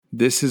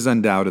This is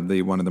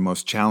undoubtedly one of the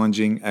most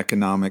challenging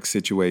economic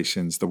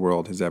situations the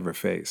world has ever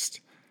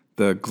faced.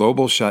 The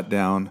global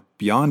shutdown,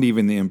 beyond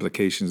even the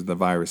implications of the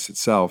virus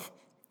itself,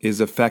 is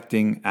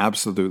affecting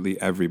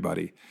absolutely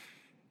everybody.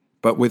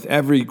 But with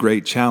every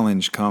great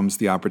challenge comes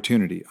the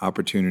opportunity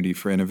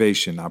for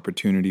innovation,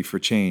 opportunity for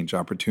change,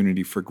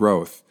 opportunity for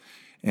growth.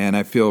 And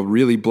I feel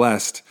really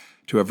blessed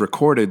to have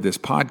recorded this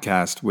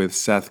podcast with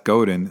Seth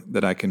Godin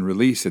that I can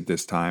release at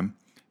this time,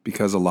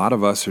 because a lot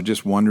of us are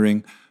just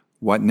wondering,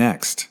 what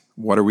next?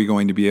 What are we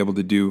going to be able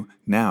to do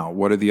now?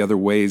 What are the other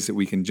ways that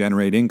we can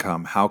generate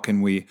income? How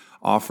can we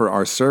offer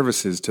our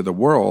services to the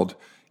world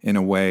in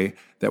a way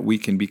that we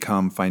can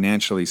become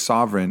financially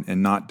sovereign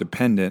and not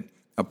dependent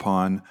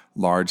upon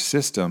large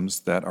systems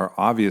that are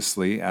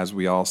obviously, as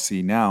we all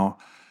see now,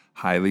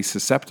 highly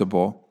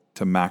susceptible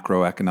to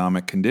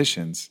macroeconomic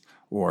conditions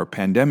or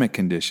pandemic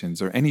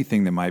conditions or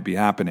anything that might be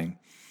happening?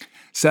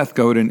 Seth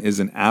Godin is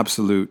an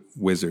absolute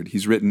wizard.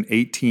 He's written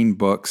 18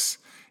 books.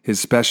 His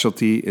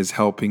specialty is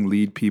helping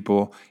lead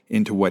people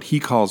into what he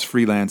calls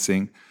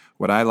freelancing,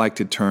 what I like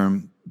to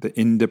term the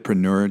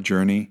Indapreneur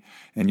journey.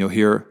 And you'll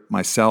hear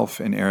myself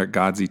and Eric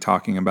Godsey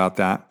talking about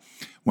that.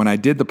 When I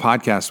did the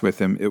podcast with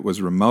him, it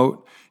was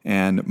remote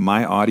and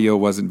my audio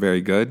wasn't very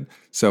good.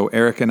 So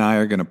Eric and I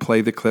are going to play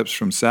the clips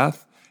from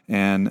Seth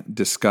and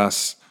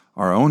discuss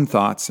our own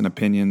thoughts and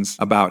opinions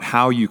about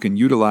how you can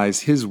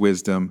utilize his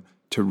wisdom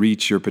to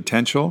reach your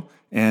potential,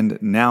 and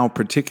now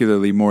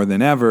particularly more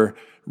than ever,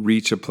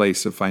 reach a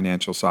place of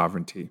financial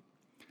sovereignty.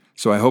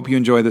 So I hope you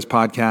enjoy this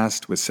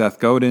podcast with Seth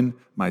Godin,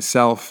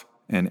 myself,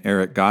 and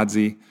Eric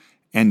Godsey.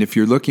 And if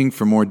you're looking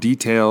for more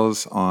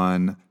details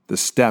on the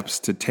steps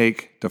to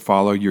take to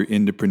follow your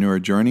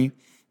Indapreneur journey,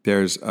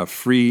 there's a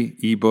free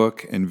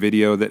ebook and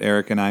video that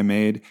Eric and I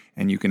made,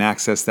 and you can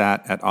access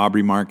that at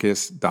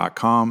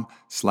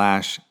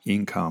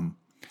aubreymarcus.com/income.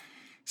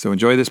 So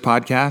enjoy this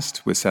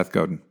podcast with Seth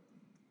Godin.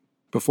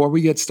 Before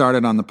we get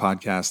started on the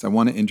podcast, I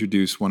want to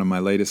introduce one of my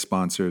latest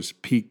sponsors,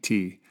 Pique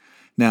Tea.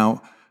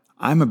 Now,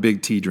 I'm a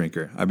big tea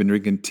drinker. I've been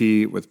drinking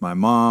tea with my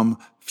mom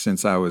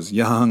since I was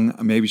young.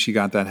 Maybe she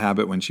got that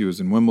habit when she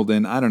was in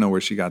Wimbledon. I don't know where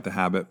she got the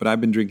habit, but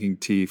I've been drinking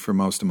tea for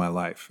most of my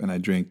life. And I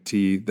drink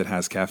tea that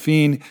has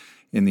caffeine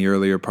in the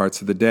earlier parts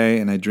of the day.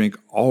 And I drink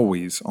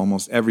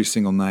almost every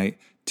single night,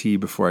 tea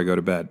before I go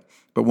to bed.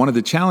 But one of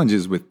the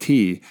challenges with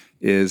tea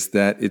is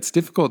that it's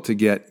difficult to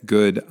get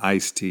good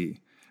iced tea.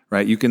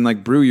 Right? You can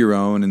brew your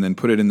own and then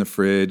put it in the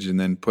fridge and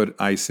then put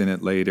ice in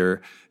it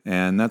later.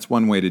 And that's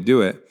one way to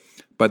do it.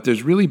 But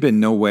there's really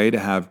been no way to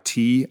have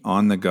tea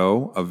on the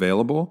go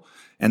available.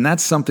 And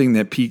that's something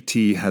that Pique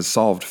Tea has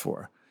solved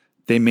for.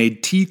 They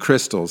made tea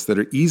crystals that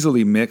are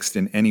easily mixed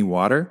in any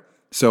water.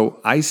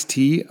 So iced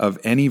tea of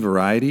any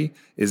variety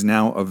is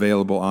now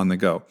available on the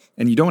go.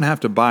 And you don't have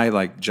to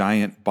buy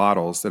giant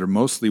bottles that are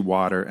mostly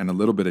water and a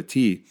little bit of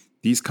tea.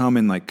 These come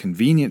in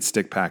convenient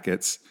stick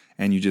packets,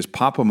 and you just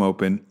pop them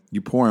open,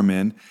 you pour them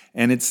in,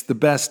 and it's the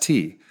best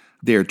tea.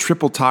 They are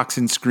triple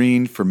toxin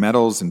screened for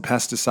metals and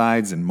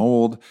pesticides and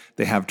mold.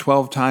 They have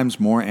 12 times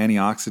more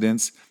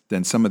antioxidants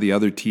than some of the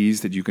other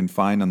teas that you can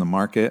find on the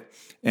market.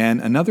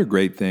 And another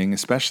great thing,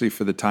 especially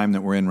for the time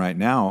that we're in right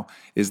now,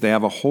 is they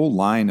have a whole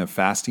line of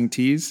fasting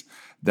teas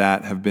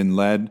that have been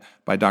led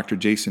by Dr.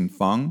 Jason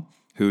Fung,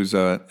 who's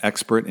an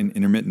expert in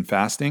intermittent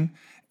fasting.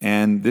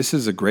 And this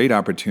is a great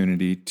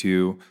opportunity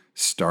to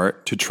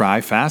start to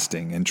try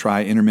fasting and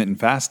try intermittent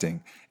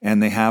fasting.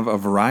 And they have a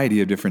variety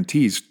of different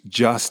teas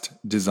just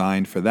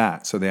designed for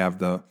that. So they have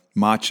the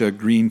matcha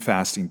green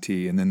fasting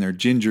tea, and then their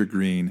ginger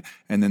green,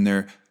 and then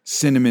their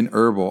cinnamon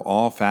herbal,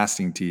 all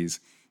fasting teas.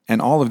 And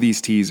all of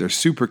these teas are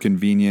super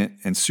convenient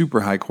and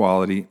super high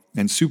quality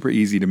and super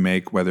easy to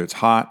make, whether it's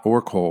hot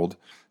or cold.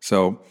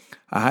 So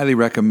I highly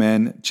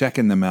recommend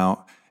checking them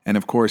out. And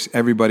of course,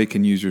 everybody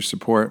can use your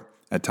support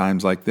at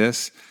times like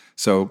this.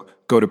 So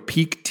go to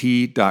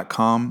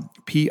piquetea.com,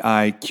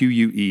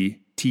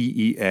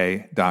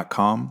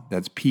 piquetea.com.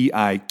 That's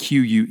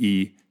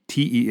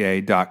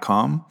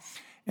piquetea.com.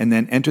 And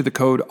then enter the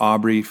code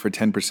Aubrey for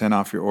 10%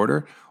 off your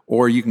order.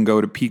 Or you can go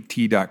to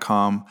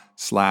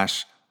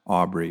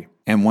piquetea.com/Aubrey.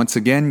 And once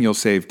again, you'll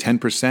save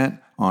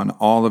 10% on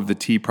all of the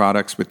tea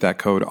products with that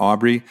code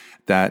Aubrey.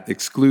 That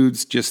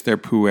excludes just their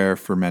Pu'er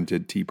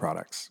fermented tea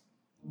products.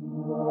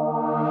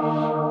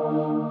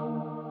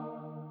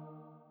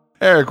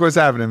 Eric, what's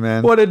happening,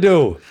 man? What it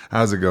do?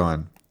 How's it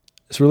going?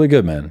 It's really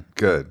good, man.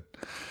 Good.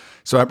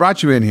 So I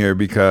brought you in here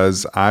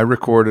because I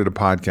recorded a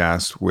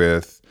podcast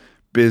with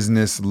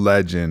business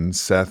legend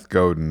Seth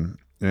Godin,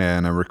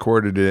 and I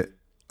recorded it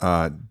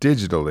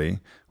digitally,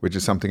 which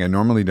is something I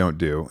normally don't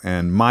do.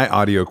 And my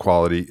audio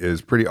quality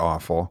is pretty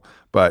awful,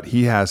 but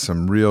he has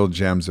some real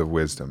gems of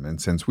wisdom.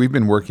 And since we've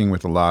been working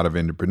with a lot of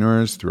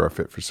entrepreneurs through our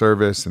Fit for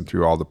Service and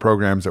through all the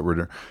programs that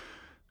we're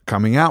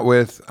coming out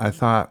with, I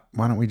thought,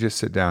 why don't we just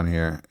sit down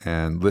here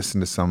and listen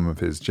to some of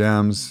his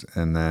gems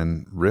and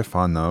then riff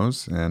on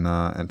those and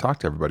talk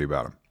to everybody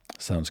about them.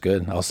 Sounds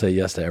good. I'll say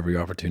yes to every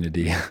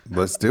opportunity.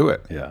 Let's do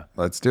it. Yeah.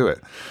 Let's do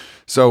it.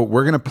 So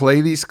we're going to play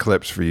these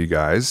clips for you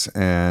guys,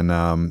 and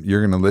you're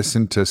going to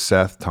listen to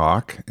Seth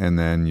talk, and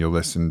then you'll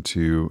listen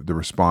to the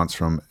response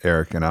from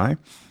Eric and I,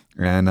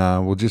 and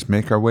we'll just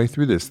make our way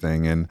through this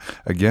thing. And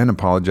again,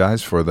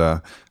 apologize for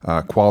the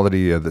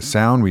quality of the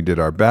sound. We did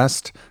our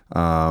best,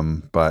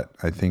 but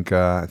I think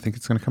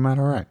it's going to come out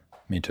all right.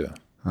 Me too.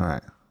 All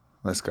right,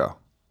 let's go.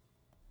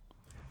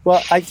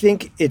 Well, I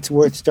think it's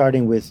worth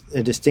starting with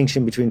a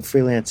distinction between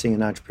freelancing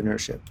and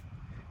entrepreneurship.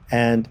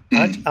 And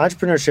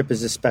entrepreneurship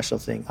is a special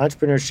thing.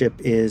 Entrepreneurship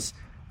is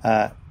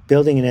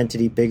building an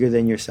entity bigger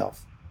than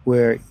yourself,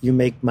 where you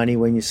make money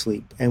when you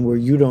sleep and where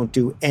you don't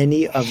do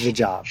any of the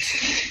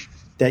jobs.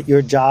 That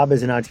your job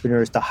as an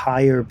entrepreneur is to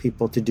hire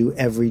people to do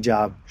every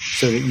job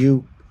so that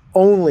you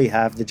only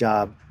have the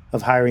job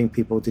of hiring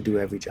people to do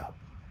every job.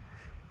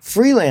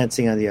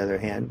 Freelancing, on the other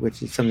hand,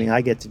 which is something I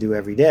get to do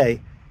every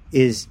day,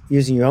 is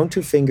using your own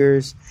two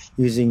fingers,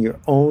 using your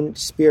own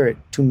spirit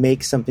to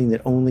make something that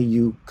only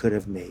you could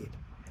have made.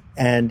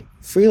 And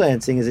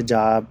freelancing is a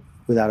job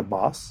without a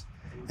boss.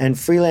 And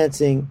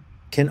freelancing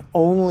can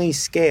only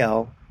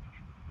scale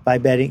by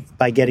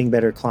getting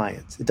better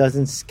clients. It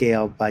doesn't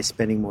scale by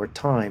spending more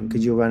time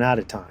because you'll run out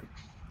of time.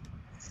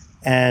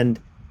 And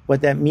what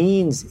that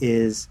means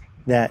is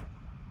that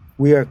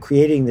we are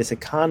creating this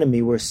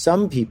economy where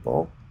some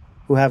people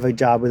who have a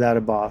job without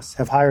a boss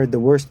have hired the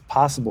worst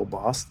possible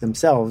boss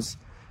themselves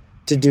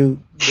to do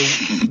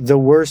the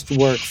worst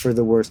work for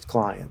the worst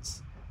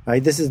clients,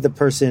 right? This is the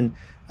person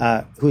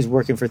who's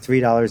working for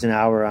 $3 an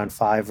hour on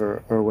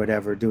Fiverr or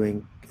whatever,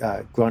 doing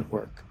grunt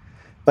work.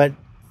 But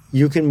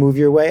you can move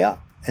your way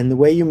up. And the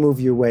way you move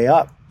your way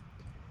up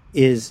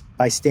is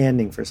by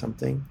standing for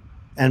something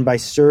and by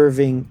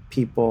serving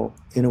people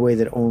in a way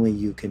that only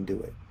you can do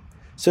it.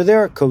 So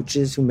there are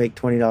coaches who make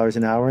 $20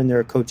 an hour and there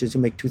are coaches who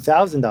make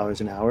 $2,000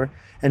 an hour.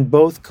 And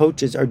both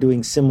coaches are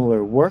doing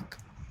similar work,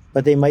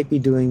 but they might be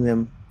doing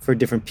them for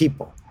different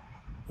people.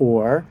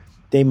 Or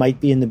they might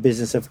be in the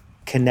business of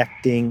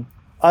connecting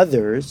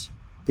others,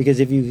 because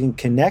if you can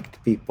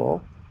connect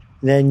people,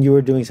 then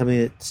you're doing something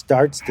that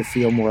starts to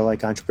feel more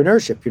like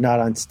entrepreneurship. You're not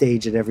on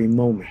stage at every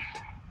moment.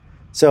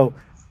 So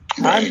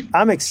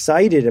I'm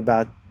excited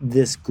about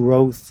this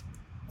growth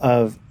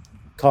of,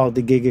 call it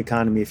the gig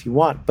economy if you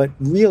want, but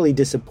really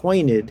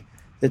disappointed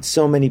that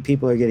so many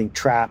people are getting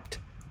trapped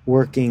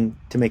working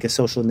to make a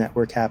social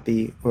network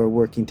happy or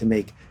working to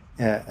make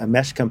a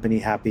mesh company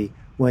happy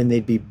when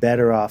they'd be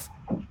better off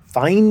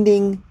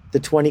finding the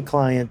 20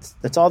 clients,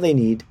 that's all they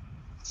need,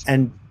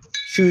 and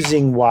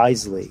choosing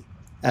wisely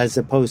as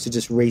opposed to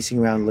just racing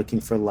around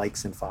looking for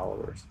likes and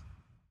followers.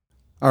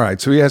 All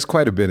right, so he has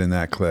quite a bit in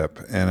that clip.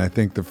 And I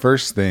think the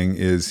first thing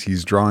is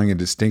he's drawing a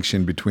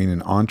distinction between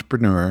an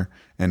entrepreneur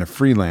and a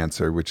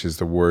freelancer, which is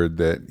the word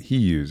that he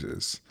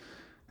uses.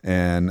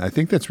 And I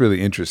think that's really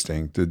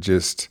interesting to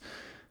just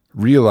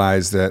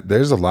realize that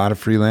there's a lot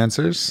of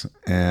freelancers,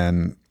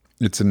 and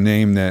it's a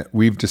name that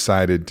we've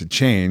decided to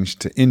change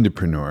to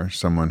Indepreneur,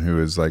 someone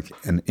who is like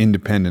an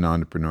independent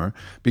entrepreneur,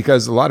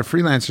 because a lot of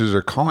freelancers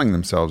are calling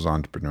themselves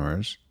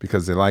entrepreneurs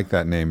because they like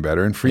that name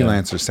better. And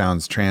freelancer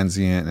sounds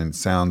transient and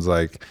sounds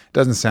like,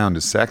 doesn't sound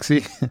as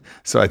sexy.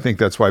 So I think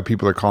that's why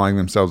people are calling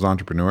themselves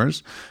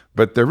entrepreneurs,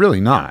 but they're really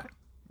not.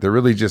 They're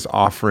really just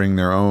offering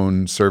their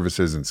own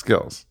services and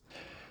skills.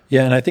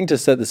 Yeah, and I think to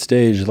set the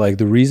stage, like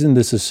the reason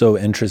this is so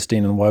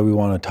interesting and why we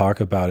want to talk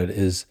about it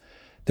is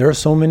there are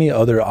so many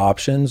other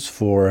options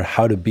for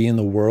how to be in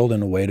the world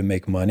in a way to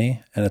make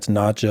money. And it's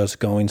not just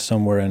going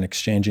somewhere and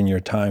exchanging your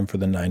time for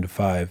the 9 to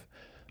 5.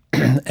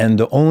 And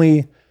the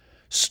only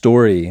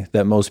story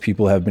that most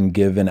people have been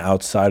given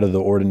outside of the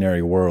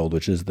ordinary world,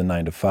 which is the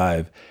 9 to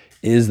 5,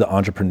 is the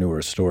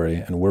entrepreneur story.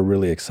 And we're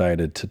really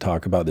excited to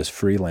talk about this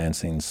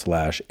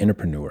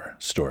freelancing/entrepreneur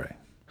story.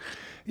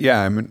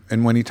 Yeah,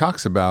 and when he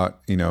talks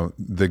about,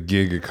 the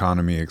gig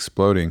economy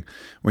exploding,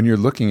 when you're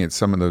looking at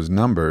some of those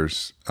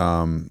numbers,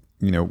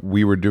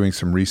 we were doing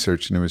some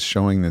research and it was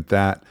showing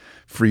that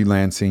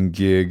freelancing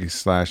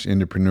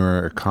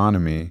gig/entrepreneur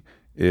economy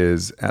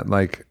is at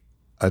like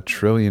 $1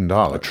 trillion.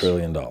 $1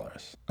 trillion.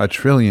 $1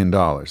 trillion.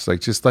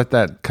 Like, just let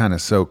that kind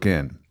of soak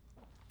in.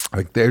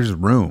 Like, there's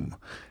room.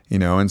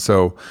 And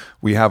so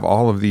we have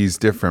all of these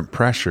different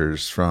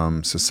pressures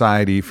from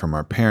society, from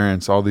our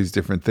parents, all these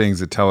different things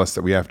that tell us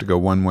that we have to go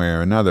one way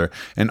or another.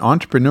 And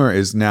entrepreneur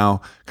is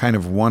now kind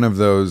of one of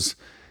those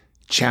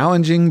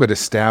challenging but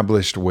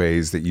established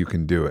ways that you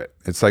can do it.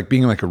 It's like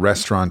being like a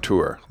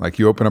restaurateur. Like,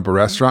 you open up a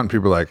restaurant and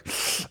people are like,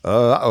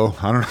 I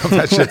don't know if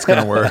that shit's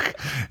going to work,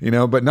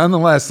 but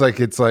nonetheless, like,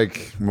 it's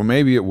like, well,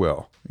 maybe it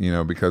will,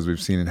 because we've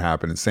seen it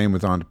happen. And same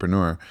with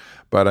entrepreneur.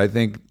 But I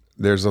think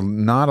there's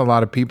not a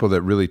lot of people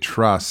that really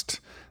trust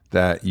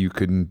that you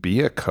can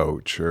be a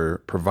coach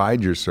or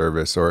provide your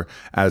service, or,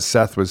 as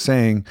Seth was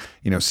saying,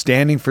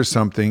 standing for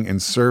something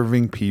and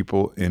serving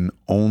people in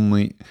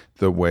only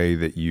the way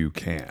that you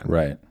can.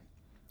 Right.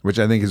 Which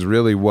I think is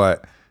really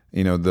what,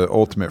 the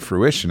ultimate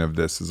fruition of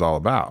this is all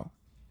about.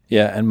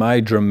 Yeah, and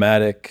my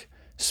dramatic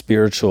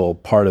spiritual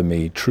part of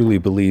me truly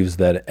believes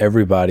that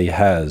everybody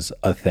has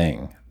a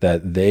thing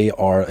that they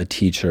are a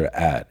teacher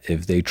at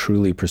if they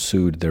truly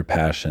pursued their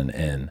passion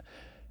in,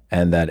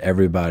 and that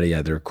everybody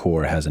at their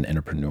core has an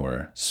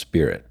entrepreneur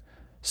spirit.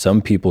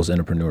 Some people's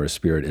entrepreneur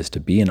spirit is to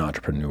be an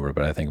entrepreneur,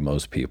 but I think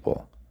most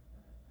people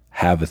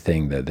have a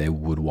thing that they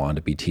would want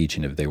to be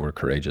teaching if they were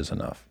courageous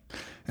enough.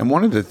 And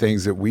one of the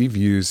things that we've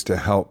used to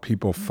help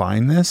people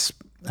find this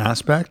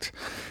aspect,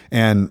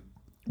 and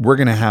we're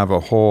going to have a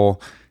whole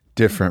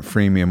different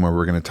freemium where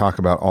we're going to talk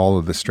about all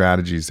of the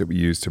strategies that we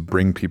use to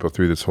bring people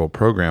through this whole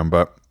program.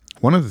 But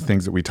one of the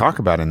things that we talk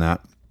about in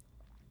that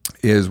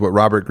is what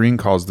Robert Greene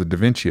calls the Da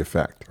Vinci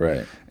effect.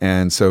 Right.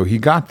 And so he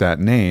got that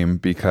name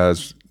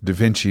because Da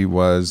Vinci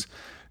was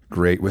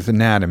great with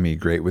anatomy,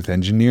 great with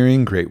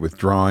engineering, great with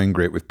drawing,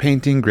 great with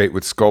painting, great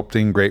with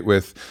sculpting, great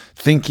with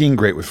thinking,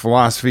 great with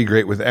philosophy,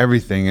 great with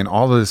everything. And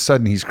all of a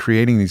sudden he's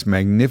creating these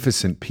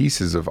magnificent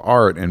pieces of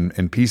art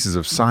and pieces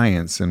of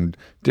science and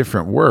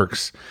different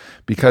works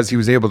because he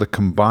was able to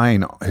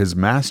combine his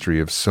mastery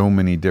of so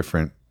many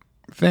different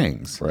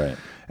things. Right.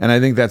 And I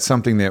think that's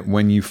something that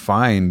when you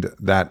find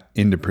that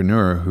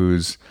entrepreneur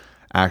who's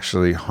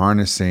actually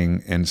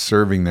harnessing and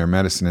serving their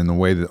medicine in the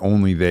way that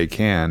only they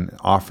can,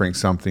 offering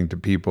something to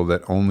people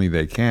that only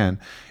they can,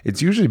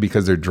 it's usually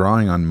because they're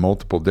drawing on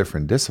multiple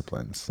different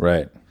disciplines.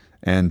 Right.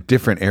 And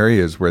different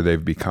areas where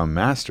they've become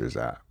masters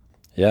at.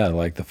 Yeah,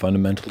 like the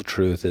fundamental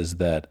truth is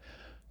that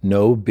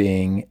no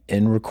being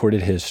in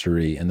recorded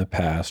history in the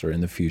past or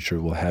in the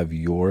future will have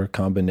your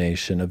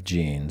combination of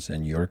genes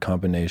and your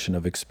combination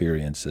of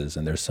experiences,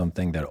 and there's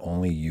something that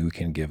only you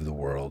can give the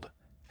world.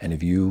 And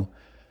if you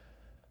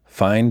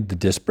find the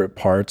disparate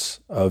parts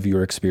of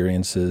your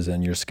experiences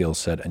and your skill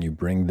set and you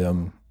bring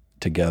them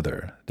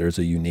together, there's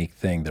a unique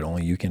thing that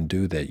only you can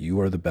do that you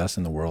are the best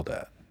in the world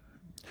at.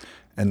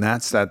 And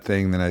that's that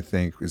thing that I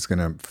think is going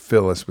to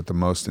fill us with the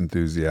most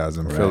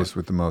enthusiasm, Right. fill us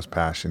with the most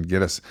passion,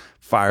 get us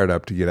fired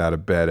up to get out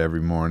of bed every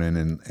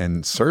morning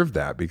and serve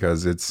that,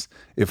 because it's,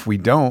 if we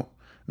don't,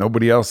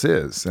 nobody else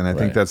is. And I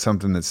think Right. that's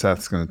something that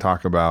Seth's going to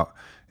talk about,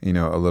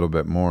 a little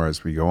bit more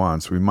as we go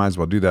on. So we might as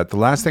well do that. The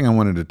last thing I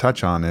wanted to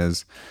touch on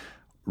is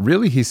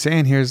really he's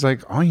saying here is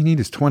like, all you need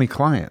is 20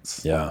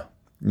 clients. Yeah.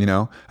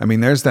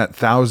 There's that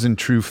 1,000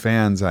 true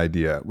fans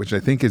idea, which I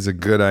think is a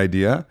good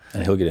idea.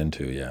 And he'll get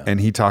into, yeah. And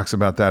he talks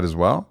about that as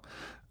well.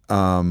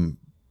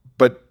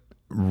 But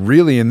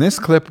really in this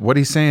clip, what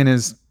he's saying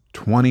is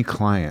 20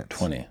 clients.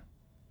 20.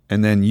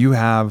 And then you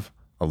have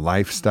a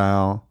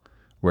lifestyle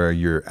where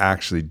you're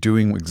actually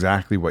doing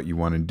exactly what you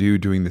want to do,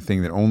 doing the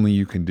thing that only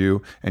you can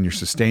do, and you're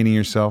sustaining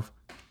yourself.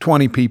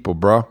 20 people,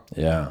 bro.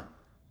 Yeah.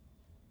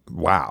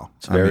 Wow.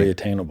 It's very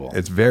attainable.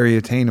 It's very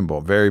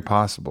attainable, very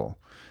possible.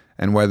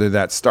 And whether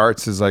that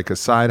starts as like a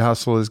side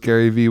hustle, as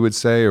Gary Vee would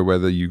say, or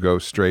whether you go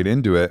straight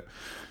into it,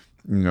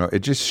 it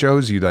just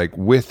shows you, like,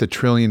 with the $1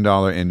 trillion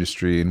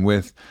industry and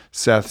with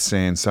Seth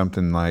saying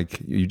something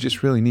like you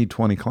just really need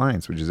 20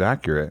 clients, which is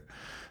accurate,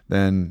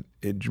 then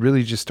it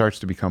really just starts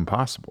to become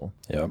possible.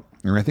 Yep.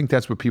 And I think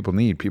that's what people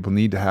need. People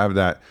need to have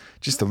that,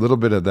 just a little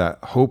bit of that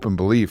hope and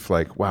belief,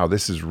 like, wow,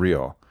 this is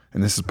real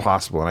and this is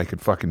possible and I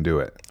could fucking do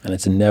it. And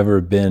it's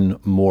never been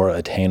more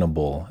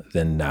attainable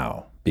than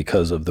now,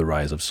 because of the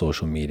rise of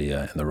social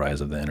media and the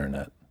rise of the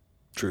internet.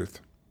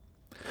 Truth.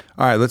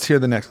 All right, let's hear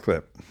the next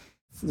clip.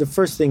 The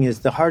first thing is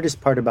the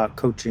hardest part about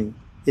coaching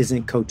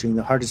isn't coaching.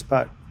 The hardest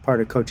part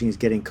of coaching is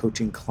getting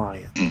coaching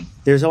clients.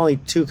 There's only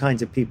two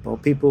kinds of people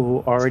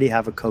who already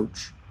have a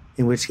coach,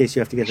 in which case you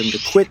have to get them to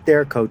quit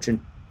their coach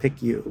and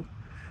pick you,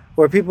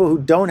 or people who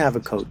don't have a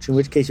coach, in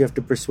which case you have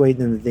to persuade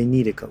them that they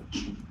need a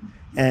coach.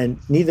 And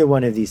neither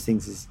one of these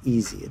things is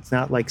easy. It's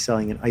not like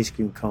selling an ice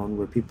cream cone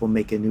where people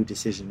make a new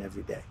decision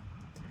every day.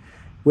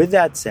 With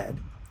that said,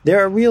 there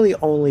are really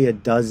only a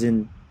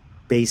dozen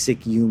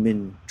basic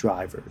human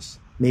drivers,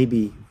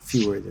 maybe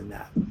fewer than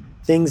that,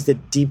 things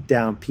that deep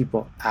down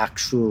people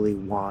actually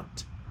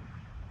want.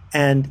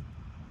 And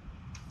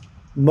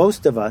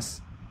most of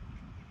us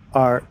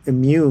are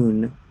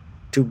immune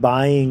to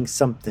buying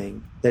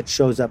something that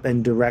shows up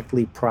and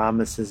directly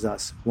promises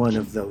us one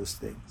of those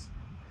things.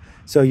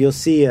 So you'll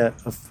see a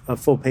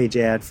full-page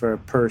ad for a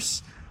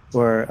purse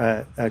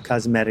or a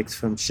cosmetics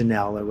from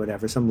Chanel or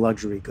whatever, some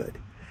luxury good.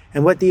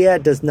 And what the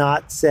ad does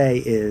not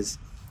say is,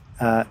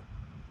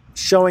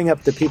 showing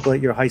up to people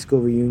at your high school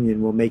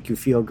reunion will make you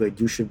feel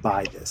good. You should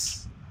buy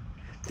this.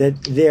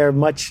 That they're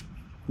much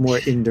more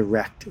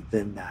indirect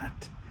than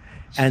that.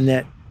 And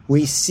that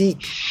we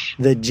seek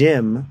the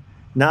gym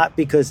not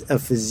because a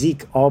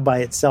physique all by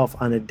itself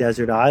on a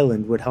desert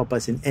island would help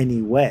us in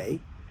any way,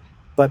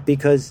 but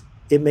because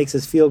it makes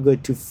us feel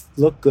good to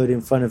look good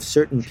in front of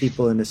certain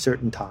people in a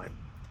certain time.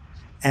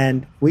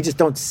 And we just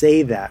don't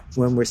say that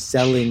when we're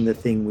selling the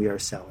thing we are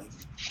selling.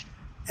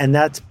 And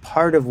that's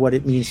part of what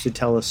it means to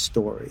tell a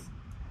story.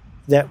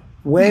 That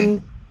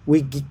when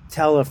we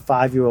tell a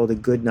 5-year-old a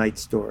good night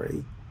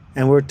story,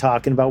 and we're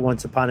talking about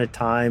once upon a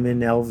time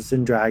and elves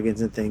and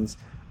dragons and things,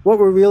 what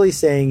we're really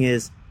saying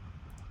is,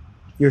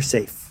 you're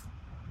safe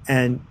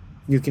and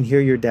you can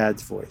hear your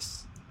dad's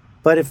voice.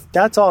 But if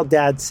that's all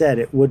dad said,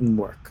 it wouldn't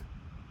work.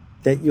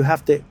 that you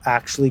have to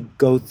actually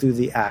go through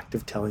the act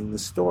of telling the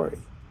story.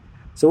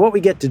 So what we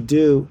get to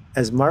do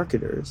as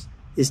marketers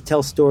is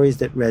tell stories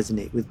that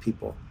resonate with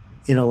people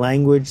in a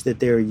language that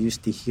they're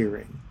used to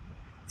hearing.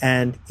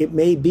 And it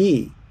may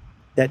be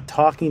that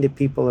talking to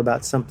people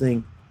about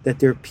something that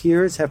their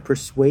peers have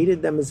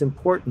persuaded them is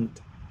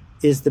important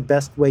is the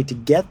best way to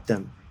get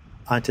them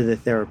onto the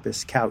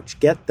therapist's couch,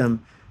 get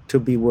them to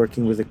be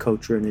working with a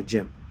coach or in a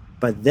gym.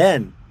 But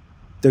then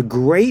the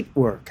great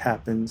work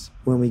happens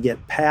when we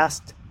get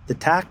past the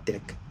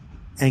tactic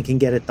and can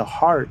get at the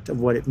heart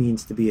of what it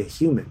means to be a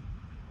human.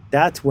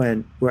 That's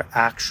when we're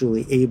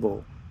actually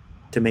able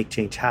to make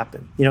change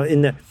happen. You know,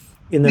 in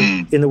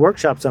the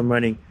workshops I'm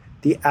running,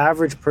 the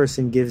average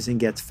person gives and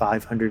gets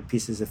 500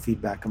 pieces of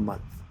feedback a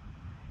month.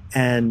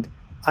 And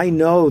I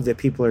know that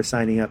people are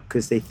signing up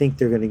because they think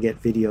they're going to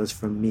get videos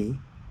from me.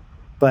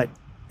 But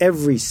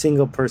every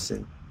single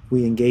person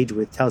we engage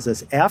with tells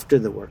us after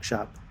the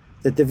workshop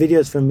that the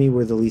videos from me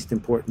were the least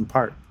important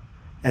part.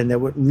 And that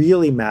what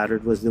really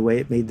mattered was the way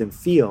it made them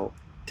feel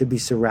to be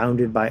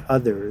surrounded by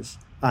others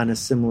on a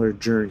similar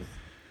journey.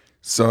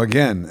 So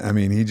again, I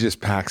mean, he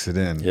just packs it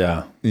in.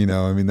 Yeah. You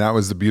know, I mean, that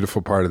was the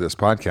beautiful part of this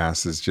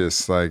podcast is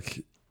just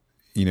like,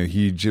 you know,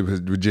 he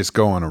would just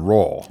go on a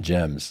roll.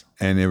 Gems.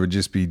 And it would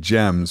just be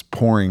gems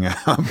pouring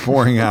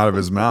out of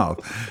his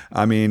mouth.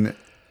 I mean,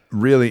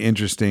 really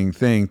interesting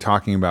thing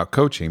talking about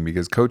coaching,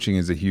 because coaching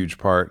is a huge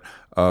part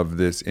of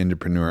this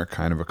entrepreneur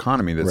kind of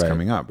economy that's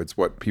coming up. It's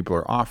what people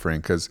are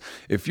offering. Because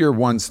if you're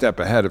one step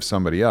ahead of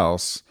somebody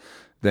else,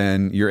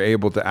 then you're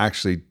able to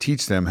actually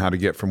teach them how to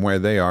get from where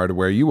they are to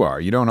where you are.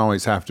 You don't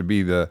always have to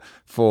be the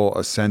full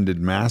ascended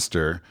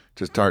master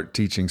to start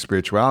teaching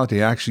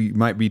spirituality. Actually, you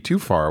might be too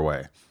far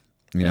away.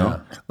 You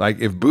know, like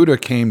if Buddha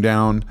came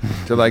down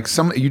to like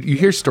you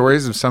hear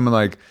stories of some of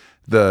like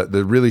the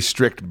really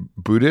strict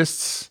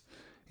Buddhists,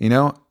 you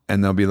know,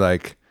 and they'll be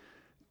like,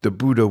 the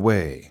Buddha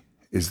way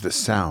is the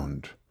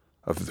sound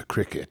of the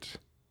cricket.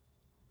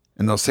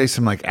 And they'll say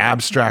some like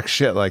abstract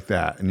shit like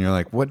that. And you're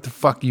like, what the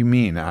fuck you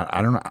mean?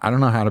 I don't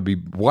know how to be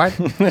what?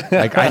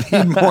 Like I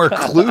need more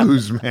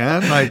clues,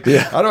 man. Like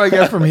how do I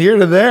get from here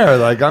to there?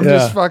 Like I'm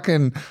just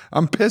fucking,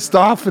 I'm pissed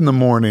off in the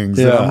mornings.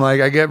 And I'm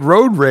like, I get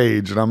road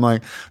rage. And I'm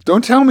like,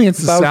 don't tell me it's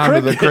the sound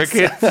of the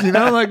crickets. You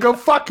know, like go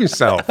fuck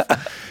yourself.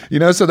 You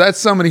know, so that's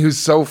somebody who's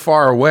so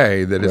far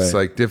away that it's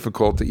like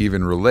difficult to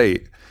even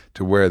relate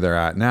to where they're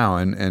at now.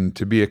 And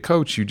to be a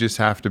coach, you just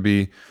have to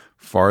be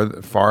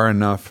far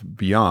enough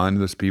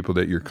beyond those people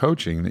that you're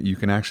coaching that you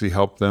can actually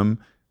help them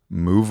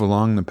move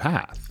along the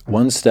path.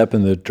 One step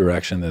in the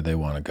direction that they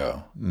want to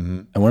go.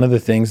 Mm-hmm. And one of the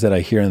things that I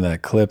hear in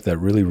that clip that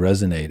really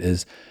resonate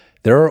is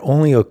there are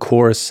only a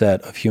core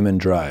set of human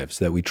drives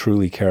that we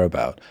truly care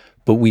about,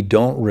 but we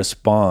don't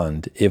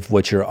respond if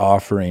what you're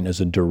offering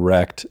is a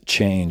direct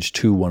change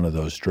to one of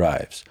those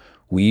drives.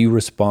 We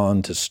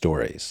respond to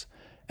stories.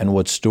 And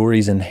what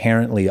stories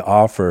inherently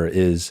offer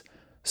is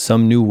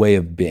some new way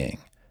of being.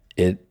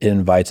 It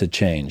invites a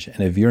change.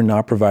 And if you're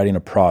not providing a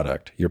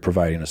product, you're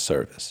providing a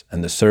service.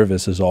 And the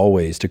service is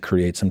always to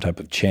create some type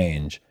of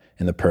change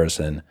in the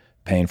person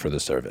paying for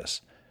the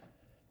service.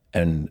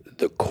 And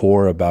the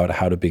core about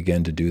how to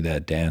begin to do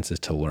that dance is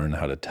to learn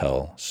how to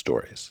tell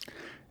stories.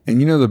 And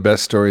you know the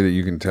best story that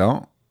you can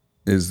tell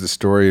is the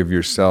story of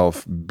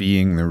yourself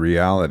being the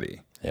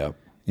reality. Yep.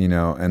 You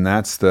know, and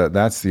that's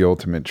the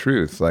ultimate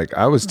truth. Like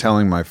I was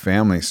telling my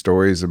family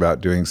stories about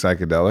doing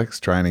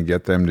psychedelics, trying to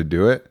get them to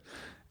do it.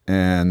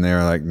 And they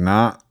were like,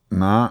 nah.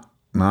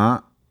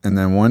 And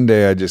then one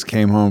day I just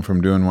came home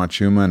from doing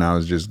Wachuma and I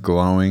was just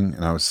glowing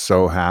and I was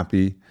so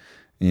happy,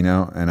 you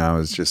know, and I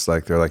was just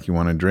like, they're like, you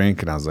want a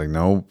drink? And I was like,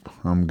 nope,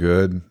 I'm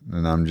good.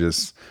 And I'm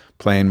just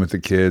playing with the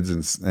kids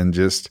and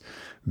just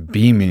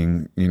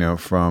beaming, you know,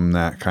 from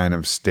that kind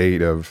of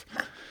state of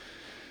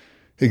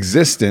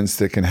existence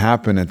that can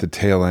happen at the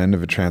tail end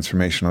of a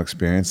transformational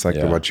experience like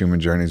the Wachuma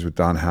Journeys with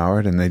Don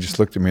Howard. And they just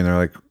looked at me and they're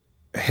like,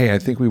 hey, I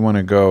think we want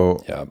to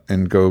go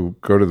and go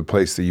to the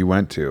place that you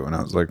went to. And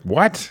I was like,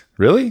 what?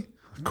 Really?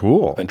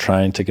 Cool. Been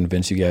trying to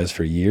convince you guys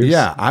for years.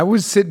 Yeah. I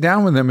would sit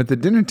down with them at the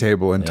dinner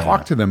table and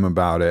talk to them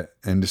about it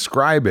and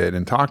describe it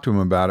and talk to them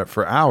about it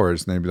for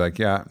hours. And they'd be like,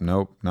 yeah,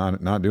 nope,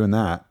 not doing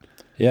that.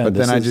 Yeah. But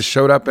then I just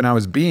showed up and I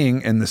was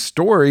being, and the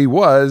story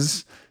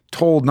was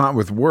told not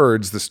with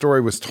words. The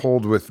story was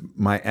told with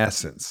my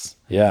essence.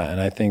 Yeah.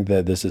 And I think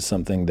that this is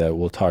something that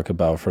we'll talk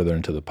about further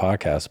into the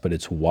podcast, but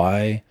it's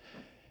why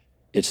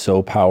it's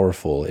so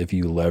powerful if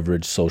you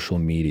leverage social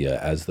media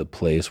as the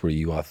place where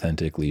you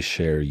authentically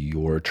share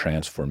your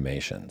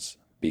transformations.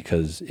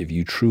 Because if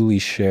you truly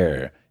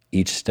share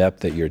each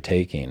step that you're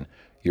taking,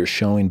 you're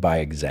showing by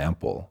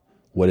example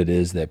what it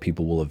is that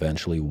people will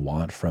eventually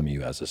want from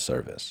you as a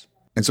service.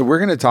 And so we're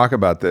going to talk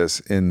about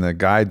this in the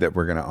guide that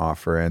we're going to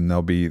offer, and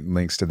there'll be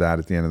links to that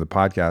at the end of the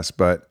podcast.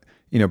 But,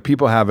 you know,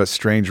 people have a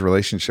strange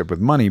relationship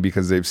with money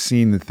because they've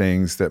seen the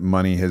things that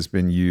money has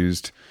been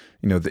used,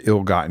 you know, the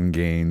ill-gotten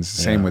gains,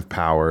 same with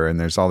power.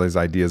 And there's all these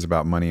ideas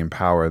about money and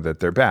power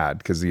that they're bad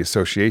because the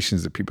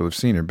associations that people have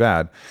seen are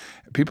bad.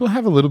 people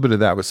have a little bit of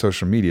that with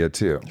social media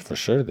too. For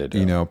sure they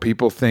do.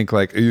 People think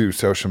like, ooh,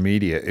 social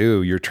media,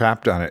 ooh, you're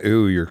trapped on it,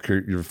 ooh,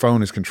 your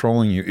phone is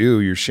controlling you, ooh,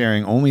 you're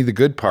sharing only the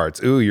good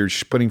parts, ooh, you're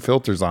putting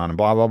filters on and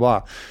blah, blah,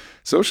 blah.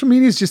 Social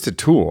media is just a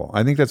tool.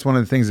 I think that's one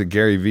of the things that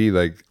Gary Vee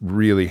like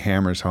really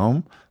hammers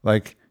home.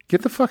 Like,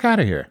 get the fuck out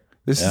of here.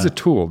 This is a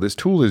tool. This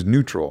tool is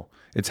neutral.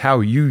 It's how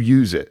you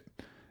use it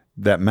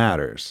that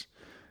matters.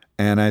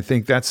 And I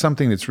think that's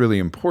something that's really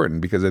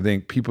important, because I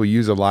think people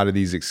use a lot of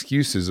these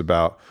excuses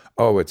about,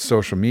 oh, it's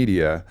social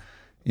media,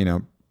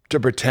 to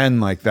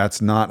pretend like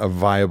that's not a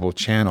viable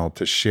channel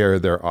to share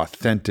their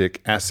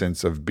authentic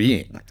essence of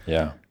being.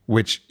 Yeah.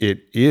 Which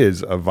it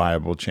is a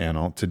viable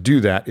channel to do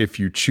that if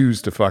you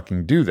choose to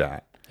fucking do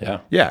that. Yeah.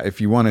 Yeah.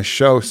 If you want to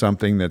show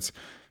something that's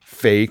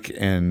fake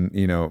and,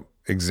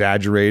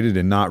 exaggerated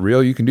and not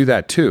real, you can do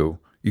that too.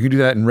 You can do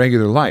that in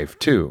regular life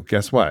too.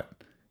 Guess what?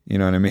 You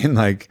know what I mean?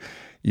 Like,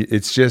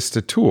 it's just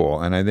a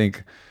tool. And I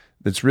think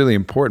it's really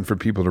important for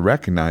people to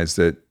recognize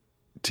that,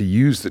 to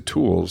use the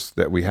tools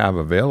that we have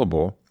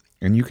available,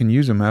 and you can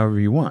use them however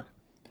you want.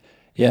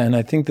 Yeah. And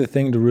I think the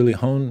thing to really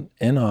hone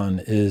in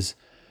on is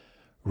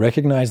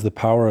recognize the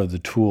power of the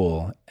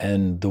tool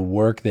and the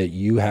work that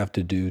you have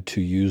to do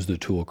to use the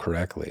tool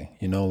correctly.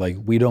 Like,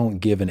 we don't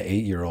give an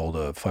 8-year-old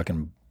a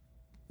fucking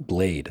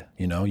blade.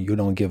 You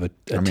don't give a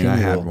 10-year-old. I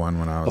had one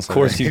when I was. Of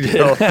course you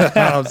did.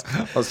 I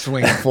was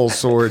swinging full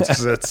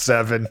swords at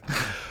 7.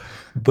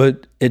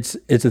 But it's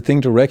a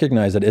thing to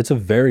recognize that it's a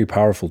very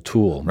powerful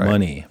tool. Right.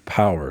 Money,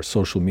 power,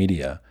 social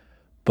media,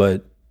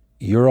 but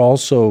you're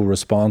also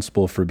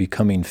responsible for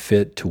becoming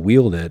fit to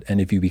wield it.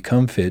 And if you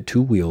become fit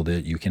to wield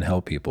it, you can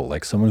help people.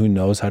 Like, someone who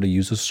knows how to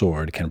use a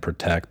sword can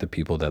protect the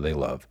people that they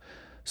love.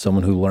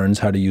 Someone who learns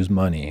how to use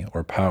money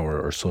or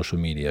power or social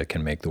media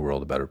can make the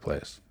world a better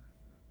place.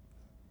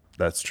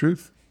 That's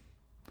truth.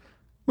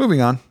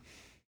 Moving on.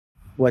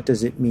 What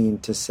does it mean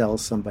to sell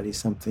somebody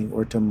something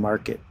or to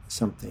market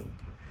something?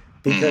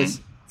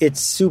 Because it's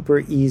super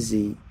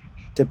easy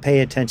to pay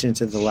attention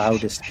to the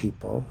loudest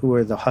people, who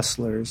are the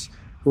hustlers,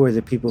 who are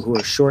the people who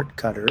are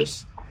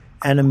shortcutters,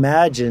 and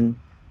imagine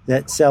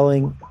that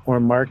selling or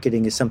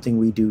marketing is something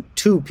we do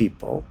to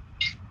people,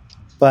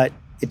 but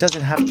it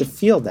doesn't have to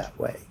feel that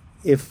way.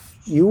 If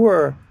you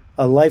were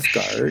a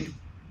lifeguard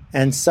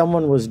and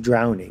someone was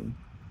drowning,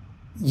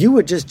 you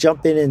would just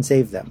jump in and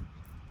save them.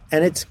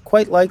 And it's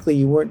quite likely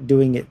you weren't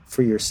doing it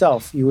for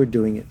yourself, you were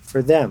doing it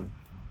for them.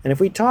 And if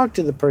we talked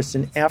to the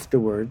person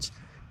afterwards,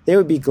 they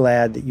would be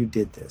glad that you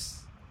did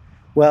this.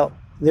 Well,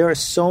 there are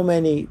so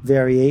many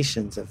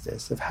variations of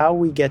this, of how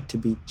we get to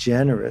be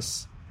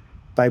generous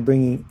by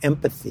bringing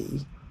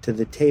empathy to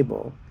the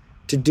table,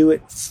 to do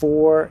it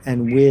for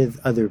and with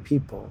other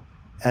people,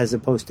 as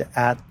opposed to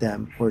at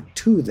them or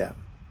to them.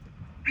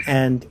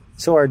 And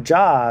so our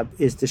job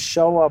is to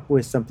show up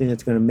with something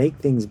that's going to make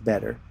things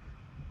better.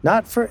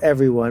 Not for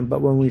everyone, but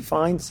when we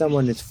find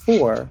someone it's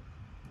for,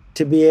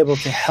 to be able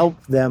to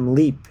help them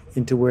leap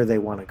into where they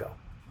want to go.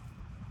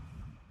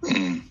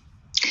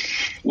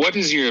 What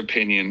is your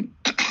opinion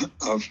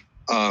of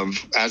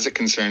as it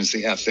concerns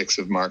the ethics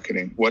of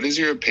marketing? What is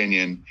your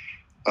opinion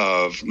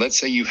of, let's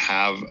say you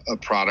have a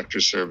product or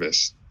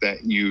service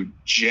that you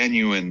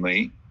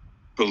genuinely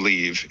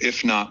believe,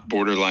 if not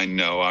borderline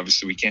know,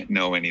 obviously we can't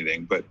know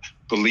anything, but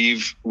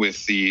believe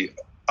with the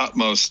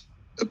utmost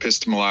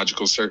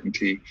epistemological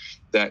certainty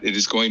that it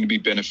is going to be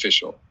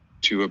beneficial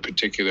to a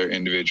particular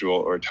individual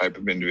or type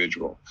of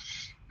individual.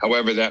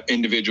 However, that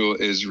individual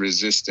is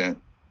resistant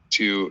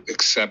to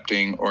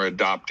accepting or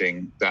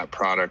adopting that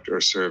product or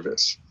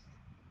service.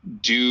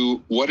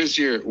 What is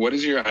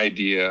your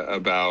idea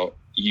about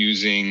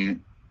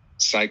using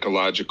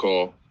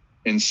psychological,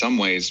 in some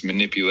ways,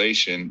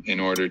 manipulation in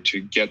order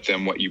to get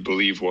them what you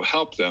believe will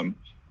help them?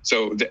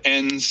 So do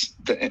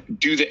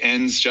the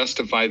ends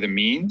justify the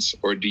means,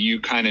 or do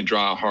you kind of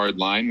draw a hard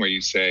line where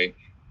you say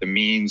the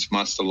means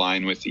must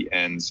align with the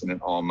ends and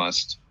it all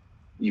must,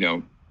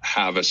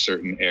 have a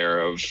certain air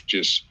of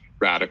just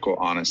radical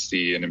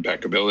honesty and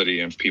impeccability,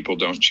 and if people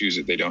don't choose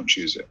it, they don't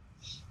choose it?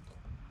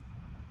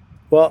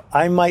 Well,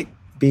 I might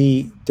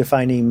be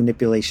defining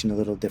manipulation a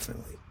little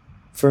differently.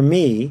 For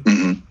me,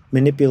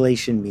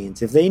 manipulation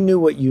means if they knew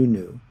what you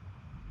knew,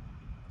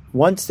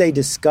 once they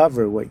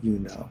discover what you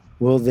know,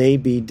 will they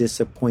be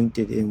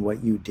disappointed in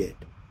what you did?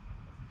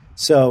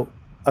 So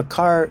a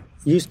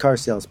used car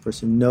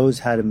salesperson knows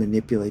how to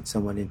manipulate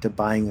someone into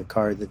buying a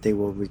car that they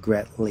will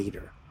regret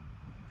later.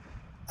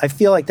 I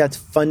feel like that's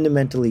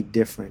fundamentally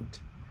different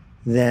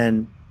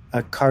than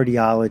a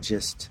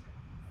cardiologist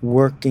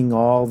working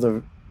all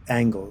the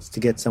angles to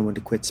get someone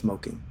to quit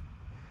smoking.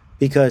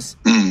 Because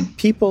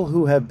people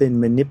who have been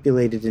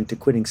manipulated into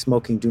quitting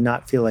smoking do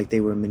not feel like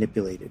they were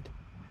manipulated.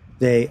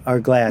 They are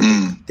glad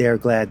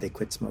they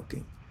quit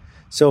smoking.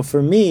 So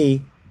for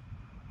me,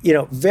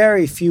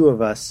 very few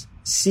of us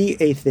see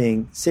a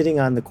thing sitting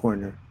on the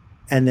corner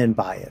and then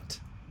buy it.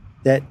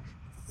 That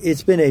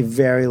it's been a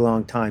very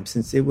long time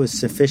since it was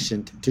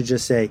sufficient to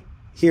just say,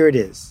 here it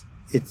is.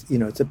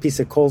 It's a piece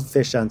of cold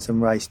fish on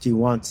some rice. Do you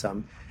want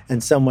some?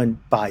 And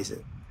someone buys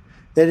it.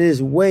 that it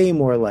is way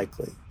more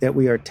likely that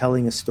we are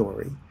telling a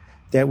story,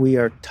 that we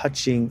are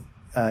touching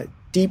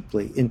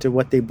deeply into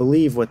what they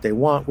believe, what they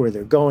want, where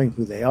they're going,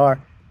 who they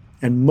are,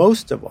 and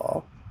most of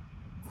all,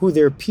 who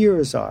their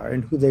peers are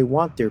and who they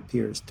want their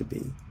peers to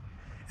be.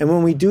 And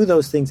when we do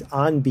those things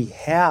on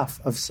behalf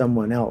of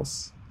someone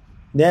else,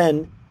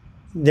 then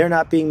they're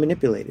not being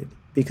manipulated,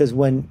 because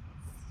when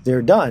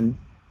they're done,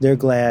 they're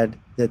glad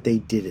that they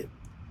did it.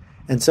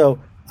 And so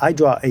I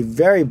draw a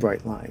very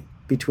bright line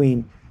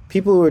between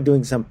people who are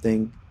doing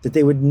something that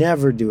they would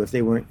never do if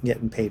they weren't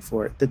getting paid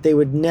for it, that they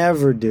would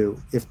never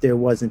do if there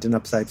wasn't an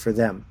upside for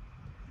them,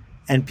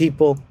 and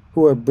people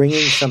who are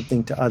bringing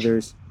something to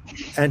others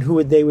and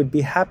they would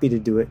be happy to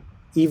do it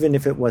even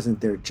if it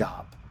wasn't their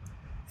job.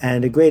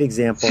 And a great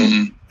example,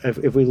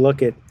 if we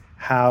look at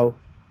how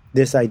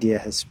this idea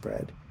has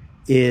spread,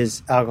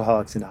 is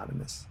Alcoholics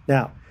Anonymous.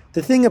 Now,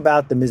 the thing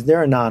about them is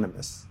they're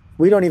anonymous.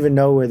 We don't even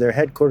know where their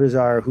headquarters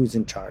are or who's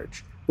in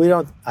charge.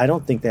 I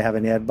don't think they have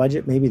an ad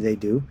budget. Maybe they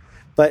do.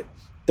 But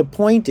the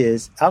point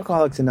is,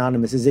 Alcoholics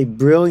Anonymous is a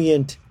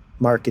brilliant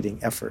marketing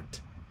effort.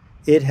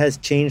 It has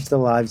changed the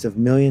lives of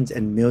millions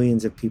and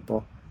millions of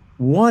people,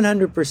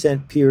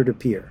 100%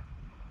 peer-to-peer.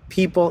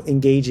 People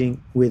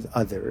engaging with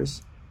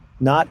others,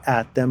 not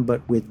at them,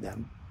 but with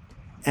them.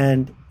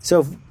 And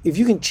so if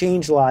you can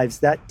change lives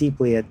that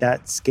deeply at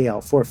that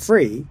scale for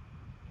free,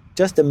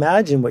 just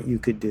imagine what you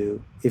could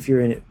do if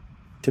you're in it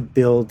to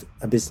build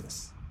a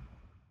business.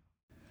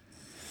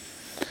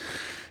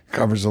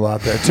 Covers a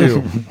lot there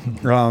too.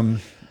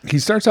 He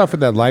starts off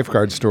with that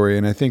lifeguard story,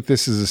 and I think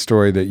this is a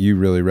story that you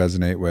really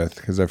resonate with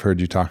because I've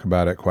heard you talk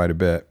about it quite a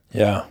bit.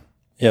 Yeah.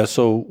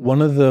 So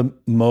one of the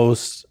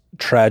most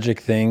tragic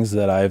things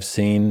that I've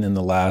seen in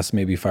the last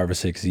maybe 5 or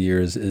 6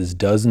 years is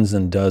dozens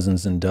and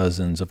dozens and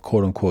dozens of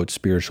quote unquote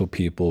spiritual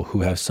people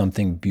who have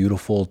something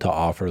beautiful to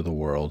offer the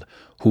world,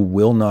 who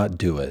will not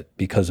do it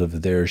because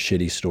of their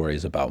shitty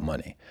stories about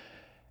money.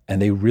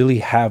 And they really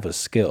have a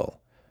skill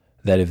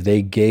that if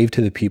they gave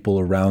to the people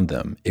around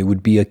them, it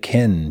would be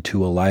akin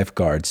to a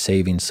lifeguard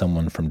saving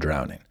someone from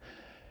drowning.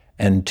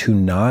 And to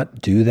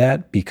not do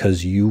that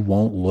because you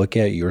won't look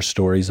at your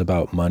stories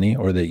about money,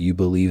 or that you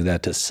believe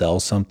that to sell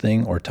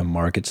something or to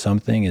market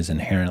something is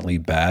inherently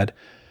bad,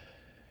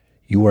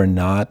 you are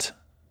not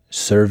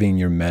serving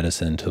your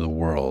medicine to the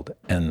world.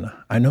 And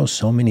I know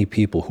so many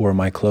people who are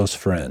my close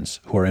friends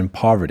who are in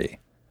poverty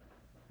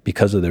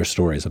because of their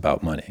stories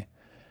about money.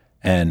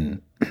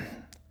 And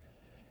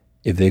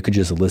if they could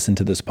just listen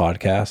to this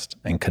podcast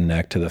and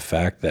connect to the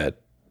fact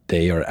that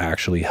they are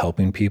actually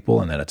helping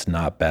people and that it's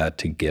not bad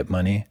to get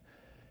money,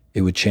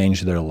 it would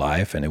change their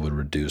life and it would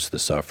reduce the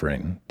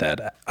suffering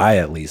that I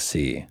at least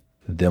see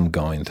them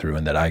going through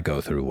and that I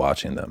go through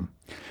watching them.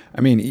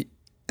 I mean,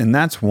 and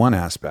that's one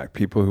aspect,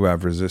 people who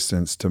have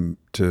resistance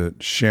to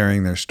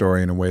sharing their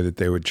story in a way that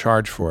they would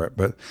charge for it.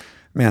 But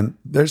man,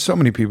 there's so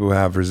many people who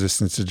have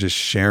resistance to just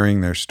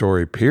sharing their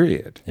story,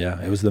 period.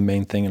 Yeah, it was the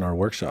main thing in our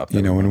workshop.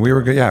 When we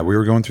were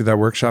going through that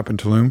workshop in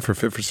Tulum for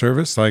Fit for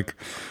Service, like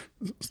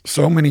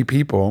so many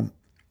people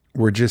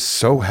were just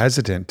so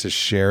hesitant to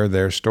share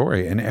their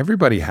story. And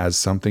everybody has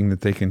something that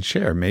they can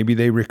share. Maybe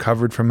they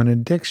recovered from an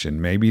addiction.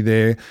 Maybe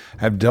they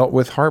have dealt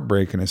with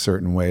heartbreak in a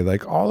certain way.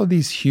 Like all of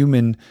these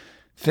human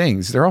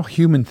things, they're all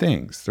human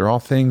things. They're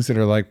all things that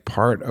are like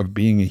part of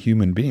being a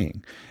human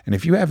being. And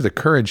if you have the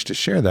courage to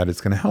share that,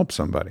 it's going to help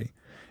somebody.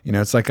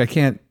 It's like I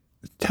can't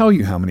tell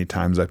you how many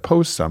times I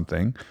post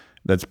something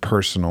that's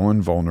personal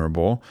and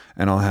vulnerable,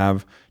 and I'll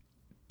have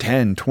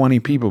 10, 20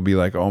 people be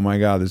like, oh my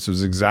God, this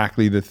was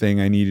exactly the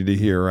thing I needed to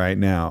hear right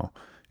now,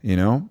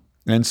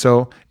 And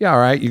so, yeah, all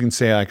right, you can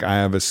say like I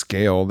have a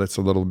scale that's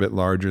a little bit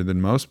larger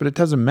than most, but it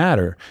doesn't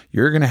matter.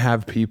 You're going to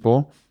have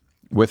people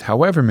with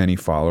however many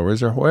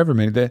followers or however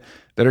many that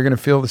are going to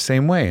feel the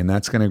same way, and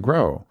that's going to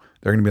grow.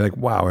 They're going to be like,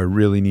 wow, I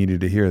really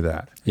needed to hear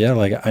that. Yeah,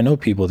 like I know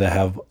people that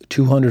have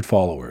 200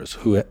 followers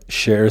who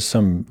share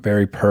some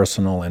very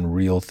personal and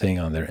real thing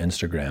on their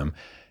Instagram.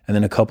 And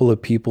then a couple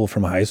of people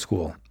from high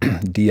school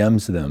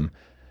DMs them,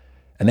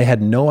 and they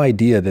had no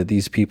idea that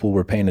these people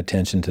were paying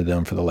attention to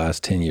them for the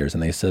last 10 years.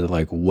 And they said,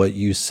 like, what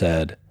you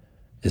said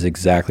is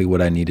exactly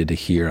what I needed to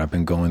hear. I've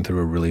been going through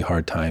a really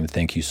hard time.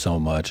 Thank you so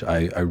much.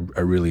 I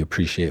really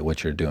appreciate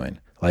what you're doing.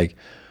 Like,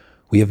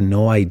 we have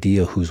no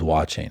idea who's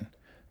watching.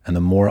 And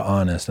the more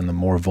honest and the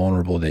more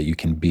vulnerable that you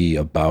can be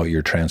about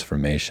your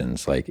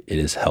transformations, like it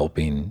is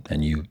helping,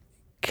 and you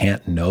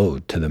can't know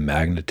to the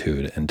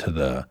magnitude and to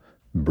the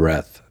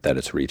breadth that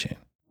it's reaching.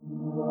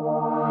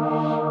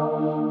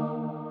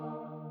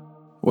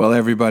 Well,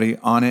 everybody,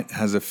 Onnit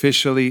has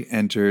officially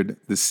entered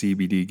the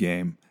CBD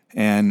game.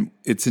 And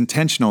it's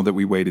intentional that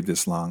we waited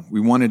this long. We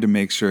wanted to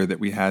make sure that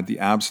we had the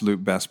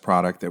absolute best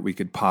product that we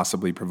could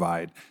possibly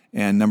provide.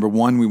 And number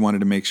one, we wanted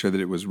to make sure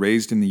that it was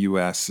raised in the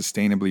U.S.,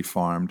 sustainably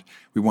farmed.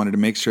 We wanted to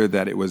make sure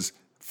that it was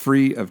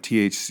free of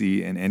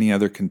THC and any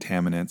other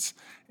contaminants,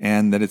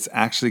 and that it's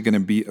actually going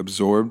to be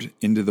absorbed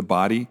into the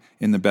body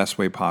in the best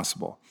way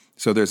possible.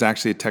 So there's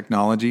actually a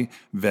technology,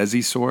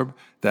 Vesisorb,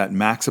 that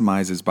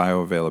maximizes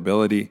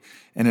bioavailability.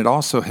 And it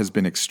also has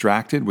been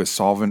extracted with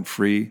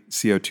solvent-free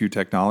CO2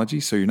 technology.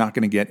 So you're not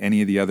going to get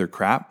any of the other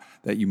crap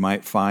that you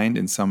might find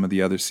in some of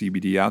the other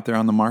CBD out there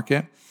on the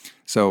market.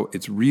 So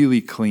it's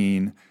really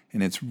clean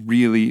and it's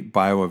really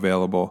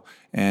bioavailable.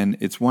 And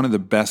it's one of the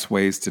best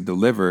ways to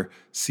deliver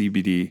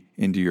CBD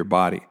into your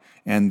body.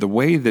 And the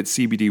way that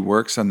CBD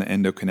works on the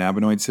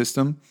endocannabinoid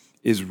system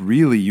is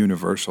really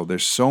universal.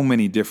 There's so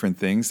many different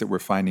things that we're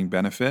finding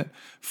benefit,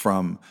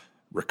 from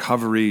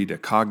recovery to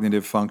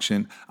cognitive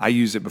function. I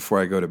use it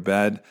before I go to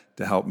bed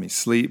to help me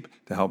sleep,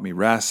 to help me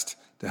rest,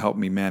 to help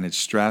me manage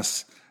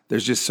stress.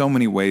 There's just so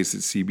many ways that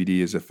CBD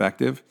is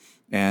effective.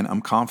 And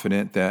I'm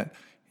confident that,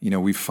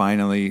 we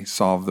finally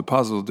solved the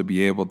puzzle to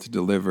be able to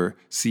deliver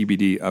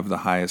CBD of the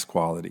highest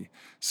quality.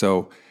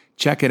 So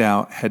check it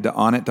out. Head to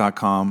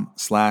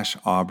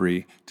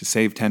onnit.com/Aubrey to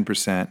save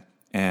 10%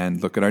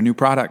 and look at our new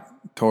product,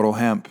 Total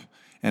Hemp.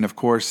 And of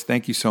course,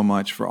 thank you so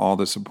much for all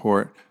the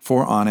support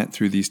for Onnit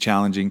through these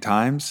challenging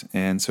times.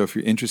 And so if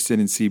you're interested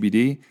in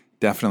CBD,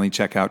 definitely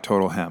check out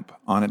Total Hemp.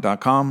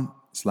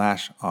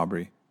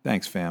 onnit.com/Aubrey.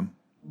 Thanks, fam.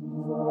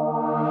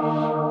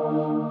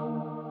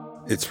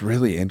 It's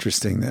really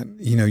interesting that,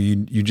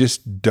 you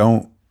just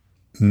don't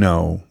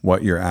know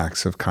what your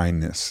acts of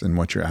kindness and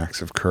what your acts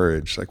of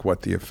courage, like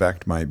what the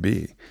effect might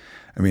be.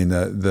 I mean,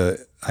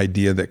 the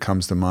idea that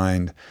comes to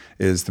mind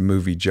is the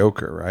movie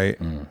Joker, right?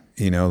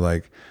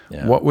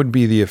 What would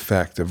be the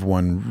effect of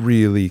one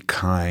really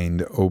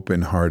kind,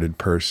 open-hearted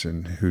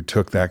person who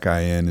took that guy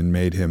in and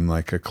made him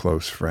like a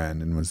close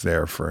friend and was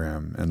there for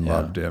him and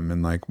loved him?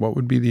 And what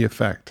would be the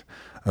effect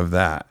of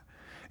that?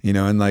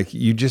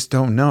 You just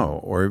don't know.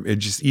 Or it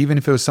just, even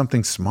if it was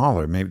something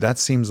smaller, maybe that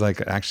seems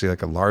like actually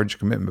like a large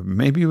commitment, but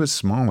maybe it was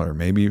smaller.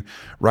 Maybe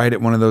right at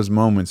one of those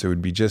moments, it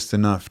would be just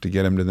enough to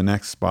get him to the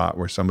next spot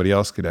where somebody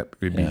else could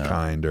be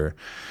kind, or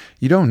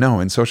you don't know.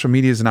 And social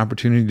media is an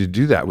opportunity to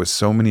do that with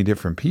so many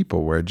different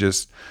people, where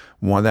just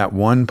that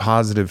one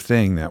positive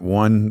thing, that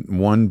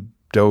one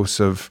dose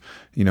of,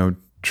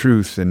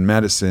 truth and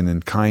medicine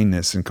and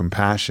kindness and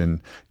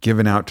compassion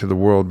given out to the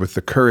world, with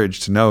the courage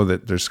to know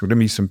that there's going to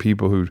be some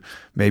people who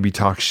maybe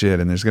talk shit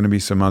and there's going to be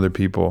some other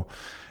people,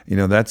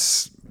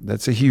 that's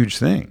a huge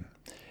thing.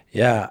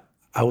 Yeah.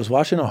 I was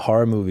watching a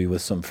horror movie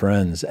with some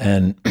friends,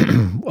 and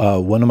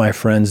one of my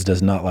friends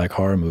does not like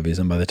horror movies.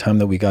 And by the time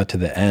that we got to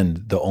the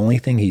end, the only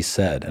thing he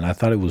said, and I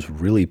thought it was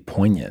really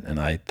poignant, and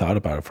I thought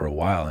about it for a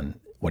while, and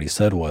what he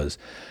said was,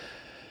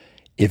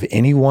 if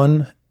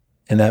anyone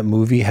in that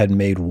movie had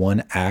made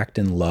one act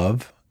in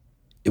love,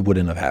 it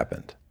wouldn't have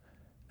happened.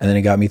 And then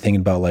it got me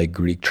thinking about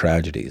Greek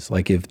tragedies.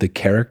 If the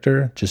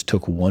character just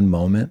took one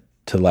moment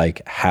to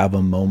have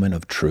a moment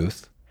of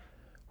truth,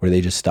 where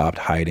they just stopped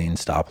hiding,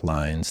 stopped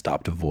lying,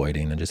 stopped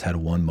avoiding, and just had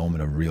one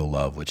moment of real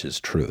love, which is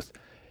truth,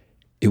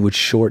 it would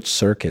short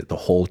circuit the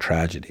whole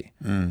tragedy.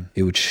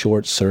 It would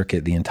short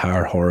circuit the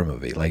entire horror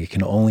movie. It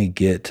can only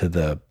get to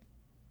the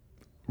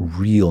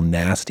real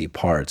nasty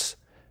parts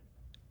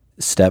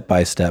step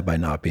by step by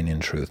not being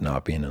in truth,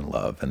 not being in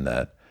love, and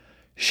that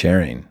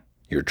sharing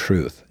your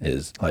truth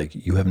is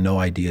you have no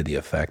idea the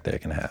effect that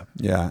it can have.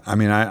 Yeah. I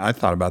mean, I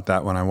thought about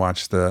that when I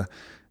watched the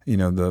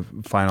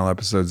final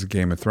episodes of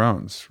Game of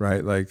Thrones,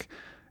 right?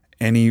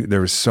 There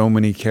were so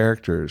many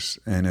characters,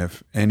 and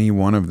if any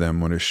one of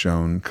them would have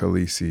shown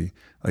Khaleesi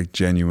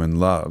genuine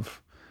love,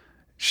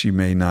 she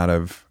may not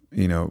have,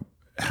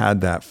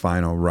 had that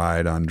final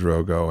ride on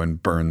Drogo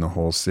and burned the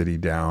whole city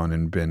down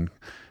and been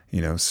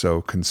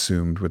so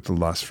consumed with the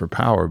lust for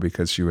power,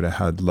 because she would have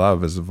had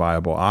love as a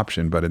viable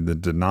option. But in the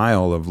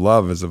denial of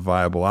love as a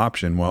viable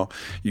option, well,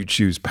 you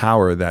choose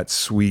power, that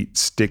sweet,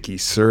 sticky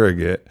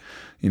surrogate,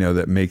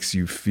 that makes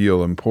you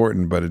feel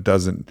important, but it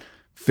doesn't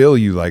fill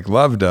you like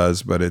love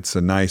does, but it's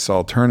a nice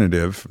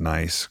alternative,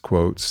 nice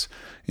quotes,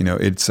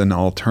 it's an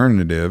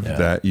alternative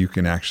that you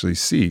can actually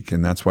seek.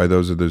 And that's why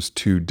those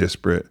two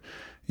disparate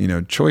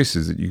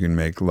choices that you can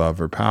make, love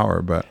or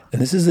power.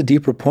 And this is a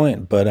deeper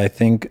point, but I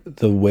think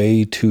the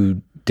way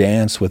to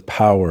dance with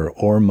power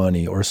or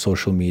money or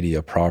social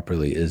media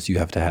properly is you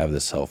have to have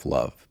this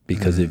self-love.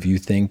 Because if you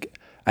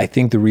I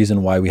think the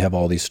reason why we have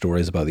all these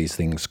stories about these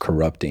things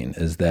corrupting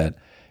is that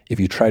if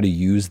you try to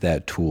use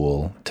that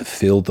tool to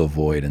fill the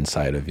void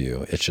inside of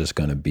you, it's just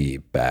going to be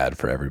bad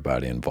for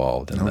everybody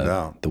involved. And no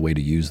doubt. The way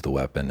to use the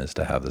weapon is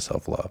to have the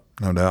self-love.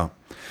 No doubt.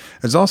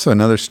 There's also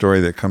another story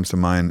that comes to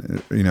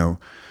mind,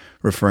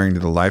 referring to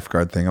the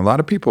lifeguard thing. A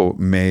lot of people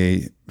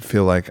may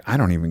feel I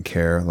don't even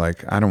care.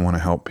 I don't want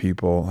to help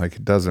people.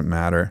 It doesn't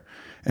matter.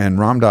 And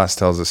Ram Dass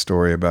tells a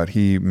story about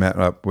he met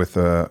up with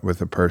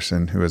a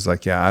person who was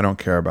yeah, I don't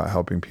care about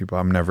helping people.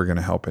 I'm never going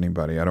to help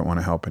anybody. I don't want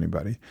to help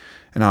anybody.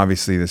 And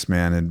obviously this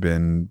man had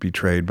been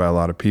betrayed by a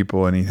lot of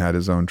people, and he had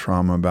his own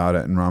trauma about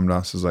it. And Ram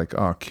Dass was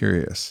oh,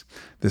 curious.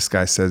 This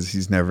guy says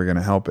he's never going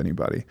to help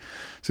anybody.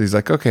 So he's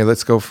okay,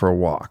 let's go for a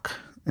walk.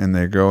 And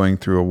they're going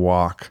through a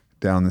walk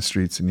down the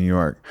streets of New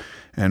York.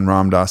 And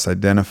Ram Dass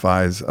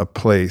identifies a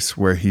place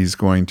where he's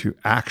going to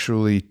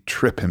actually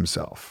trip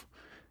himself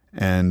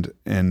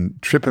and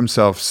trip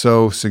himself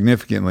so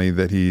significantly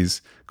that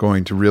he's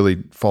going to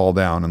really fall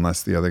down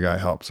unless the other guy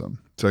helps him.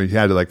 So he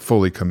had to like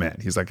fully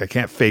commit. He's like, I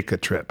can't fake a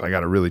trip. I got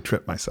to really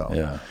trip myself.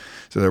 Yeah.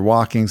 So they're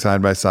walking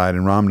side by side,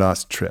 and Ram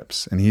Dass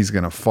trips, and he's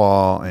going to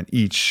fall and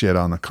eat shit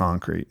on the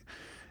concrete.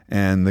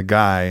 And the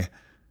guy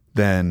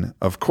then,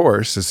 of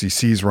course, as he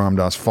sees Ram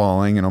Dass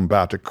falling and I'm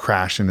about to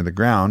crash into the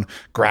ground,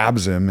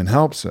 grabs him and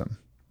helps him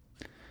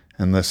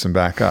and lifts him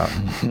back up.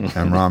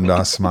 And Ram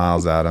Dass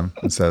smiles at him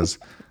and says,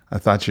 I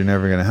thought you're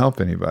never going to help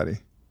anybody.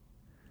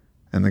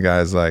 And the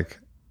guy's like,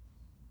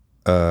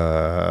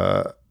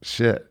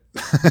 shit.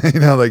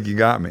 Like, you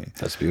got me.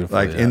 That's beautiful.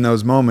 Like, in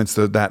those moments,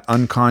 that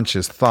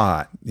unconscious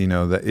thought,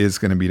 that is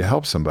going to be to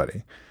help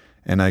somebody.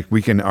 And like,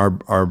 we can,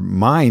 our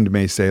mind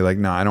may say like,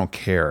 no, I don't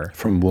care.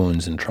 From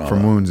wounds and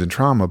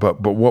trauma.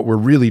 But what we're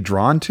really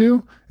drawn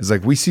to is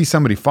like, we see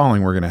somebody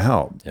falling, we're going to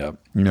help. Yep.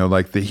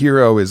 Like the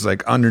hero is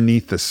like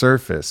underneath the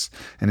surface.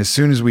 And as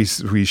soon as we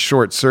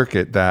short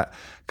circuit that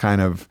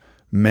kind of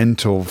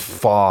mental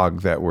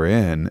fog that we're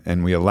in,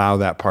 and we allow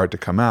that part to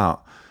come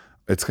out,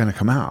 it's going to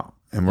come out.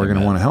 And we're going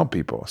to want to help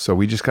people. So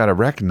we just got to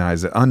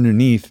recognize that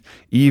underneath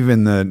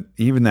even that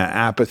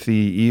apathy,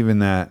 even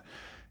that,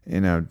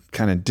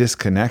 kind of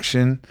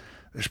disconnection,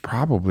 there's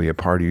probably a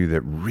part of you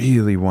that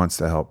really wants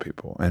to help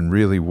people and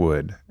really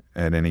would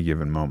at any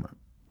given moment.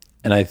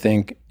 And I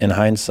think in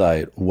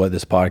hindsight, what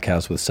this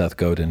podcast with Seth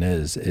Godin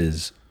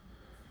is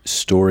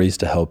stories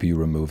to help you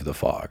remove the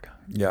fog.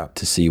 Yeah.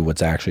 To see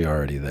what's actually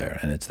already there.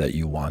 And it's that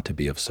you want to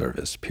be of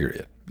service,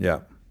 period. Yeah.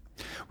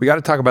 We got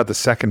to talk about the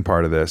second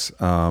part of this,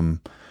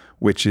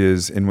 which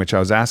is in which I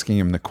was asking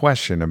him the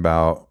question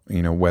about,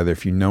 whether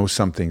if you know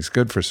something's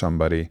good for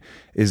somebody,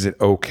 is it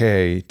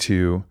okay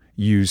to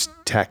use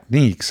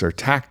techniques or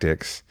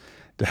tactics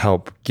to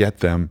help get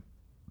them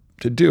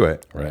to do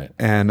it? Right.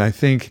 And I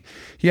think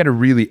he had a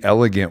really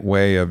elegant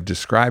way of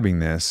describing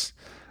this,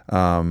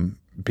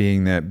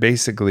 being that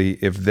basically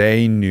if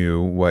they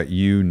knew what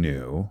you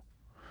knew,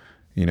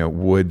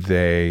 would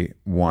they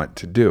want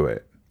to do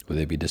it? Would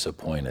they be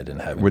disappointed in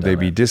having? Would they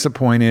be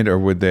disappointed, or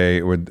would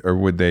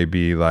they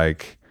be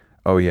like,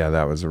 "Oh yeah,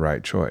 that was the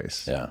right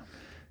choice"? Yeah.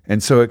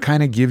 And so it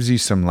kind of gives you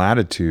some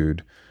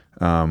latitude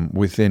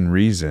within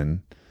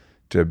reason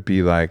to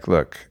be like,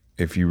 "Look,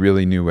 if you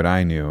really knew what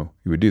I knew,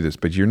 you would do this.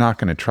 But you're not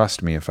going to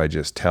trust me if I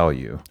just tell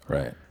you.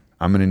 Right.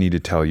 I'm going to need to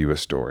tell you a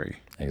story."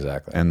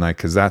 Exactly. And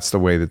because that's the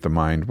way that the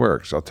mind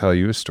works. I'll tell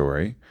you a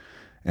story,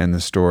 and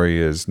the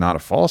story is not a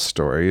false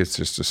story. It's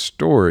just a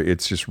story.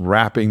 It's just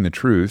wrapping the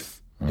truth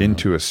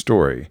into a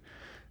story,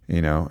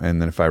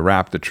 and then if I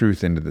wrap the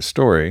truth into the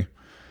story,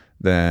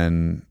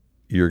 then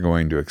you're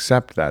going to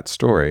accept that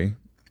story,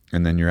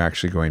 and then you're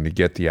actually going to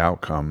get the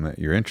outcome that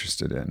you're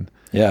interested in.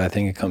 Yeah, I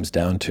think it comes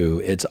down to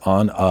it's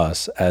on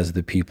us as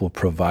the people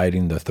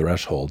providing the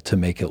threshold to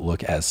make it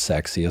look as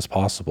sexy as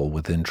possible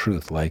within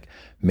truth. Like,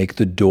 make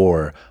the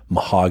door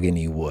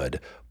mahogany wood,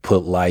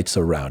 put lights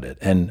around it,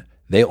 and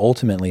they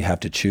ultimately have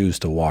to choose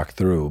to walk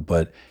through.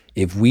 But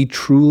if we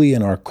truly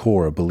in our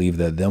core believe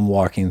that them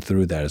walking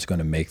through that is going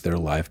to make their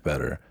life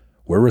better,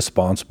 we're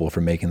responsible for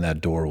making that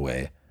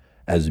doorway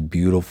as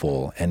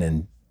beautiful and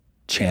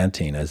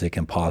enchanting as it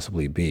can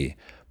possibly be.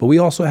 But we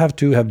also have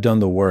to have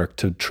done the work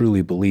to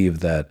truly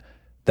believe that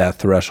that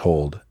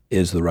threshold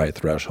is the right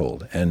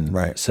threshold. And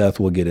right. Seth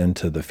will get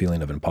into the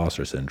feeling of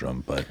imposter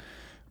syndrome, but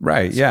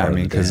right, yeah,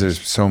 because there's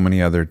so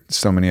many other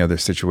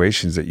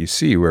situations that you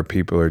see where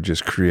people are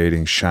just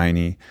creating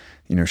shiny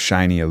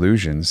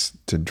illusions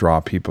to draw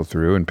people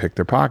through and pick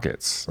their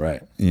pockets.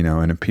 Right.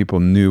 And if people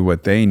knew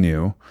what they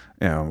knew,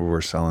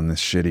 we're selling this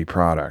shitty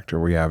product or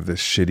we have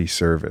this shitty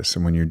service.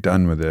 And when you're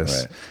done with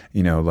this,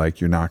 right.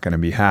 You're not going to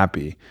be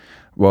happy.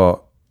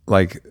 Well,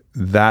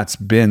 that's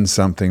been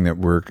something that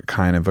we're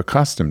kind of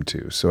accustomed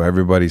to. So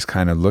everybody's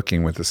kind of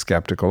looking with a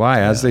skeptical eye,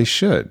 as they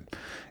should,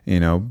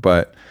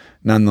 but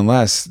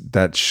nonetheless,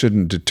 that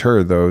shouldn't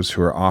deter those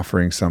who are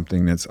offering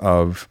something that's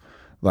of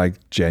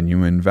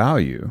genuine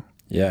value.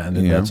 Yeah, and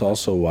then that's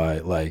also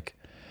why,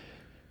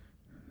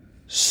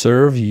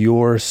 serve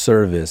your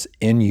service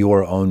in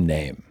your own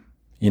name.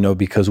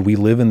 Because we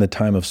live in the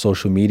time of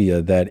social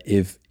media that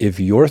if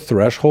your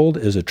threshold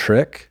is a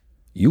trick,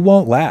 you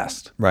won't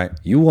last. Right.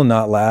 You will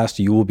not last.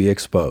 You will be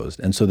exposed.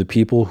 And so the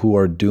people who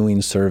are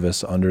doing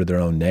service under their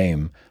own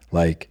name,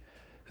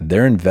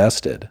 they're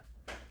invested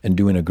in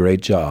doing a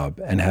great job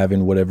and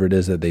having whatever it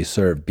is that they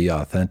serve be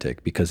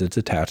authentic because it's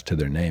attached to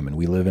their name. And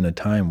we live in a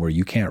time where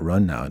you can't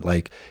run now.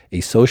 A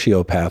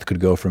sociopath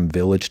could go from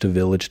village to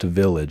village to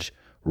village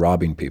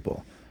robbing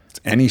people.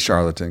 Any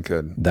charlatan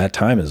could. That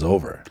time is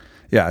over.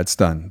 Yeah, it's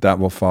done. That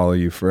will follow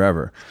you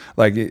forever.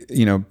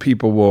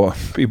 People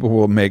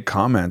will make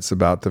comments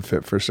about the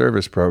Fit for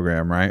Service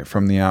program, right?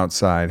 From the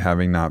outside,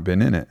 having not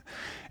been in it.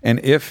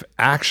 And if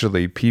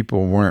actually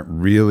people weren't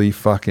really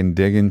fucking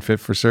digging Fit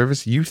for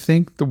Service, you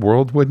think the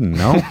world wouldn't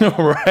know?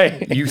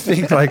 Right. You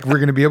think we're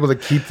going to be able to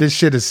keep this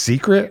shit a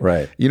secret?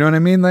 Right. You know what I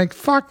mean?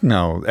 Fuck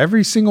no.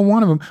 Every single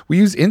one of them. We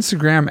use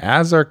Instagram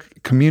as our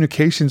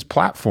communications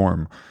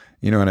platform.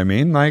 You know what I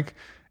mean?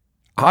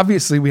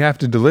 obviously we have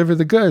to deliver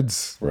the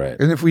goods. Right.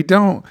 And if we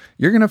don't,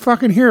 you're going to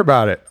fucking hear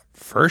about it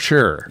for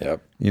sure.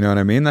 Yep. You know what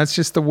I mean? That's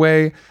just the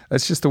way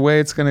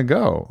it's going to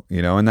go,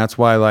 you know? And that's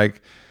why,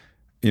 like,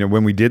 you know,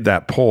 when we did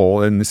that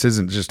poll, and this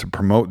isn't just to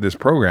promote this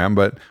program,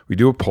 but we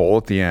do a poll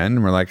at the end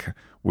and we're like,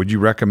 would you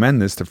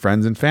recommend this to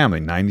friends and family?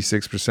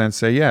 96%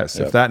 say yes.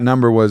 Yep. If that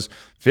number was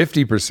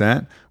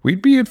 50%,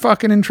 we'd be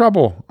fucking in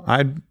trouble.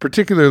 I'd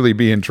particularly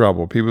be in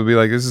trouble. People would be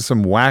like, this is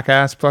some whack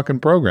ass fucking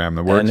program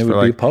that works. And it for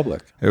would be like,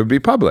 public. It would be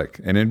public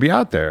and it'd be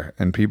out there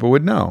and people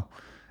would know.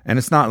 And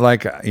it's not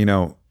like, you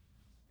know,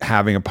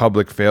 having a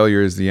public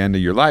failure is the end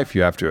of your life.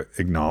 You have to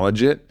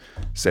acknowledge it,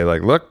 say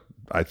like, look,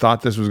 I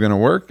thought this was going to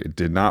work. It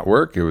did not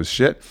work. It was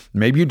shit.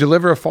 Maybe you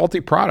deliver a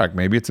faulty product.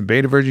 Maybe it's a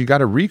beta version. You got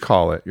to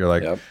recall it. You're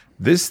like, Yep.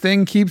 This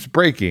thing keeps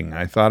breaking.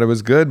 I thought it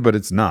was good, but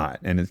it's not.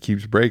 And it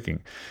keeps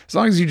breaking. As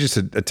long as you just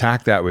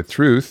attack that with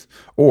truth,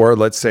 or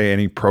let's say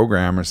any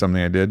program or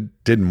something I did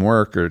didn't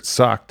work or it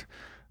sucked,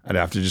 I'd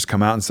have to just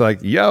come out and say like,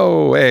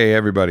 yo, hey,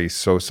 everybody,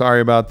 so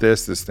sorry about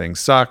this. This thing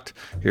sucked.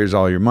 Here's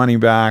all your money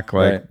back.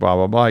 Like, Right. blah,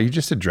 blah, blah. You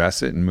just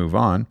address it and move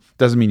on.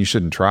 Doesn't mean you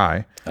shouldn't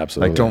try.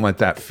 Absolutely. Like, don't let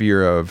that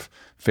fear of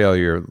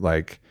failure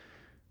like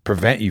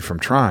prevent you from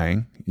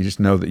trying. You just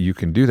know that you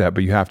can do that,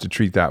 but you have to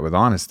treat that with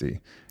honesty.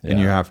 And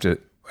you have to,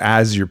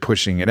 as you're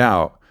pushing it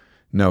out,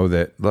 know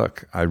that,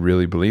 look, I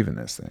really believe in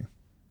this thing.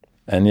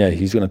 And yeah,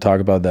 he's going to talk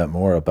about that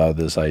more, about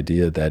this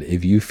idea that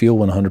if you feel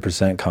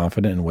 100%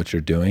 confident in what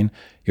you're doing,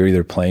 you're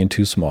either playing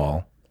too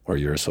small or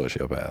you're a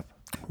sociopath.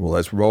 Well,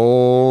 let's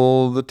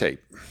roll the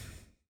tape.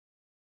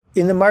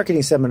 In the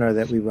marketing seminar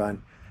that we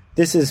run,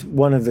 this is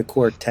one of the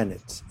core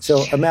tenets.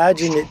 So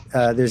imagine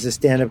there's a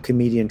stand-up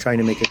comedian trying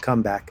to make a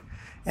comeback,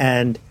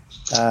 and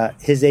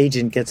his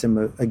agent gets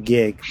him a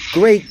gig.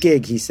 Great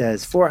gig, he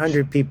says.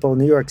 400 people,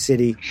 New York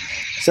City.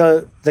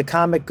 So the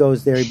comic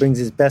goes there. He brings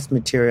his best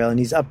material, and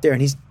he's up there,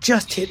 and he's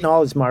just hitting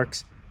all his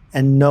marks,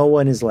 and no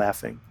one is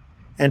laughing.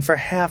 And for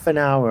half an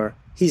hour,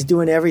 he's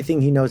doing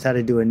everything he knows how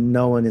to do, and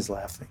no one is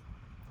laughing.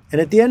 And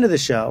at the end of the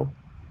show,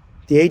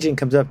 the agent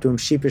comes up to him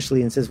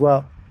sheepishly and says,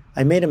 well,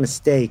 I made a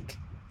mistake.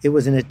 It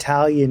was an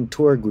Italian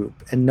tour group,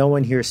 and no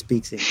one here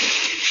speaks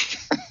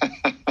English.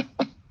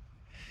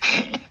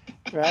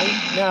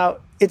 Right? Now,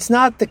 it's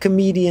not the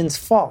comedian's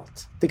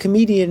fault. The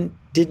comedian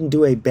didn't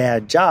do a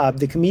bad job.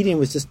 The comedian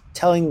was just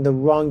telling the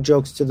wrong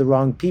jokes to the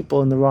wrong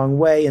people in the wrong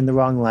way, in the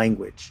wrong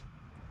language.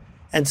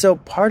 And so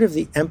part of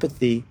the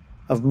empathy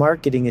of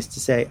marketing is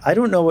to say, I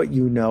don't know what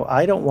you know.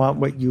 I don't want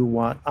what you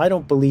want. I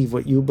don't believe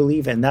what you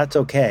believe, and that's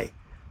okay.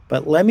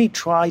 But let me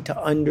try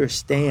to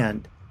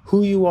understand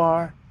who you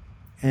are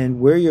and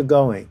where you're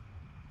going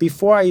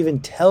before I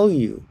even tell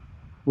you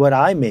what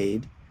I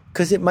made,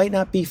 because it might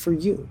not be for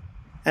you.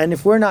 And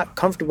if we're not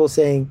comfortable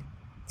saying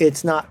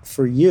it's not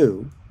for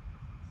you,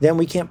 then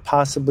we can't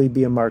possibly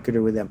be a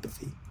marketer with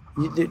empathy.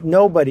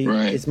 Nobody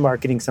is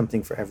marketing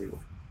something for everyone.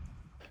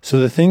 So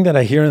the thing that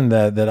I hear in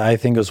that I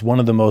think is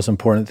one of the most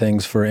important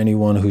things for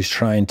anyone who's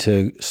trying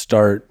to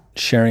start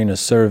sharing a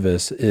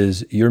service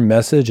is your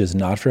message is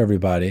not for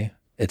everybody.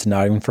 It's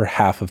not even for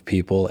half of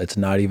people. It's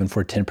not even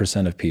for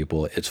 10% of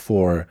people. It's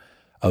for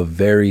a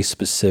very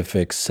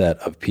specific set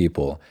of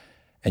people.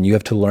 And you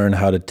have to learn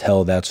how to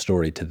tell that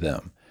story to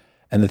them.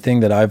 And the thing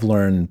that I've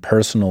learned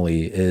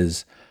personally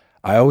is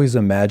I always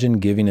imagine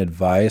giving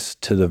advice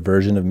to the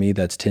version of me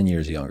that's 10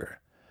 years younger.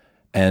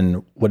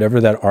 And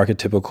whatever that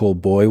archetypical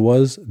boy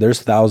was,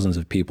 there's thousands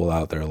of people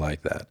out there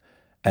like that.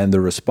 And the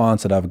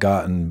response that I've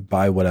gotten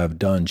by what I've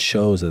done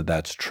shows that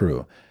that's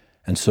true.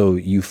 And so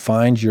you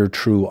find your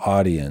true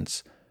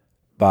audience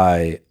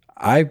by,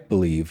 I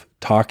believe,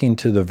 talking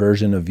to the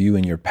version of you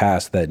in your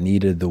past that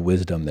needed the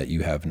wisdom that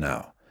you have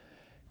now.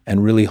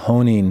 And really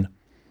honing,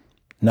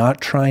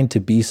 not trying to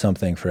be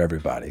something for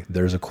everybody.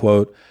 There's a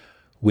quote,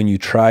 when you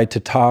try to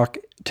talk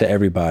to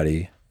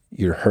everybody,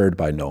 you're heard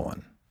by no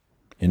one.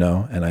 You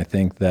know, and I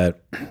think that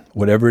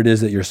whatever it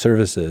is that your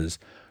service is,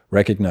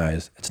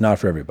 recognize it's not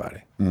for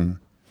everybody. Mm.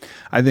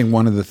 I think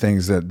one of the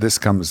things that this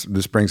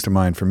brings to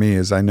mind for me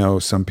is I know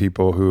some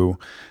people who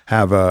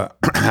have a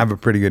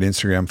pretty good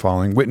Instagram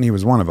following. Whitney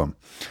was one of them.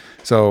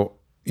 So,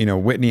 you know,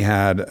 Whitney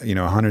had,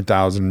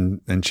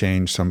 100,000 and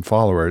change some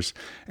followers,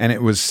 and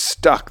it was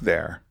stuck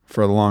there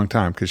for a long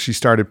time because she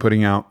started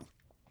putting out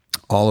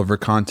all of her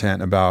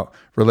content about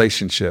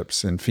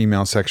relationships and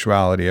female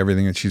sexuality,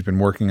 everything that she's been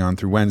working on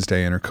through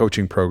Wednesday and her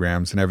coaching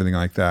programs and everything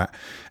like that,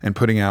 and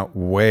putting out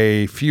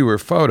way fewer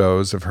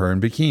photos of her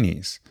in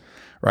bikinis,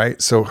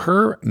 right? So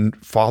her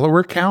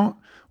follower count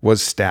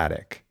was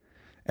static.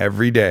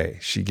 Every day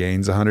she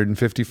gains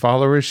 150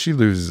 followers, she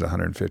loses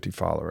 150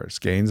 followers,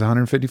 gains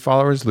 150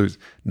 followers, loses,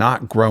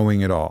 not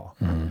growing at all.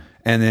 Mm-hmm.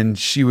 And then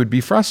she would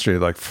be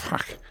frustrated, like,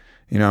 fuck,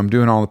 I'm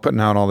putting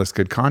out all this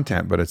good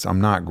content, but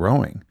I'm not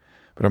growing.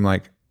 But I'm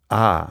like,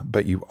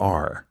 but you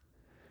are.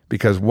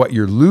 Because what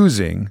you're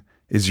losing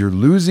is you're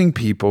losing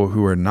people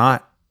who are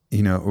not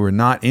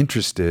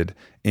interested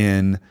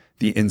in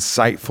the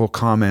insightful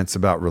comments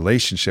about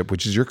relationship,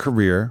 which is your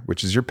career,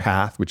 which is your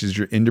path, which is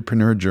your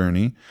entrepreneur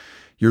journey.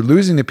 You're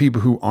losing the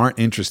people who aren't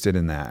interested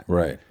in that.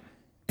 Right.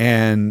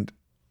 And,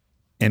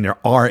 and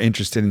are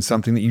interested in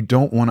something that you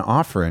don't want to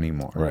offer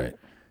anymore. Right.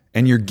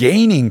 And you're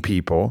gaining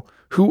people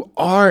who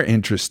are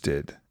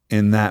interested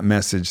in that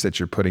message that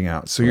you're putting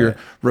out. So you're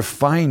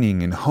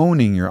refining and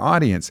honing your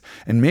audience.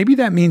 And maybe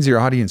that means your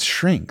audience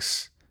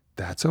shrinks.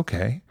 That's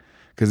okay.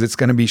 Because it's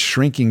going to be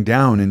shrinking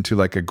down into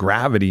like a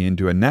gravity,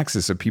 into a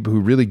nexus of people who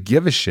really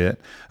give a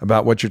shit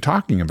about what you're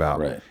talking about.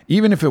 Right.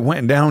 Even if it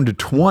went down to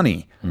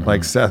 20,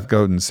 like Seth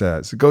Godin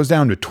says, it goes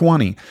down to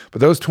 20.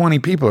 But those 20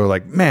 people are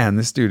like, man,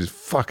 this dude is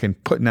fucking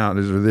putting out,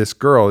 or this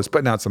girl is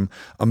putting out some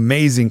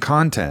amazing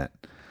content.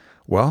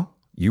 Well,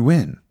 you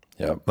win.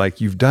 Yep. Like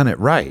you've done it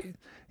right.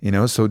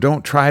 So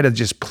don't try to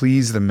just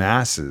please the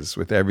masses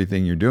with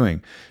everything you're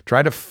doing.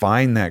 Try to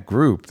find that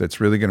group that's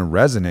really going to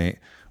resonate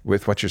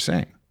with what you're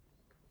saying.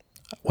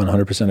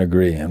 100%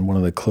 agree. And one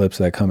of the clips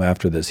that come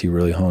after this, he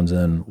really hones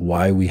in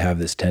why we have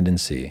this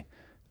tendency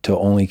to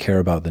only care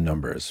about the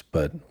numbers,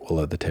 but we'll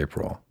let the tape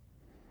roll.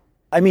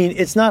 I mean,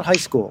 it's not high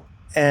school.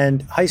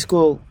 And high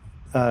school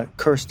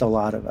cursed a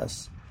lot of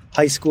us.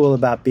 High school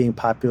about being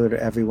popular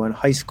to everyone.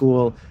 High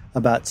school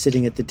about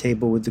sitting at the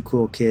table with the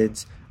cool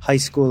kids. High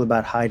school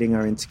about hiding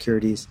our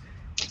insecurities.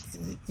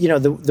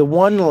 The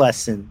one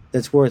lesson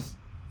that's worth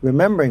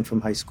remembering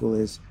from high school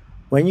is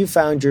when you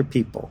found your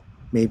people,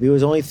 maybe it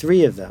was only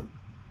 3 of them,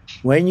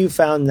 when you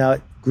found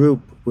that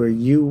group where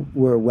you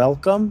were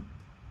welcome,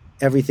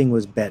 everything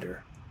was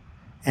better.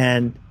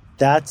 And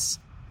that's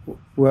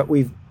what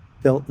we've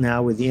built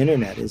now with the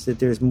internet, is that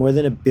there's more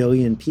than 1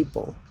 billion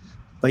people,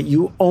 but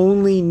you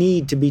only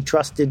need to be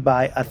trusted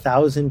by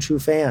 1,000 true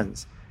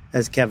fans,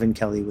 as Kevin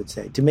Kelly would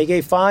say, to make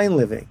a fine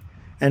living.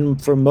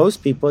 And for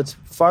most people, it's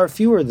far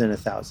fewer than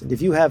 1,000.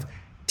 If you have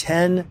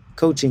 10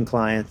 coaching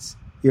clients,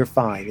 you're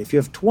fine. If you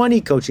have 20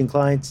 coaching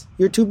clients,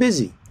 you're too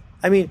busy.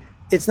 I mean,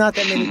 it's not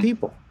that many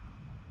people.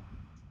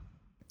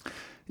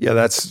 Yeah,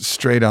 that's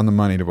straight on the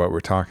money to what we're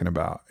talking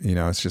about.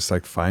 It's just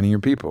like finding your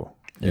people.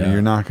 Yeah.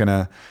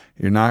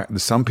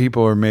 Some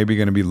people are maybe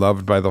going to be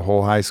loved by the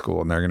whole high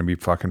school, and they're going to be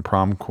fucking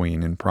prom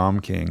queen and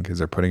prom king because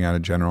they're putting out a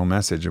general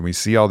message. And we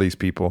see all these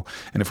people.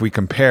 And if we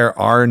compare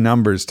our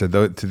numbers to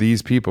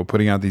these people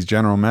putting out these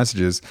general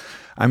messages,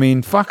 I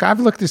mean, fuck, I've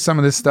looked at some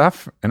of this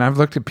stuff, and I've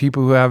looked at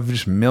people who have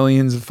just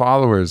millions of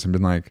followers and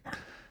been like,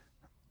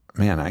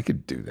 man, I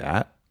could do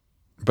that.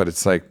 But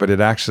it's like, but it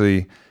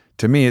actually,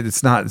 to me,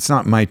 it's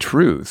not my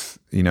truth.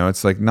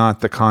 It's like not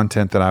the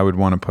content that I would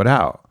want to put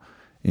out.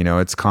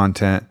 It's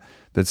content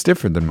that's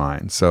different than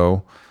mine.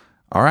 So,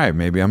 all right,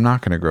 maybe I'm not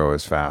going to grow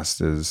as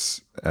fast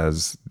as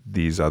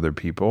these other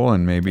people,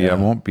 and maybe I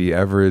won't be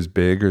ever as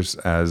big or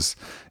as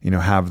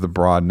have the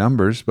broad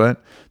numbers,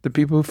 but the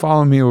people who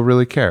follow me will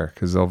really care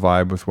because they'll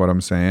vibe with what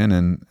I'm saying,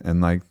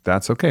 and like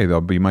that's okay.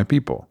 They'll be my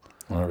people.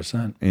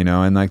 100%.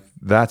 And like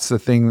that's the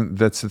thing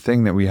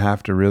that we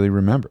have to really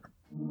remember.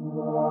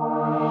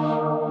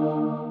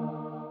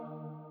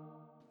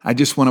 I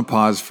just want to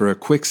pause for a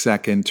quick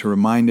second to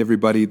remind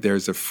everybody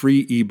there's a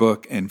free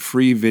ebook and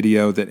free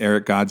video that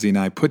Eric Godsey and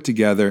I put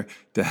together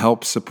to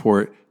help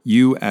support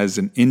you as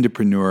an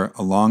Indepreneur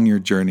along your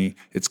journey.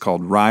 It's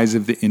called Rise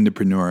of the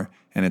Indepreneur,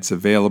 and it's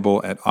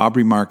available at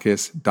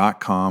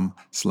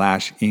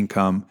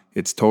aubreymarcus.com/income.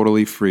 It's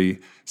totally free.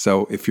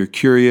 So if you're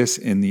curious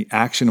in the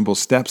actionable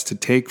steps to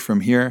take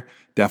from here,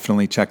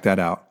 definitely check that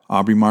out.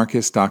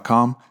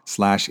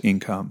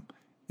 aubreymarcus.com/income.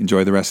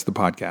 Enjoy the rest of the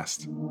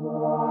podcast.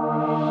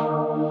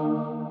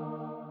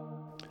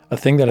 A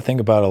thing that I think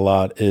about a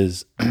lot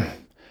is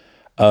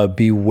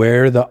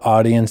beware the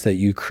audience that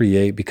you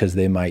create because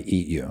they might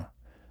eat you.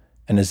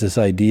 And it's this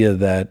idea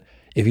that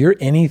if you're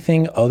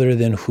anything other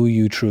than who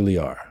you truly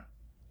are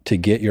to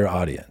get your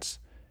audience,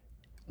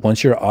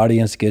 once your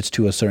audience gets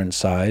to a certain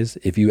size,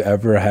 if you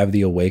ever have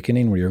the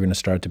awakening where you're going to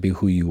start to be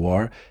who you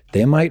are,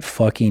 they might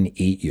fucking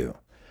eat you.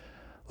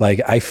 Like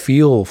I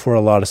feel for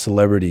a lot of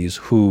celebrities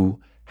who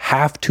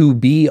have to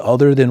be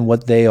other than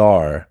what they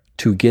are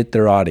to get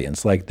their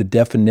audience. Like the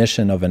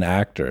definition of an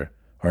actor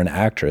or an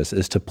actress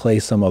is to play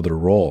some other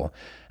role.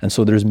 And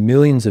so there's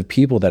millions of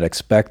people that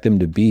expect them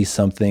to be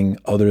something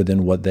other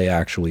than what they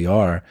actually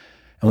are.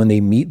 And when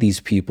they meet these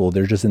people,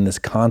 they're just in this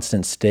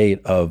constant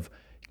state of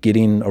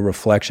getting a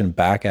reflection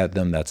back at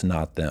them that's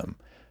not them.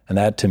 And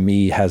that to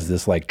me has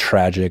this like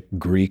tragic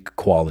Greek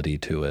quality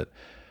to it.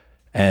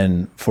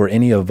 And for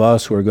any of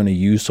us who are going to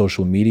use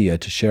social media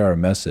to share our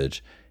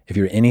message, if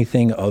you're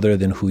anything other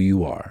than who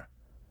you are,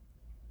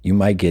 you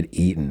might get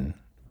eaten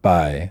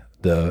by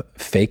the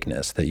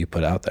fakeness that you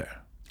put out there.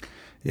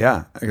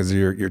 Yeah, because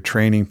you're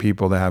training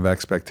people to have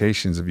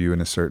expectations of you in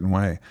a certain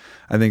way.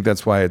 I think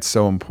that's why it's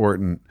so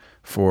important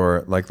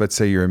for, like, let's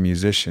say you're a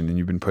musician and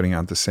you've been putting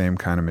out the same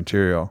kind of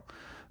material.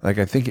 Like,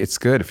 I think it's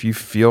good if you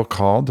feel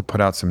called to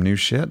put out some new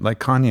shit. Like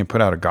Kanye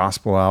put out a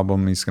gospel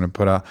album. He's going to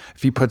put out,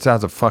 if he puts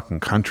out a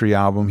fucking country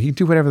album, he can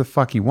do whatever the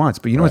fuck he wants.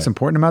 But you know what's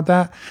important about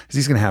that? Is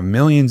he's going to have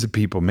millions of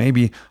people,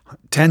 maybe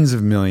tens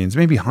of millions,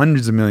 maybe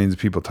hundreds of millions of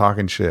people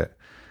talking shit.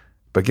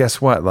 But guess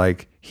what?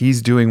 Like,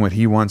 he's doing what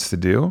he wants to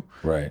do.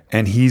 Right.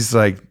 And he's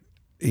like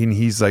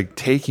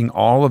taking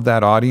all of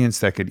that audience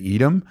that could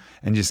eat him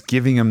and just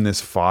giving him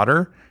this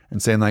fodder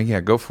and saying like,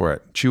 yeah, go for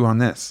it. Chew on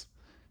this.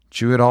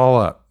 chew it all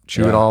up,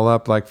 it all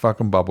up like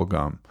fucking bubble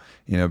gum,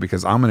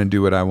 because I'm going to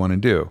do what I want to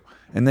do.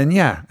 And then,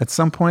 at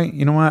some point,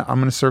 you know what? I'm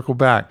going to circle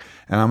back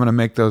and I'm going to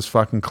make those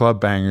fucking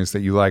club bangers that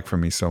you like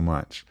from me so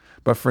much.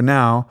 But for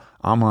now,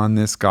 I'm on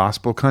this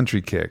gospel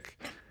country kick,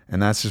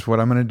 and that's just what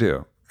I'm going to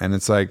do. And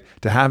it's like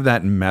to have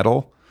that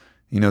metal,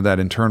 that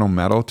internal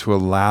metal, to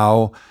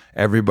allow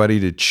everybody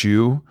to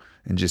chew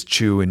and just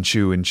chew and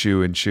chew and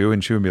chew and chew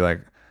and chew and be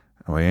like,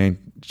 well, you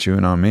ain't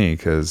chewing on me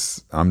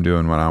because I'm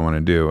doing what I want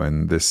to do,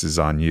 and this is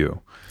on you.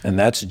 And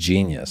that's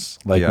genius.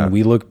 Like when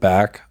we look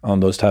back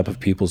on those type of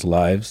people's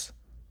lives,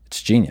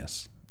 it's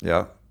genius.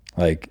 Yeah.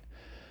 Like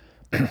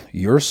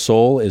your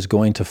soul is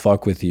going to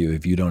fuck with you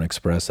if you don't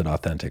express it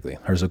authentically.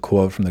 There's a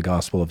quote from the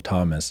Gospel of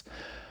Thomas.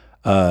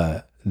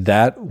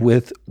 That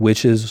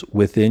which is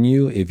within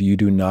you, if you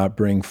do not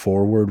bring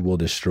forward, will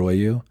destroy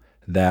you.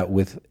 That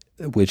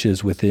which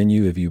is within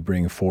you, if you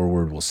bring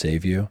forward, will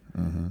save you.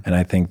 Mm-hmm. And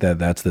I think that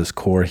that's this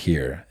core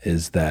here,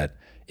 is that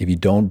if you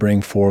don't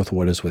bring forth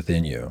what is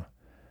within you,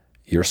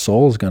 your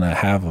soul's going to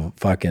have a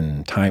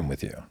fucking time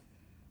with you.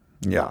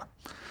 Yeah.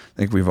 I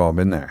think we've all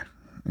been there,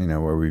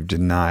 where we've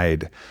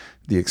denied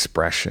the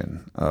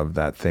expression of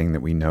that thing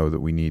that we know that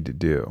we need to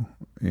do,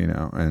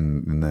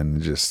 and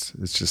then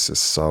it's just a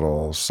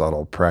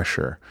subtle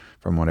pressure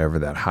from whatever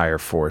that higher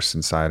force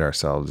inside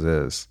ourselves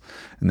is.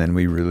 And then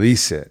we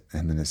release it,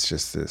 and then it's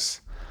just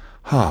this,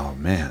 oh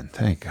man,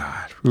 thank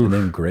God. Oof. And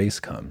then grace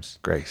comes.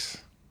 Grace.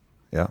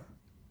 Yeah.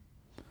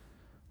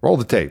 Roll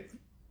the tape.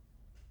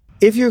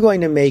 If you're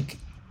going to make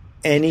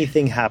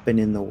anything happen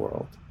in the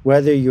world,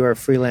 whether you're a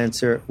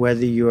freelancer,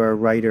 whether you're a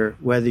writer,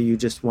 whether you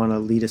just want to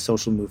lead a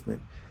social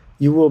movement,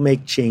 you will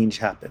make change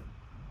happen.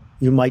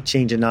 You might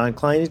change a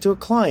non-client into a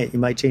client. You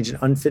might change an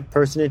unfit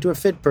person into a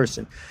fit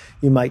person.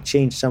 You might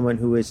change someone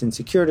who is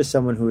insecure to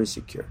someone who is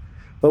secure.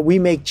 But we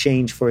make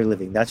change for a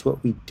living. That's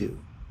what we do.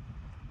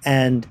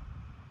 And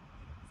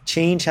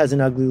change has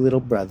an ugly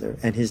little brother,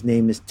 and his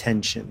name is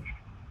tension.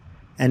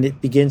 And it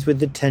begins with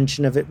the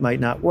tension of it might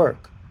not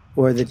work,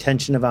 or the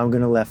tension of I'm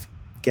going to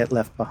get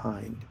left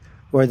behind,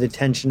 or the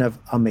tension of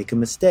I'll make a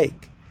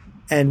mistake.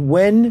 And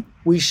when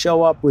we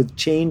show up with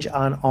change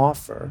on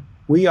offer,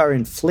 we are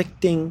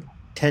inflicting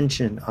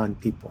tension on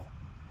people.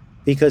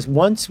 Because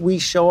once we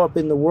show up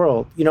in the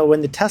world,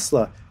 when the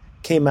Tesla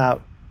came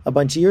out a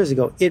bunch of years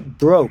ago, it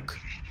broke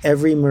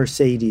every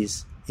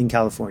Mercedes in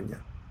California.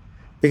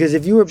 Because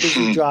if you were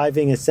busy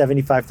driving a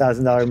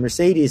 $75,000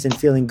 Mercedes and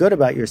feeling good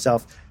about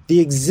yourself, the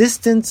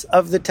existence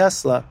of the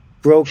Tesla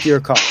broke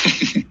your car.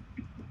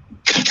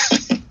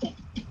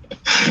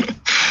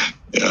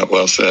 Yeah,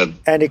 well said.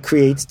 And it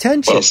creates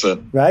tension, well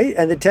said. Right?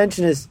 And the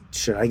tension is,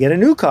 should I get a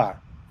new car?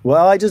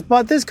 Well, I just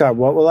bought this car.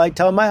 What will I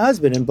tell my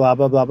husband? And blah,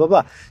 blah, blah, blah,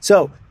 blah.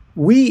 So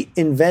we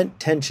invent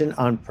tension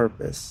on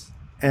purpose.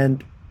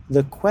 And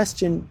the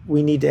question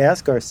we need to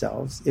ask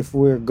ourselves, if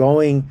we're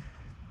going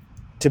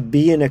to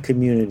be in a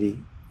community,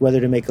 whether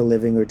to make a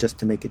living or just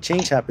to make a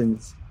change happen,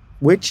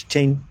 which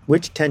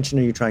tension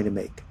are you trying to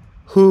make?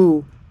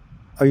 Who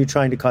are you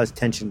trying to cause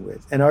tension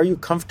with? And are you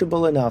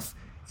comfortable enough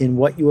in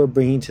what you are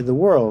bringing to the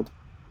world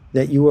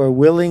that you are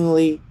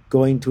willingly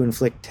going to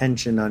inflict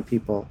tension on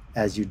people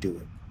as you do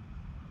it?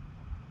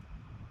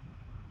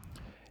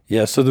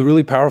 Yeah, so the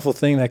really powerful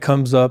thing that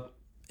comes up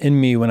in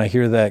me when I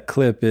hear that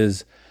clip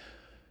is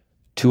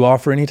to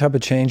offer any type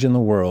of change in the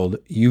world,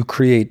 you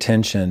create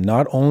tension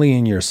not only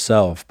in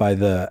yourself by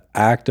the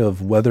act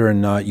of whether or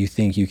not you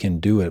think you can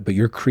do it, but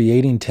you're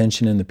creating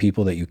tension in the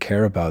people that you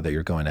care about that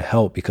you're going to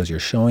help, because you're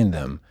showing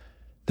them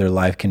their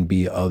life can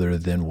be other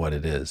than what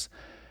it is.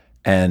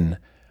 And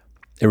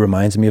it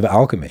reminds me of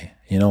alchemy.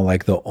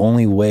 Like the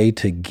only way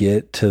to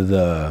get to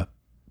the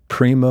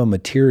prima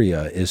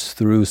materia is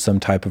through some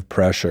type of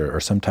pressure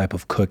or some type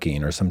of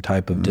cooking or some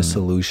type of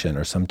dissolution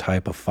or some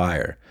type of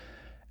fire.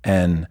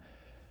 And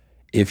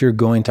if you're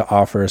going to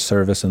offer a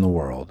service in the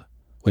world,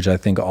 which I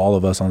think all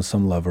of us on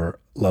some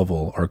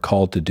level are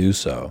called to do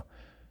so,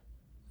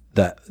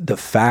 that the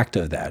fact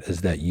of that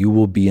is that you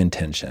will be in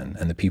tension,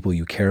 and the people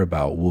you care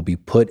about will be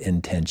put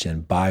in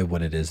tension by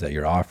what it is that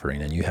you're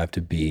offering. And you have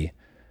to be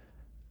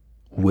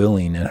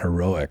willing and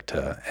heroic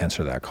to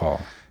answer that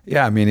call.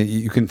 Yeah, I mean,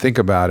 you can think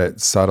about it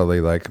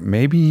subtly, like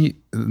maybe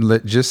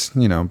just,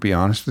 be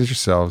honest with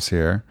yourselves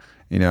here.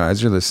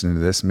 As you're listening to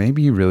this,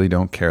 maybe you really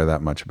don't care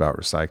that much about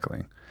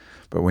recycling.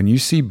 But when you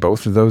see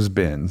both of those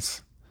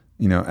bins,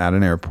 at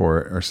an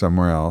airport or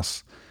somewhere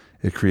else,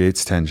 it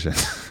creates tension.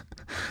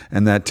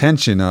 And that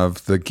tension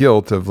of the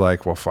guilt of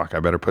like, well, fuck, I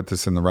better put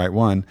this in the right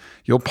one.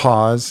 You'll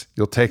pause,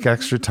 you'll take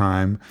extra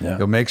time,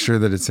 You'll make sure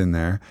that it's in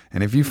there.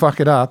 And if you fuck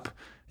it up,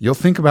 you'll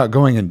think about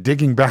going and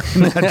digging back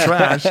in that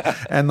trash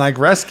and like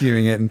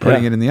rescuing it and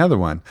putting it in the other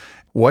one.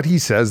 What he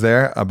says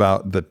there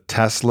about the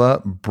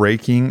Tesla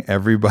breaking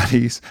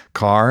everybody's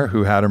car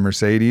who had a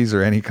Mercedes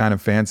or any kind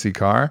of fancy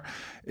car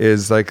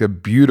is like a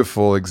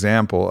beautiful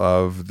example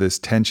of this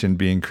tension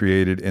being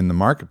created in the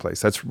marketplace.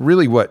 That's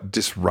really what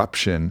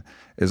disruption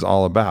is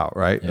all about,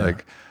 right? Yeah.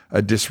 Like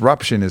a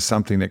disruption is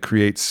something that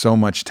creates so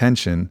much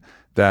tension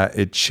that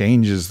it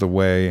changes the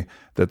way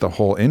that the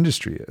whole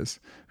industry is.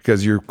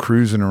 Because you're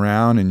cruising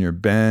around in your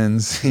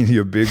Benz,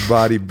 your big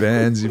body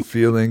Benz, you're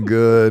feeling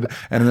good.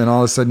 And then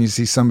all of a sudden you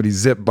see somebody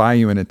zip by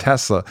you in a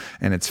Tesla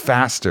and it's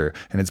faster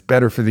and it's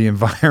better for the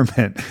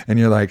environment. And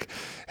you're like,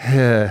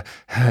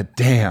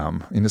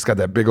 damn. And it's got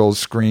that big old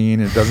screen.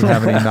 It doesn't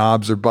have any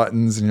knobs or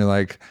buttons. And you're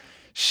like,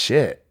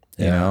 shit.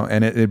 You know,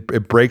 and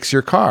it breaks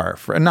your car.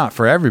 Not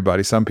for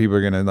everybody. Some people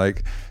are gonna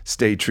like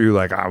stay true.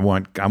 Like I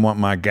want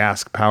my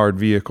gas powered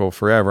vehicle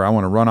forever. I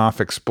want to run off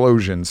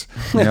explosions.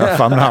 You know,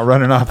 if I'm not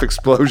running off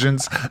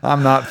explosions,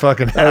 I'm not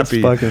fucking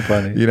happy. That's fucking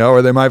funny. You know,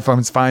 or they might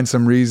find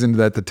some reason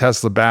that the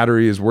Tesla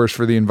battery is worse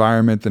for the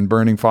environment than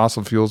burning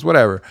fossil fuels,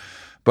 whatever.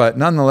 But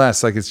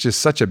nonetheless, like it's just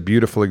such a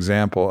beautiful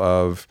example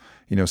of,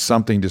 you know,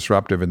 something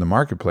disruptive in the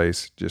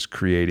marketplace just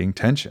creating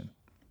tension.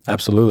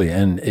 Absolutely.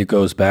 And it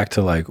goes back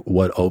to like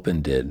what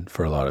open did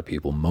for a lot of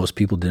people. Most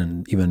people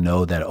didn't even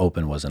know that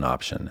open was an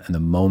option. And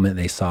the moment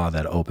they saw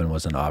that open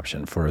was an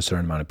option for a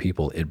certain amount of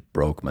people, it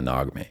broke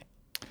monogamy.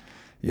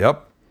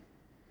 Yep.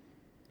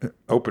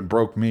 Open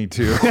broke me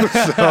too.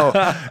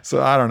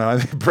 So I don't know. I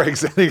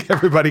think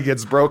everybody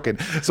gets broken.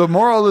 So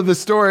moral of the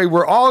story,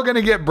 we're all going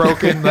to get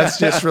broken. Let's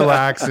just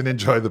relax and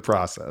enjoy the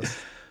process.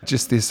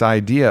 Just this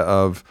idea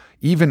of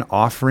even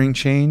offering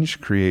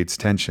change creates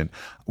tension.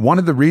 One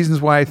of the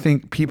reasons why I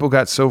think people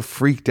got so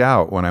freaked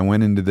out when I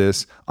went into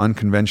this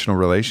unconventional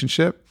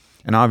relationship,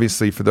 and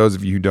obviously for those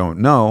of you who don't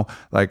know,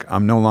 like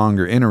I'm no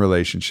longer in a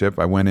relationship.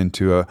 I went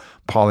into a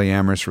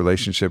polyamorous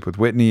relationship with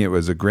Whitney. It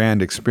was a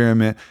grand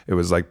experiment. It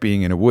was like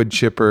being in a wood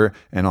chipper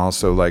and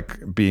also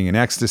like being in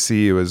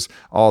ecstasy. It was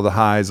all the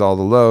highs, all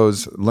the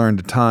lows,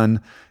 learned a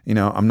ton. You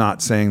know, I'm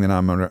not saying that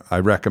I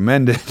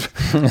recommend it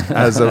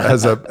as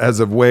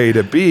a way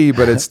to be,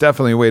 but it's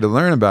definitely a way to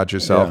learn about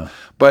yourself. Yeah.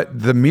 But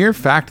the mere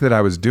fact that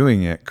I was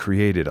doing it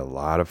created a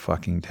lot of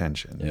fucking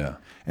tension. Yeah.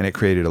 And it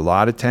created a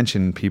lot of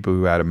tension in people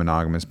who had a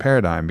monogamous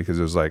paradigm, because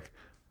it was like,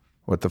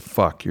 what the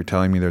fuck? You're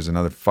telling me there's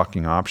another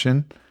fucking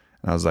option?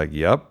 And I was like,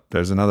 yep,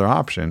 there's another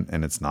option.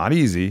 And it's not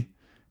easy,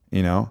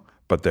 you know,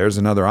 but there's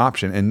another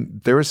option.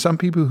 And there were some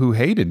people who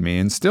hated me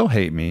and still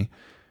hate me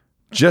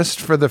just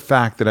for the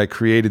fact that I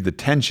created the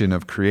tension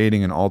of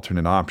creating an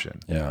alternate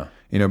option. Yeah.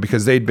 You know,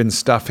 because they'd been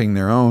stuffing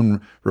their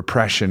own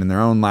repression and their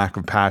own lack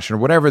of passion or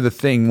whatever the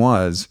thing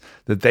was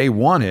that they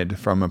wanted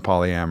from a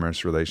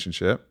polyamorous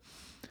relationship.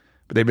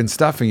 But they've been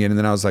stuffing it. And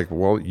then I was like,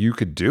 well, you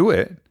could do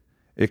it.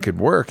 It could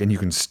work. And you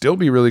can still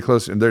be really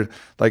close. And they're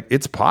like,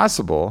 it's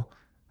possible.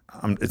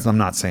 I'm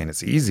not saying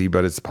it's easy,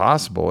 but it's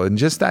possible. And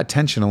just that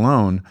tension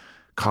alone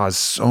caused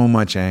so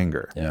much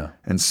anger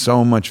and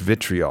so much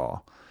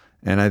vitriol.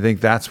 And I think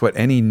that's what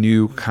any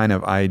new kind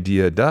of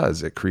idea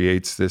does. It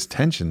creates this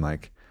tension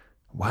like,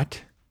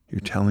 what? You're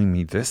telling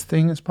me this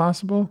thing is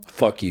possible?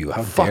 Fuck you.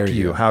 How dare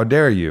you? How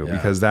dare you? Yeah.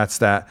 Because that's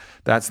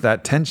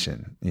that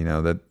tension, you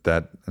know,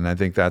 that and I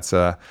think that's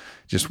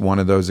just one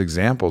of those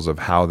examples of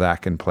how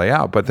that can play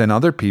out. But then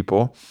other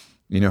people,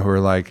 you know, who are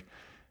like,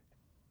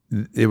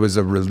 it was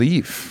a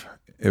relief.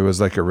 It was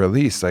like a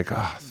release, like,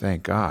 oh,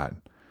 thank God.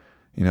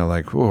 You know,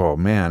 like, oh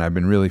man, I've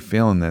been really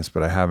feeling this,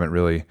 but I haven't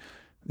really,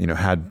 you know,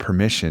 had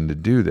permission to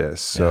do this.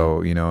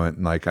 So, you know,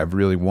 and like I've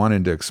really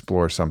wanted to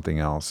explore something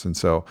else. And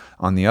so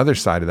on the other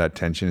side of that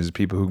tension is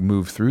people who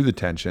move through the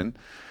tension,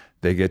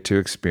 they get to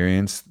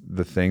experience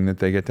the thing that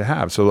they get to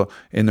have. So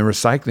in the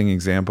recycling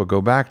example, go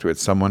back to it.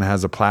 Someone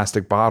has a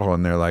plastic bottle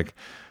and they're like,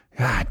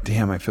 God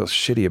damn, I feel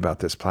shitty about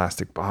this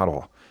plastic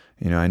bottle.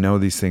 You know, I know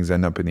these things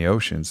end up in the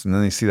oceans. And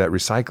then they see that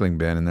recycling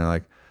bin and they're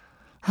like,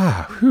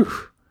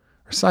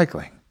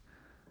 recycling.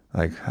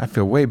 Like, I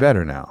feel way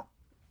better now.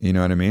 You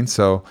know what I mean?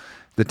 So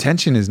the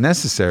tension is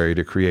necessary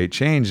to create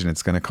change, and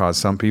it's going to cause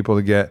some people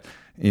to get,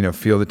 you know,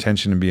 feel the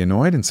tension and be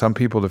annoyed, and some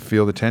people to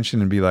feel the tension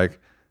and be like,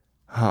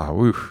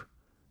 woo.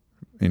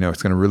 You know,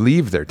 it's going to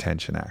relieve their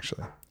tension,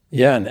 actually.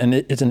 Yeah, and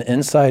it's an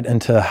insight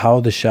into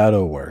how the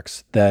shadow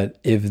works, that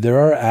if there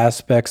are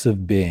aspects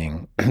of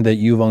being that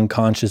you've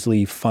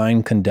unconsciously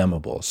find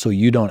condemnable, so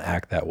you don't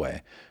act that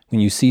way,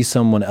 when you see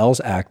someone else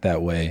act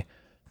that way,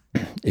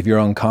 if you're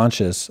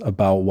unconscious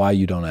about why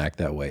you don't act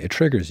that way, it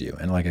triggers you.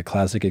 And like a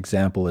classic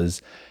example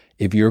is,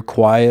 if you're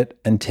quiet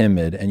and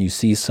timid and you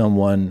see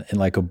someone in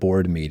like a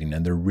board meeting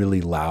and they're really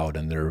loud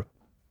and they're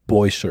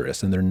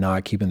boisterous and they're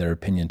not keeping their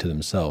opinion to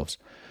themselves,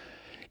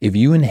 if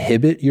you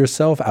inhibit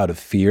yourself out of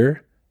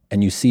fear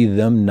and you see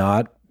them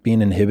not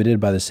being inhibited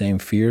by the same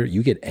fear,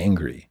 you get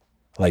angry.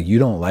 Like you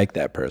don't like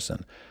that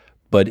person.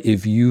 But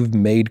if you've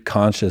made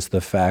conscious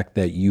the fact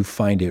that you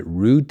find it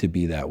rude to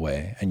be that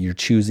way and you're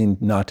choosing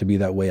not to be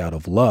that way out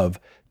of love,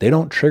 they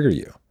don't trigger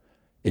you.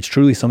 It's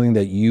truly something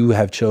that you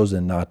have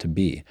chosen not to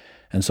be.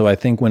 And so I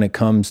think when it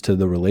comes to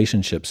the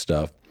relationship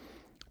stuff,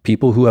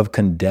 people who have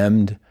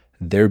condemned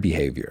their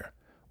behavior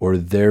or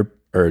their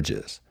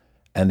urges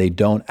and they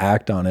don't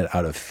act on it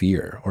out of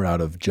fear or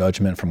out of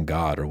judgment from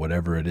God or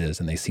whatever it is,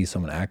 and they see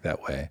someone act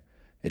that way,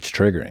 it's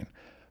triggering.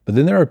 But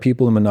then there are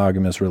people in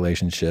monogamous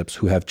relationships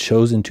who have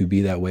chosen to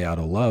be that way out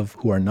of love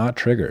who are not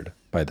triggered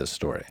by this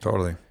story.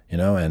 Totally. You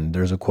know, and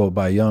there's a quote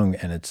by Jung,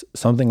 and it's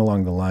something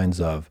along the lines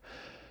of,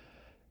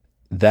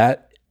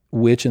 that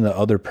which in the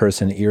other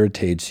person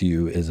irritates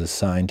you is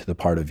assigned to the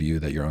part of you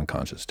that you're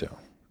unconscious to.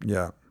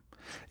 Yeah.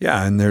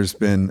 Yeah. And there's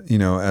been,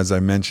 as I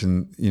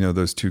mentioned,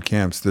 those two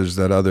camps, there's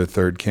that other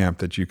third camp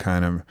that you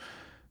kind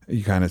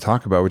of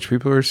talk about, which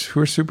people who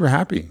are super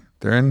happy.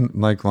 They're in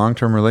like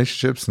long-term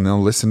relationships and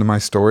they'll listen to my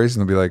stories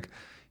and they'll be like,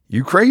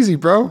 you crazy,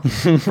 bro.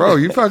 Bro,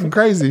 you fucking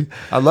crazy.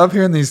 I love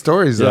hearing these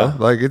stories though.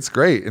 Like it's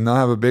great. And they'll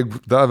have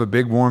a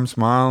big warm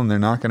smile and they're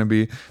not going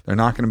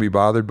to be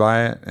bothered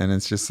by it. And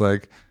it's just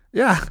like,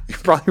 yeah, you're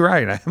probably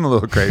right. I am a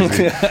little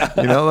crazy,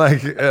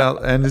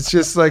 and it's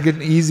just like an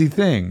easy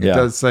thing.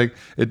 Yeah.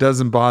 It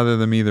doesn't bother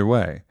them either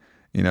way,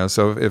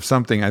 So if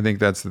something, I think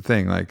that's the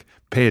thing, like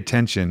pay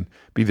attention,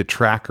 be the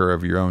tracker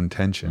of your own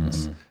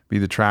tensions, be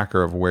the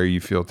tracker of where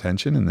you feel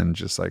tension, and then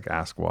just like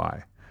ask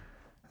why.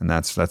 And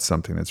that's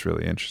something that's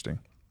really interesting.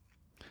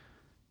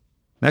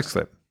 Next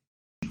clip.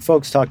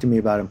 Folks talk to me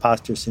about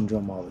imposter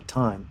syndrome all the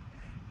time,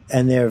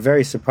 and they're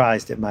very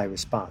surprised at my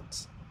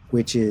response,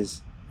 which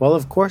is, well,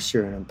 of course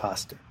you're an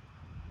imposter.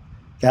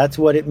 That's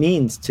what it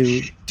means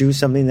to do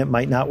something that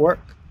might not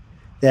work.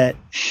 That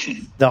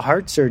the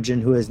heart surgeon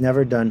who has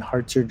never done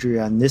heart surgery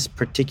on this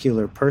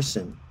particular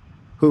person,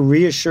 who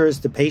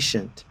reassures the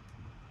patient,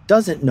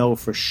 doesn't know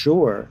for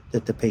sure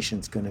that the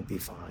patient's going to be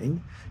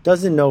fine,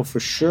 doesn't know for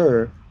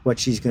sure what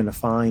she's going to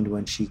find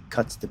when she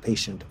cuts the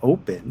patient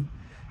open,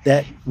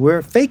 that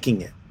we're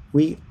faking it.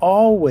 We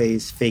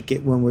always fake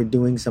it when we're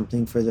doing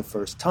something for the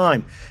first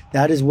time.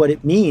 That is what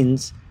it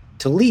means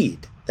to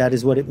lead. That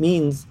is what it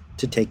means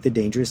to take the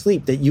dangerous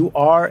leap, that you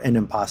are an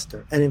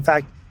imposter. And in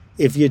fact,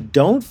 if you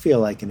don't feel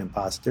like an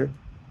imposter,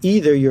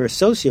 either you're a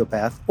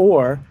sociopath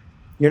or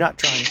you're not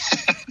trying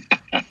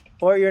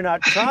or you're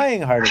not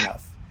trying hard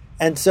enough.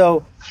 And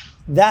so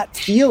that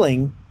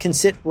feeling can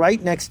sit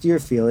right next to your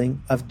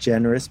feeling of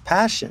generous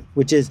passion,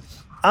 which is,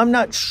 I'm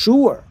not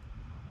sure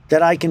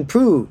that I can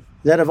prove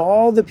that of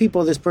all the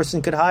people this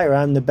person could hire,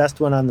 I'm the best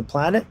one on the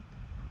planet,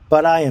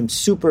 but I am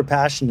super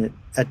passionate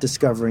at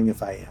discovering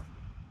if I am.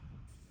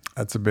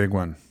 That's a big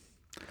one.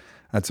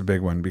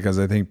 Because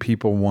I think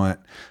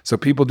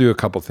people do a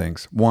couple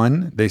things.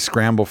 One, they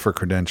scramble for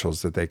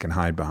credentials that they can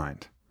hide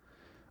behind.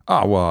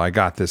 Oh, well, I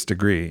got this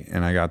degree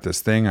and I got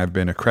this thing. I've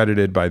been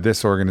accredited by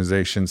this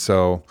organization.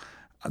 So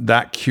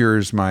that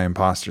cures my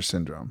imposter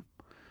syndrome.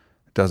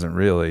 It doesn't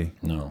really.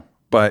 No.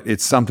 But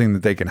it's something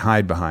that they can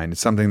hide behind.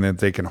 It's something that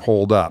they can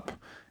hold up,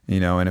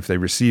 and if they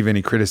receive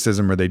any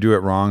criticism or they do it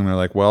wrong, they're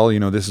like, well,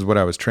 this is what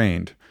I was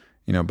trained,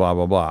 blah,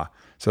 blah, blah.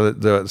 So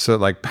it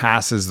like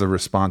passes the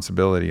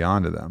responsibility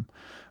onto them.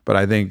 But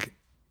I think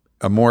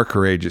a more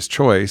courageous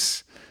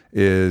choice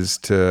is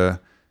to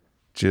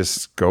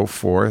just go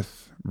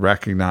forth,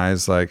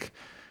 recognize like,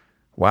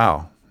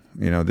 wow,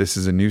 this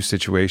is a new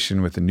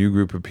situation with a new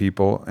group of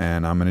people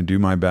and I'm going to do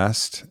my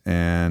best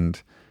and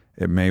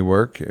it may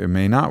work, it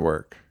may not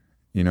work.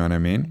 You know what I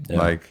mean? Yeah.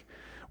 Like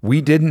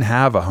we didn't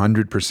have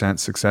 100%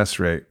 success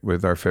rate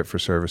with our Fit for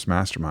Service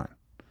mastermind.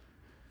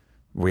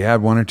 We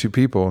had one or two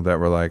people that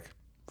were like,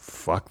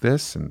 fuck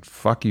this and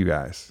fuck you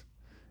guys.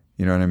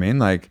 You know what I mean?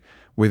 Like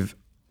with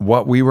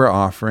what we were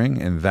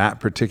offering and that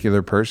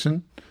particular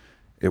person,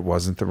 it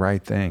wasn't the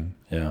right thing.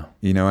 Yeah.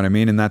 You know what I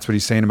mean? And that's what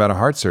he's saying about a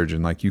heart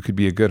surgeon. Like you could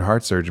be a good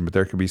heart surgeon, but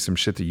there could be some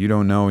shit that you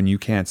don't know and you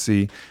can't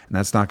see, and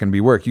that's not going to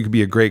be work. You could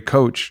be a great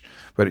coach,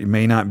 but it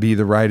may not be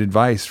the right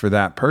advice for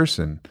that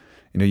person.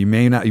 You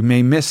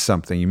may miss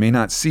something. You may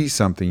not see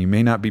something. You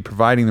may not be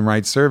providing the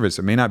right service.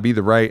 It may not be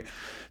the right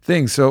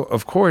thing. So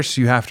of course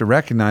you have to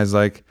recognize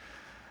like,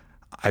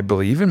 I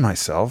believe in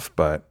myself,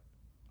 but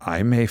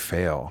I may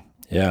fail.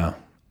 Yeah.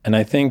 And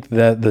I think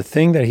that the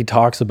thing that he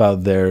talks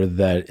about there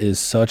that is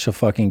such a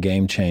fucking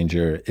game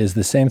changer is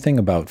the same thing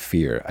about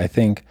fear. I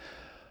think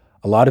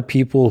a lot of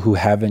people who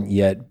haven't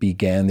yet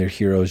began their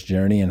hero's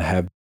journey and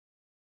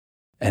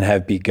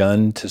have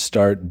begun to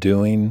start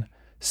doing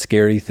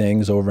scary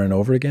things over and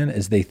over again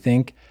is they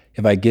think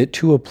if I get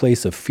to a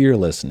place of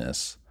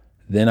fearlessness,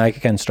 then I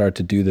can start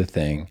to do the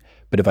thing.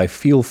 But if I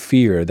feel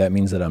fear, that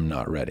means that I'm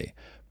not ready.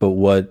 But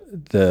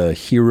what the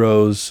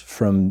heroes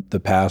from the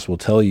past will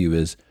tell you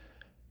is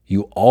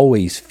you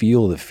always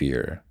feel the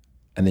fear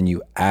and then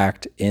you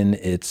act in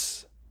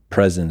its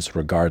presence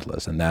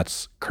regardless. And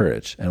that's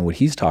courage. And what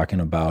he's talking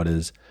about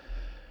is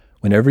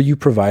whenever you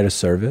provide a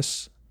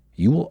service,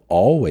 you will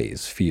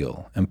always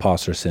feel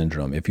imposter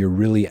syndrome if you're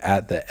really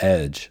at the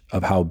edge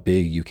of how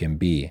big you can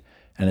be.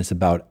 And it's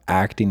about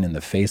acting in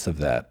the face of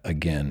that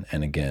again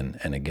and again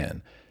and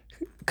again.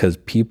 Because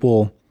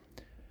people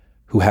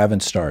who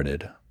haven't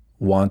started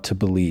want to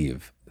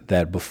believe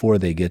that before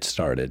they get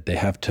started, they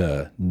have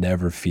to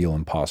never feel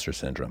imposter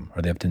syndrome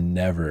or they have to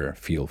never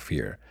feel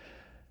fear.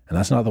 And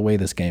that's not the way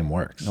this game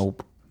works.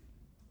 Nope,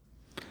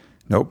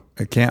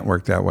 it can't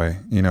work that way,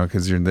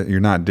 because you're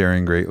not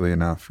daring greatly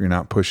enough. You're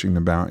not pushing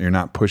the bound. You're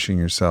not pushing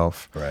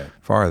yourself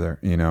farther.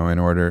 In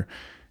order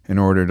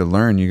to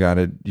learn, you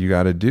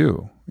gotta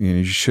do.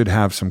 You should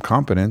have some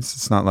competence.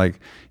 It's not like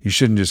you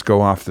shouldn't just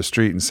go off the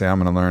street and say, I'm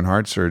going to learn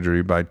heart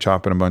surgery by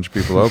chopping a bunch of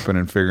people open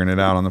and figuring it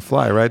out on the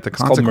fly, right? The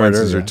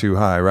consequences are too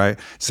high, right?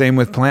 Same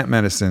with plant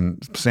medicine.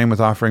 Same with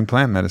offering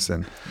plant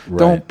medicine. Right.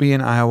 Don't be an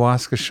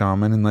ayahuasca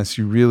shaman unless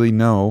you really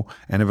know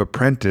and have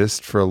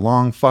apprenticed for a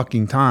long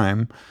fucking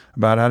time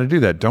about how to do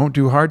that. Don't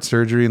do heart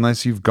surgery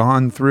unless you've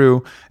gone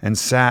through and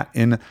sat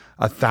in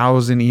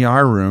 1,000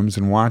 ER rooms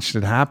and watched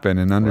it happen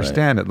and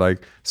understand it.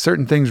 Like,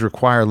 certain things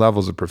require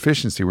levels of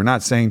proficiency. We're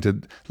not saying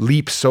to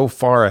leap so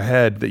far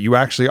ahead that you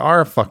actually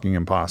are a fucking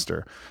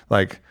imposter.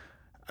 Like,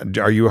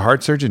 are you a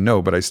heart surgeon?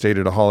 No, but I stayed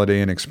at a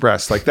Holiday Inn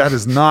Express. Like, that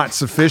is not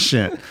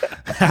sufficient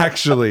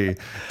actually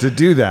to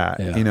do that,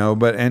 you know,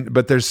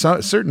 but there's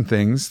certain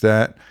things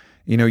that,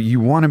 you know, you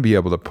want to be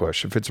able to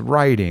push. If it's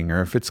writing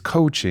or if it's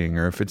coaching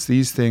or if it's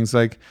these things,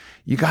 like,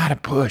 you got to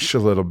push a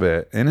little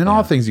bit. And in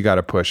all things, you got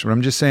to push. But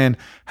I'm just saying,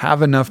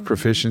 have enough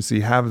proficiency,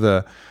 have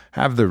the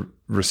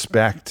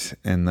respect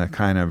and the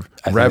kind of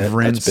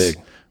reverence,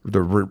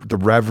 the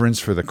reverence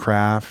for the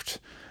craft,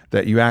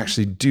 that you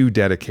actually do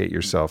dedicate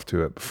yourself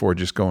to it before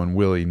just going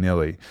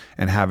willy-nilly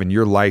and having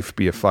your life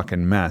be a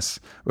fucking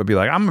mess. But be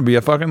like, I'm going to be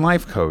a fucking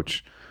life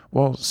coach.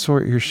 Well,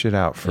 sort your shit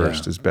out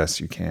first as best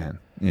you can.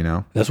 You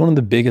know, that's one of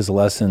the biggest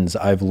lessons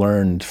I've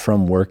learned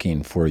from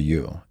working for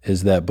you,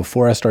 is that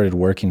before I started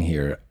working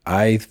here,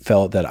 I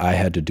felt that I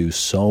had to do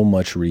so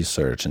much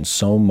research and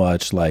so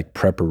much like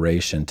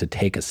preparation to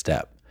take a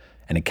step,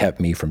 and it kept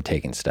me from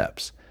taking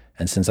steps.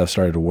 And since I've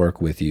started to work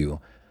with you,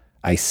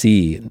 I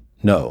see,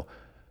 no,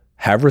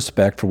 have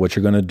respect for what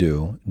you're going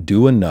to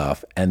do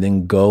enough, and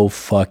then go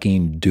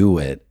fucking do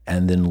it,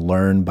 and then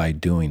learn by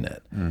doing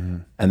it. Mm-hmm.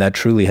 And that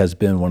truly has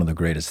been one of the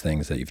greatest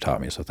things that you've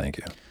taught me. So thank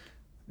you.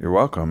 You're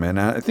welcome. And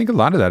I think a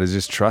lot of that is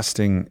just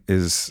trusting.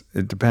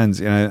 It depends.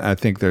 And I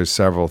think there's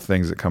several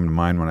things that come to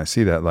mind when I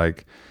see that.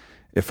 Like,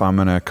 if I'm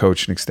going to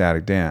coach an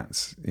ecstatic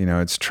dance, you know,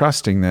 it's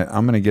trusting that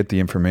I'm going to get the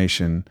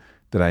information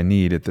that I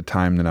need at the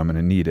time that I'm going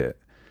to need it.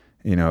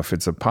 You know, if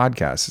it's a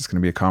podcast, it's going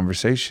to be a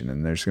conversation,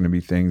 and there's going to be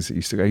things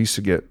that I used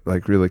to get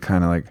like really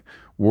kind of like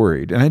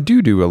worried. And I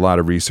do a lot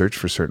of research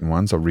for certain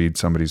ones. I'll read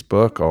somebody's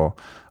book. I'll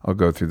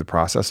go through the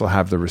process. I'll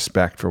have the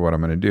respect for what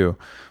I'm going to do.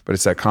 But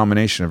it's that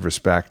combination of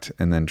respect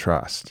and then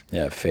trust.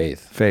 Yeah,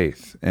 faith.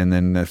 Faith. And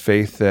then the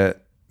faith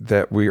that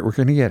we're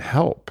going to get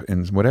help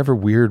in whatever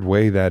weird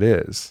way that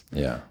is.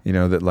 Yeah. You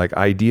know, that like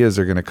ideas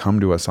are going to come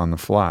to us on the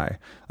fly.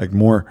 Like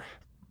more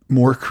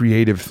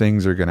creative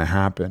things are going to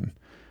happen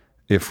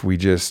if we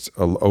just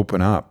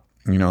open up.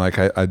 You know, like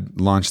I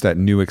launched that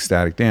new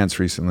ecstatic dance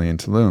recently in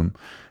Tulum.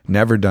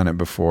 Never done it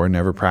before,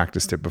 never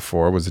practiced it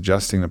before, was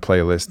adjusting the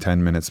playlist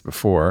 10 minutes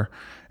before.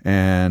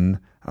 And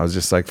I was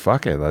just like,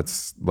 fuck it,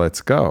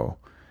 let's go.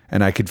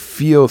 And I could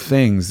feel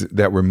things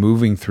that were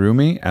moving through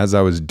me as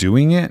I was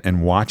doing it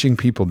and watching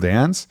people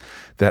dance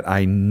that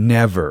I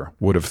never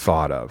would have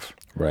thought of.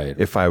 Right.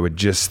 If I would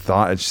just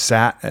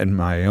sat in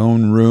my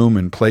own room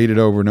and played it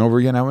over and over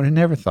again, I would have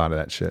never thought of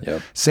that shit.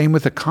 Yep. Same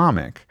with a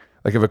comic.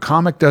 Like, if a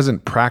comic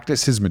doesn't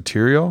practice his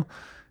material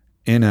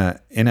in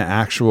an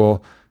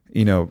actual,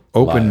 you know,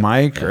 open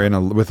mic or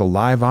with a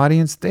live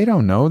audience, they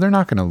don't know. They're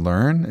not going to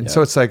learn. And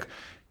so it's like,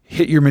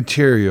 hit your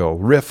material,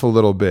 riff a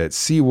little bit,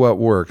 see what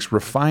works,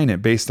 refine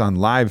it based on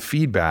live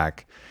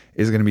feedback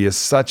is going to be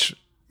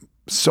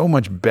so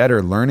much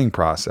better learning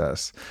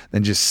process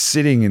than just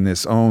sitting in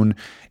this own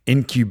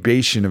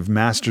incubation of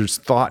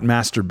thought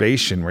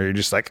masturbation where you're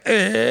just like,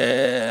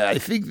 I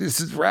think this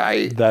is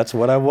right. That's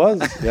what I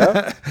was.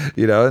 Yeah.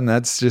 You know, and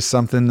that's just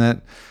something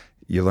that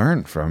you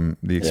learn from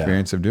the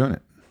experience of doing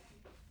it.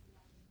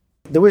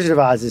 The Wizard of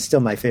Oz is still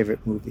my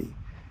favorite movie.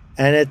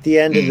 And at the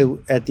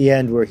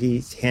end where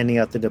he's handing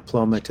out the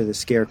diploma to the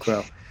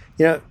Scarecrow,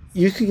 you know,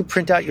 you could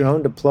print out your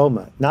own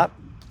diploma, not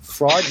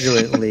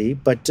fraudulently,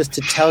 but just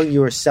to tell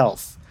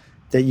yourself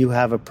that you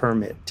have a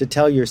permit, to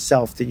tell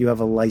yourself that you have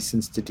a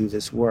license to do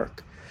this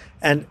work.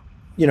 And,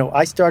 you know,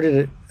 I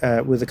started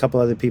with a couple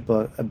other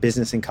people, a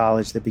business in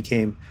college that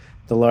became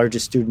the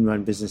largest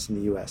student-run business in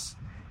the U.S.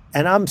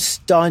 And I'm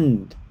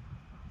stunned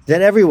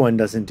that everyone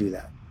doesn't do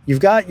that. You've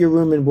got your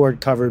room and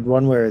board covered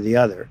one way or the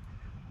other.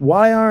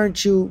 Why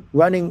aren't you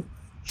running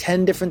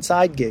 10 different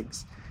side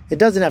gigs? It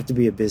doesn't have to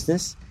be a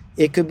business.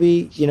 It could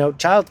be, you know,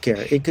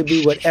 childcare. It could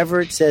be whatever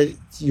it says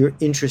you're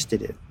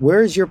interested in.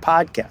 Where is your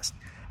podcast?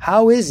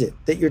 How is it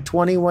that you're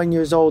 21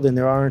 years old and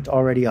there aren't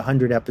already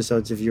 100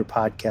 episodes of your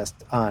podcast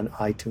on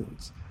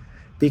iTunes?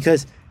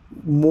 Because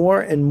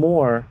more and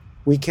more,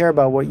 we care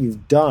about what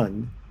you've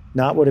done,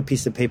 not what a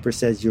piece of paper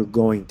says you're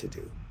going to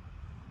do.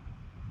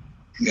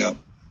 Yeah,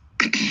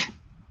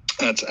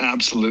 that's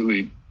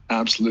absolutely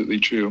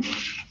true.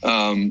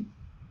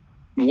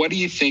 What do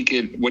you think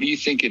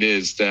it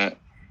is that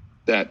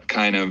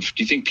kind of,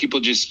 do you think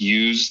people just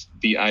use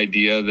the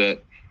idea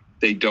that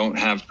they don't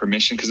have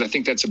permission? Because I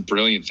think that's a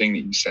brilliant thing that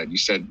you said. You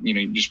said, you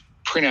know, you just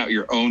print out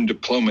your own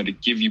diploma to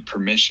give you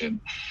permission,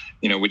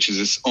 you know, which is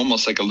this,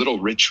 almost like a little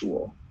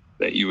ritual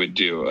that you would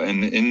do.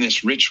 And in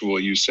this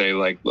ritual, you say,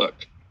 like, look,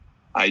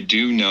 I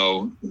do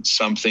know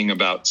something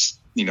about,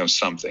 you know,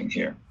 something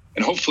here.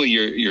 And hopefully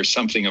you're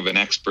something of an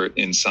expert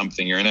in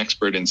something. You're an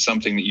expert in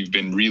something that you've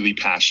been really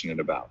passionate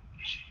about.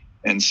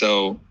 And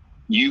so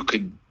you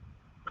could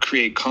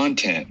create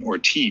content or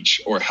teach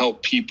or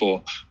help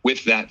people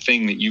with that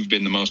thing that you've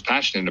been the most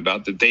passionate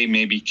about, that they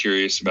may be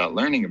curious about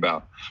learning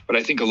about. But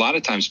I think a lot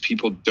of times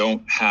people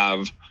don't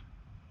have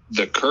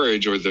the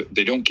courage, or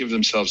they don't give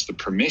themselves the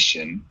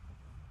permission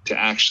to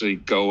actually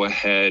go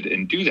ahead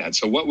and do that.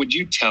 So what would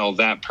you tell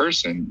that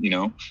person,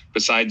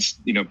 besides,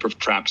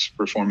 perhaps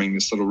performing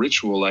this little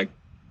ritual, like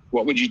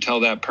what would you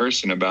tell that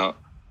person about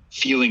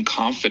feeling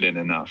confident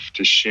enough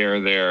to share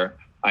their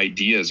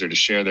ideas or to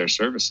share their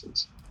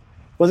services?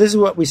 Well, this is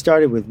what we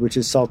started with, which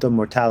is Salto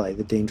Mortale,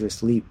 the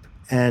dangerous leap.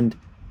 And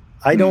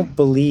I don't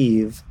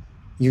believe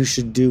you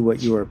should do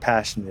what you are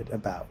passionate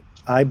about.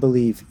 I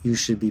believe you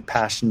should be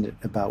passionate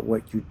about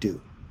what you do.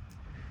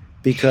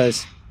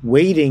 Because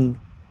waiting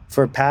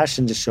for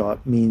passion to show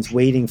up means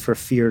waiting for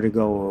fear to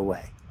go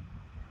away.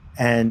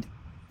 And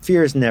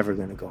fear is never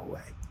going to go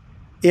away.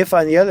 If,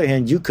 on the other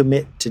hand, you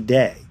commit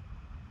today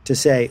to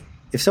say,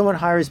 if someone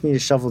hires me to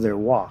shovel their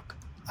walk,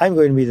 I'm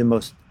going to be the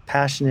most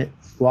passionate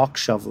walk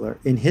shoveler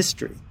in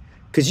history.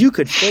 Because you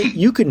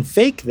can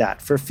fake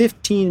that for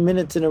 15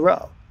 minutes in a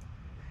row.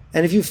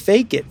 And if you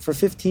fake it for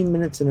 15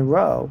 minutes in a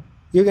row,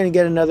 you're going to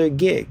get another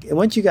gig. And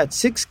once you got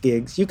 6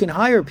 gigs, you can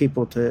hire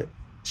people to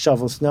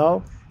shovel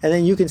snow, and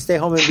then you can stay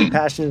home and be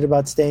passionate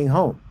about staying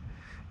home.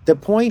 The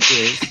point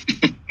is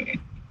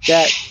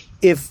that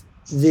if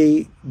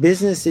the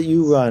business that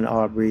you run,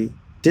 Aubrey,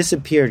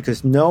 disappeared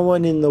because no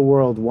one in the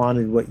world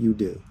wanted what you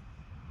do,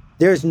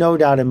 there's no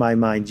doubt in my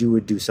mind you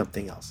would do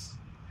something else.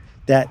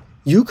 That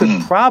you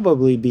could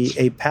probably be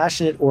a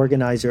passionate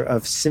organizer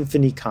of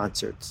symphony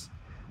concerts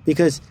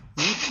because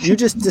you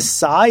just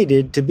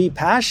decided to be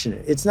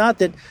passionate. It's not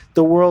that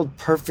the world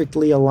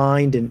perfectly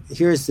aligned and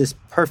here's this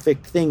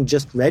perfect thing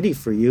just ready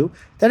for you.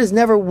 That has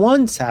never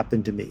once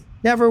happened to me.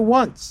 Never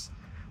once.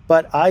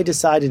 But I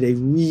decided a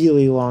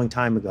really long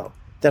time ago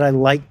that I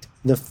liked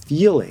the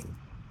feeling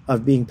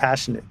of being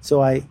passionate.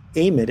 So I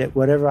aim it at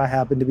whatever I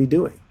happen to be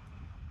doing.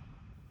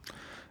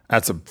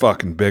 That's a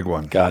fucking big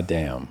one.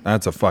 Goddamn.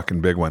 That's a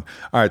fucking big one.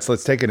 All right, so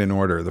let's take it in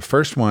order. The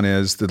first one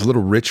is the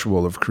little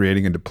ritual of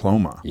creating a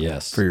diploma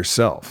for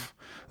yourself.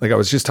 Like I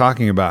was just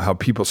talking about how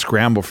people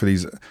scramble for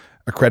these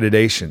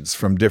accreditations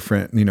from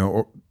different,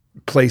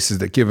 places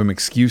that give them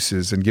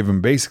excuses and give them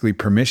basically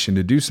permission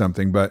to do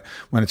something. But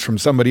when it's from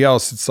somebody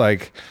else, it's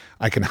like,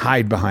 I can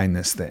hide behind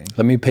this thing.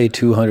 Let me pay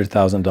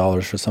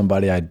 $200,000 for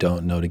somebody I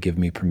don't know to give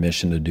me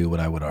permission to do what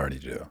I would already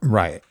do.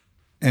 Right.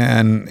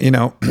 And,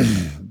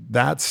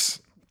 that's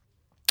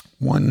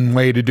one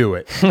way to do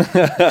it.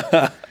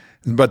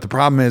 But the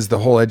problem is the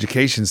whole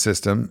education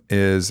system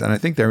is, and I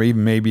think there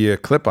even may be a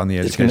clip on the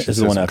education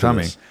system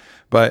coming,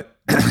 but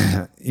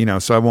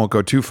so I won't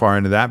go too far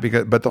into that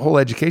but the whole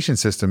education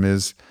system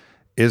is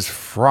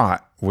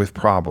fraught with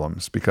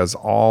problems because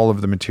all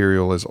of the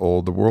material is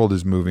old. The world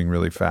is moving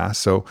really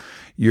fast. So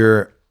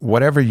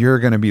whatever you're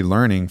going to be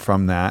learning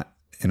from that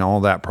in all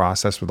that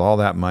process with all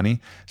that money,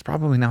 it's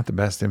probably not the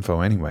best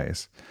info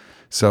anyways.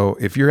 So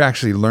if you're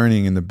actually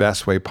learning in the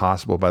best way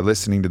possible by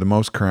listening to the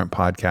most current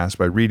podcasts,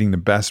 by reading the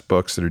best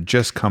books that are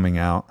just coming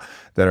out,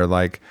 that are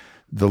like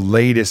the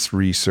latest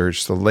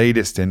research, the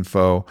latest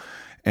info,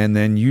 and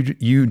then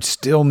you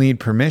still need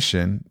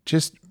permission,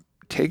 just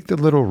take the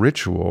little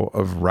ritual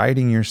of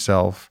writing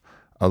yourself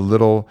a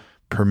little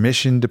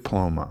permission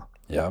diploma.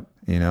 Yep.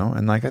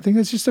 And I think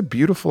that's just a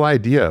beautiful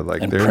idea.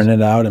 Like, and print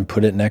it out and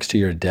put it next to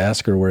your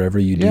desk or wherever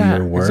you do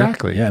your work.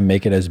 Exactly. Yeah,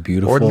 make it as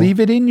beautiful. Or leave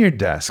it in your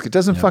desk. It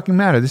doesn't fucking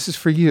matter. This is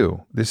for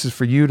you. This is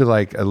for you to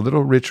like a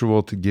little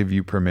ritual to give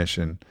you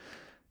permission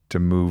to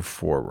move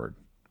forward.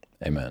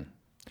 Amen.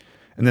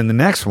 And then the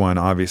next one,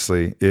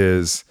 obviously,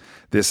 is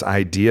this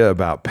idea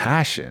about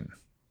passion,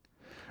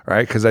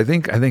 right? Because I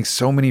think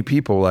so many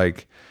people,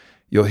 like,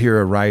 you'll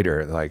hear a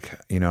writer, like,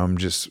 I'm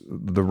just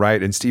the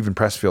writer, and Stephen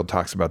Pressfield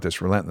talks about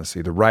this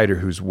relentlessly, the writer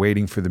who's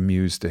waiting for the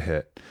muse to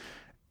hit.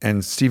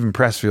 And Stephen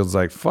Pressfield's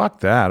like,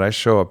 fuck that. I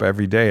show up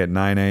every day at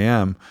 9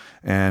 a.m.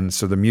 and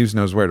so the muse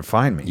knows where to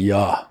find me.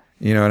 Yeah.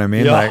 You know what I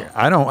mean? Yeah. Like,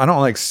 I don't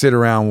like sit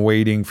around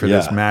waiting for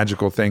this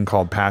magical thing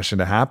called passion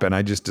to happen.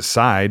 I just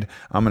decide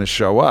I'm going to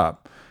show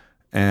up.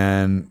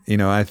 And,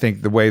 I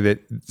think the way that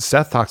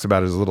Seth talks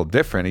about it is a little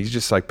different. He's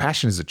just like,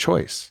 passion is a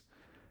choice.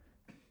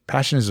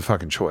 Passion is a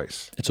fucking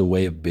choice. It's a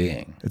way of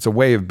being. It's a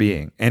way of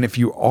being. And if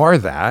you are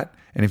that,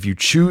 and if you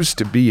choose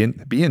to be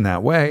in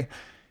that way,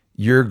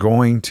 you're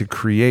going to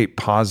create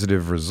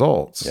positive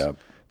results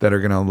that are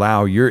going to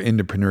allow your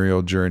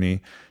entrepreneurial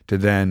journey to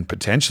then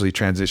potentially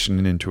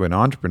transition into an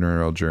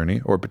entrepreneurial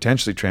journey or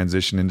potentially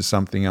transition into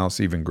something else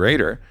even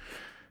greater.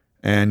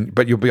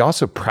 But you'll be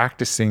also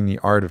practicing the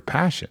art of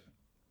passion.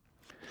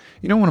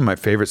 One of my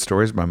favorite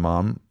stories my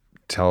mom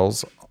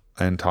tells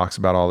and talks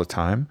about all the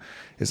time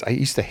is I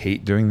used to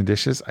hate doing the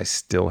dishes. I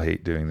still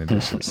hate doing the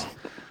dishes.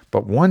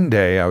 But one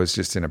day I was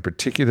just in a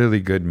particularly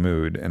good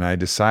mood and I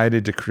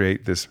decided to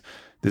create this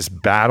this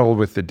battle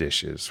with the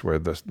dishes where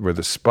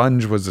the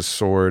sponge was a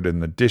sword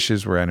and the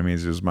dishes were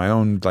enemies. It was my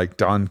own like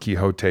Don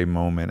Quixote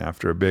moment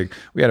after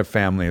we had a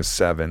family of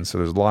 7, so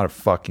there's a lot of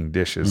fucking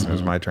dishes. And it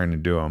was my turn to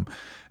do them.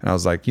 And I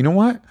was like, you know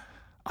what?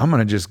 I'm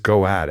going to just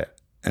go at it.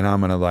 And I'm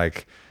going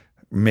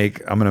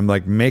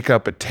to make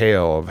up a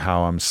tale of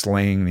how I'm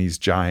slaying these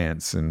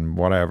giants and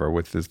whatever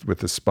with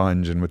the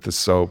sponge and with the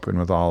soap and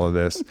with all of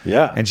this.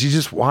 Yeah. And she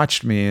just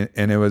watched me,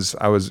 and I was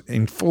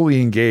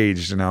fully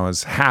engaged, and I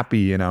was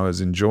happy, and I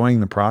was enjoying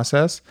the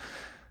process.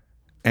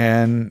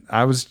 And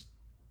I was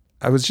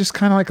just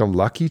kind of like a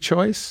lucky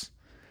choice,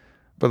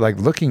 but like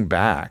looking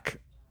back,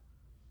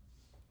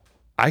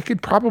 I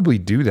could probably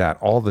do that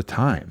all the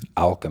time.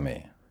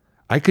 Alchemy.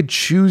 I could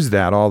choose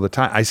that all the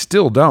time. I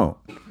still don't.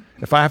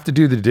 If I have to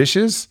do the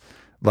dishes,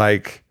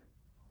 like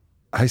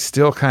I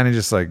still kind of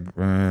just like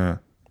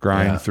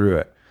grind through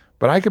it.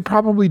 But I could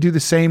probably do the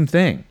same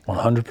thing.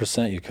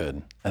 100% you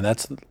could. And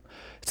it's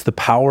the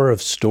power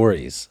of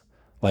stories.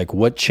 Like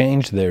what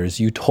changed there is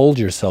you told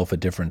yourself a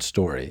different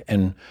story.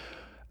 And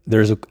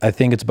I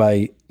think it's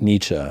by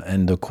Nietzsche,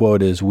 and the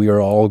quote is, "We are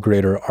all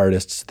greater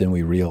artists than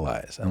we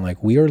realize." And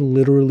like we are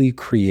literally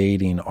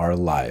creating our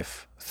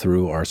life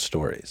through our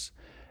stories.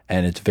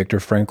 And it's Viktor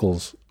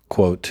Frankl's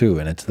quote too,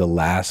 and it's the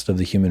last of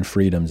the human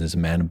freedoms is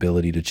man's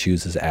ability to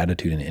choose his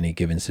attitude in any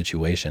given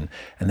situation.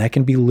 And that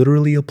can be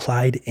literally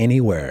applied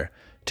anywhere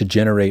to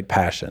generate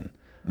passion.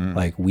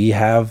 Like we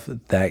have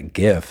that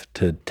gift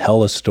to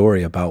tell a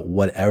story about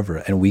whatever,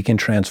 and we can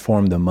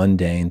transform the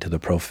mundane to the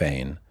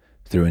profane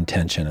through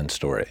intention and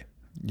story.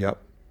 Yep.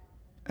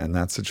 And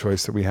that's the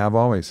choice that we have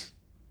always.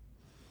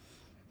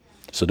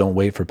 So don't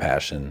wait for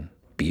passion,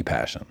 be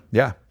passion.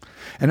 Yeah.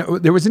 And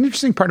there was an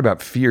interesting part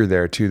about fear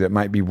there too that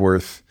might be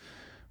worth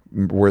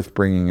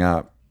bringing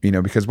up,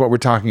 because what we're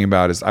talking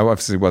about is I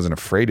obviously wasn't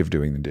afraid of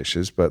doing the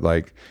dishes, but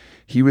like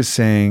he was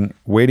saying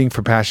waiting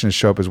for passion to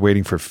show up is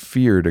waiting for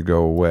fear to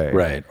go away.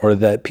 Right. Or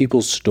that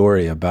people's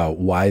story about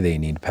why they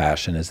need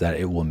passion is that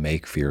it will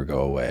make fear go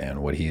away.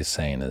 And what he's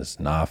saying is,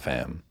 nah,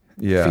 fam.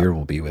 Yeah. Fear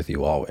will be with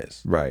you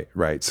always.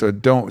 Right. So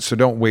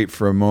don't wait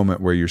for a moment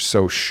where you're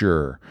so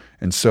sure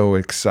and so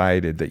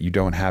excited that you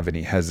don't have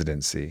any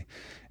hesitancy.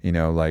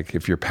 Like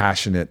if you're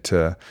passionate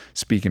to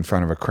speak in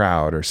front of a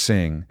crowd or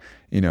sing,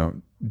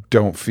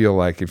 don't feel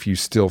like if you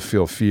still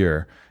feel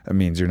fear, it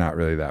means you're not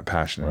really that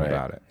passionate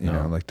about it.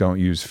 Like don't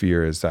use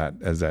fear as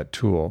that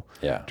tool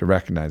to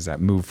recognize that,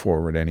 move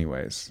forward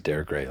anyways.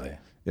 Dare greatly.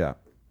 Yeah.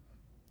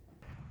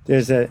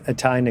 There's an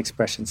Italian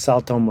expression,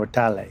 salto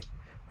mortale.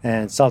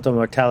 And salto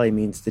mortale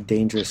means the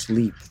dangerous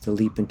leap, the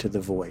leap into the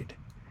void.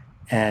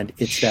 And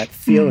it's that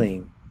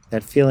feeling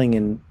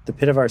in the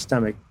pit of our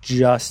stomach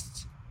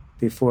just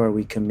before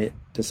we commit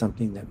to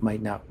something that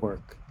might not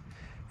work.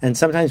 And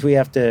sometimes we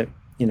have to,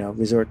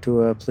 resort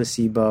to a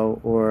placebo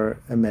or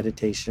a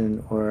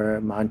meditation or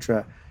a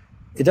mantra.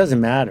 It doesn't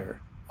matter.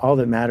 All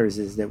that matters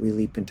is that we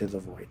leap into the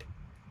void.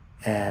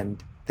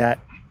 And that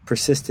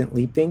persistent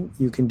leaping,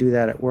 you can do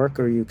that at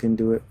work or you can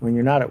do it when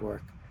you're not at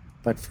work.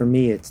 But for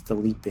me, it's the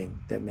leaping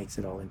that makes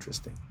it all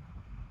interesting.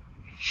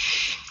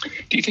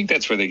 Do you think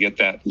that's where they get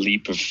that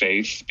leap of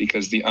faith?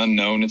 Because the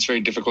unknown, it's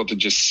very difficult to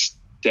just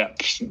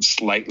step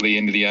slightly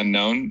into the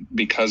unknown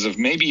because of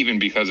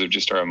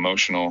just our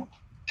emotional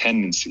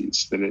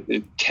tendencies, that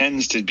it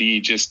tends to be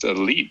just a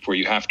leap where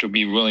you have to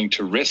be willing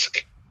to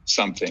risk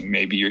something,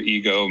 maybe your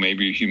ego,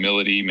 maybe your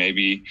humility,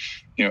 maybe,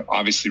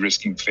 obviously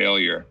risking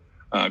failure.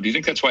 Do you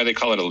think that's why they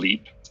call it a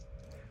leap?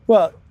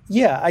 Well,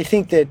 yeah, I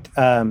think that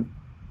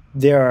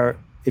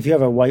if you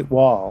have a white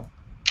wall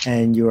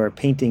and you are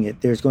painting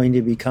it, there's going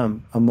to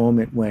become a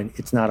moment when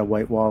it's not a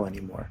white wall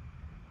anymore.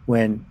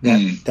 When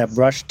that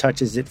brush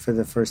touches it for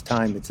the first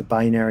time, it's a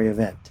binary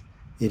event.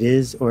 It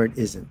is or it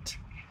isn't.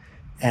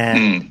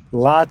 And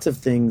lots of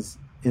things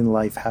in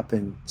life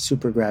happen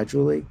super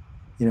gradually.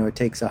 It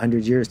takes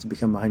 100 years to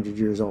become 100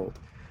 years old.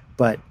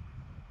 But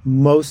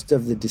most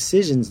of the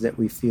decisions that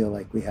we feel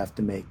like we have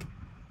to make,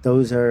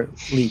 those are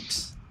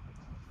leaps.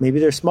 Maybe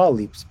they're small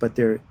leaps, but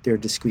they're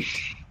discrete.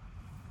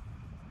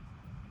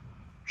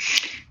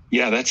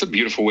 Yeah, that's a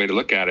beautiful way to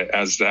look at it,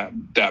 as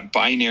that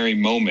binary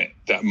moment,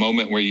 that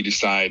moment where you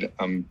decide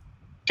I'm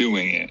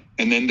doing it.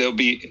 And then there'll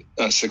be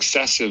a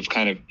successive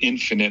kind of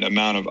infinite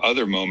amount of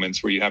other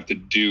moments where you have to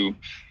do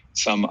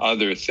some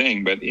other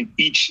thing. But in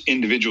each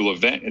individual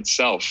event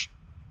itself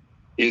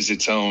is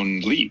its own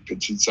leap.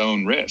 It's its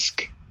own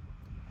risk.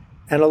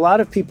 And a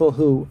lot of people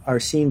who are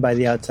seen by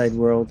the outside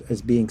world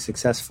as being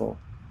successful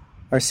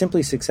are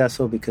simply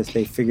successful because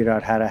they figured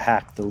out how to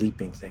hack the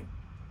leaping thing.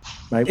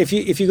 Right? If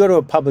you go to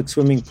a public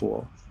swimming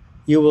pool,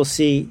 you will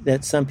see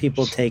that some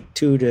people take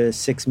 2 to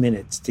 6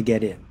 minutes to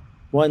get in,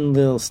 one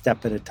little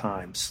step at a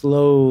time,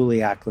 slowly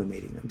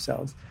acclimating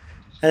themselves.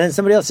 And then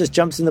somebody else just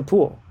jumps in the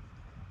pool.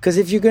 Because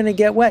if you're going to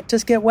get wet,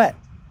 just get wet.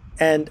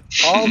 And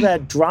all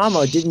that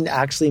drama didn't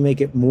actually make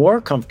it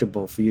more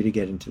comfortable for you to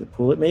get into the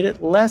pool. It made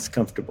it less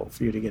comfortable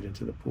for you to get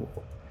into the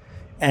pool.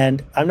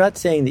 And I'm not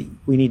saying that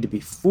we need to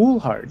be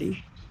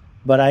foolhardy,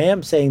 but I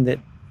am saying that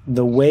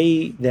the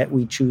way that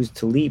we choose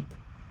to leap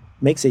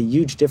makes a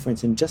huge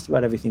difference in just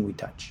about everything we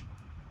touch.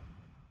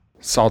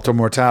 Salto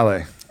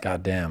mortale.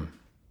 Goddamn.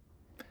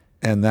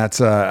 And that's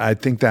I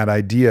think that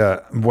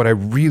idea, what I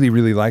really,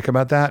 really like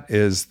about that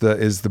is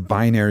the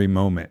binary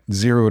moment,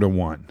 0 to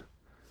 1.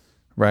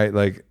 Right?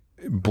 Like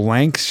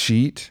blank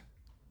sheet,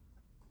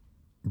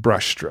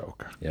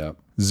 brushstroke. Yep.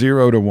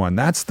 0 to 1.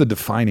 That's the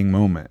defining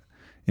moment,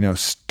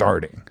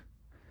 starting.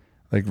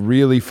 Like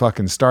really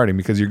fucking starting,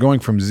 because you're going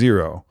from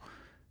 0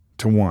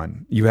 to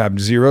 1. You have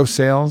 0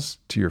 sales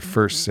to your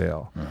first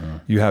sale. Mm-hmm.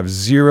 You have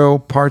 0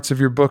 parts of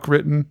your book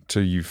written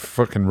till you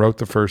fucking wrote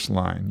the first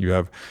line. You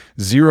have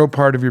 0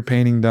 part of your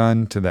painting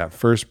done to that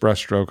first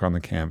brushstroke on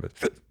the canvas.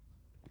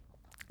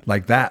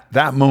 Like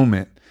that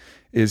moment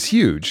is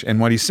huge. And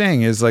what he's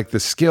saying is like the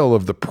skill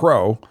of the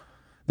pro,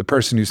 the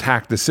person who's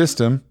hacked the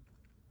system,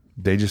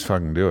 they just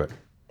fucking do it.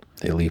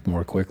 They leap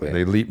more quickly.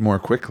 They leap more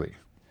quickly.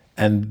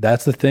 And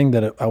that's the thing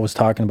that I was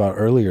talking about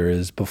earlier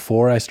is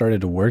before I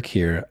started to work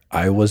here,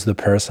 I was the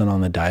person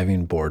on the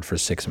diving board for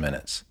 6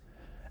 minutes.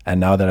 And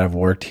now that I've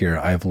worked here,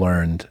 I've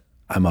learned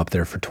I'm up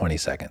there for 20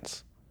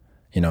 seconds,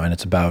 and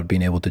it's about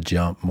being able to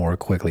jump more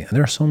quickly. And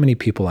there are so many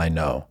people I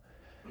know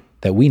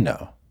that we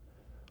know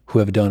who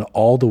have done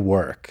all the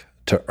work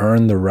to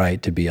earn the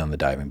right to be on the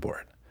diving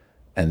board.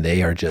 And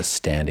they are just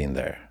standing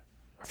there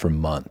for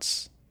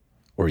months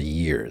or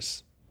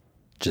years,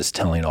 just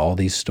telling all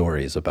these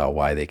stories about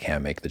why they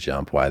can't make the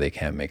jump, why they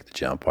can't make the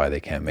jump, why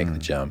they can't make the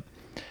jump.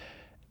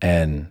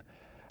 And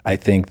I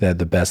think that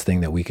the best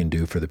thing that we can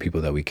do for the people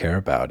that we care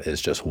about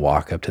is just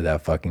walk up to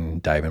that fucking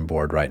diving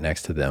board right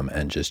next to them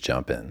and just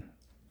jump in.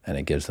 And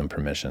it gives them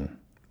permission.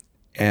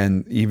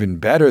 And even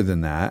better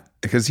than that,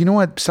 because you know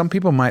what? Some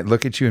people might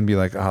look at you and be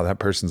like, oh, that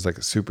person's like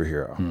a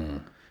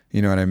superhero.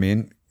 You know what I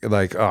mean?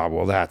 Like, oh,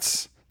 well,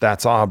 that's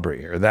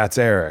Aubrey, or that's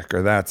Eric,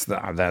 or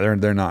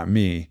they're not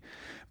me.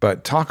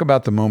 But talk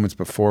about the moments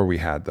before we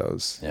had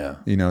those. Yeah.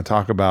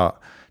 Talk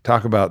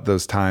about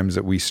those times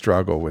that we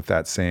struggle with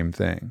that same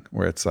thing,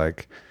 where it's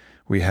like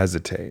we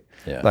hesitate.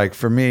 Yeah. Like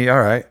for me,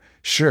 all right,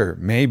 sure,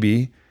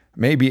 maybe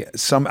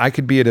I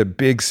could be at a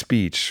big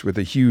speech with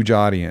a huge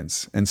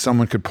audience and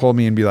someone could pull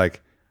me and be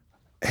like,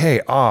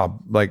 hey,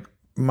 like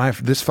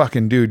this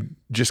fucking dude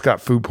just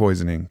got food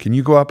poisoning. Can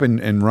you go up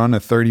and run a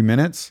 30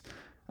 minutes?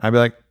 I'd be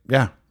like,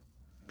 yeah,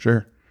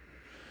 sure.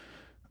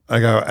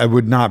 Like it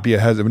would not be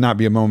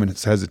a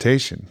moment's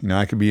hesitation.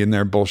 I could be in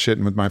there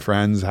bullshitting with my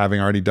friends,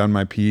 having already done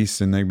my piece,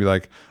 and they'd be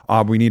like,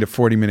 we need a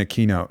 40-minute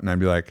keynote. And I'd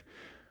be like,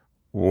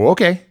 well,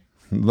 okay,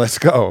 let's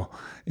go.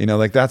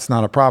 Like that's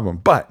not a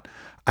problem. But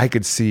I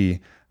could see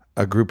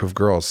a group of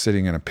girls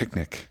sitting in a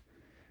picnic,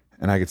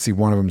 and I could see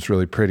one of them's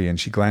really pretty, and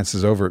she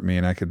glances over at me,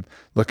 and I could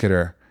look at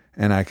her,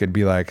 and I could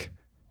be like,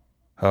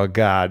 oh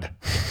God,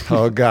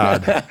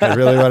 I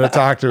really want to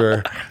talk to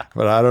her,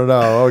 but I don't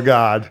know. Oh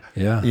God.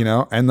 Yeah.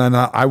 And then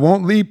I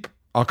won't leap.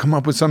 I'll come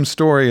up with some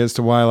story as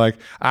to why, like,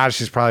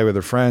 she's probably with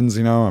her friends,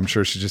 I'm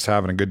sure she's just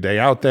having a good day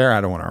out there.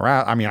 I don't want to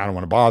I don't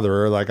want to bother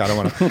her. Like, I don't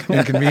want to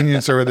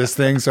inconvenience her with this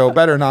thing. So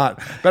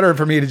better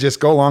for me to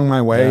just go along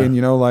my way. Yeah.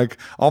 And, like,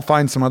 I'll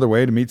find some other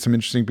way to meet some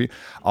interesting people.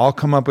 I'll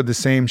come up with the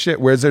same shit.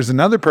 Whereas there's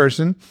another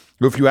person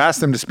who, if you ask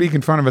them to speak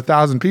in front of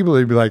 1,000 people,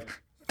 they'd be like,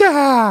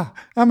 I'm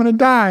going to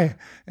die.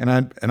 And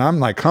I'm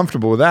like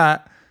comfortable with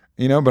that,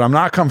 but I'm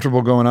not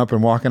comfortable going up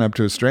and walking up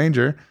to a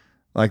stranger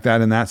like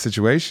that in that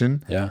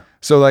situation. Yeah.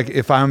 So like,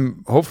 if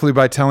I'm hopefully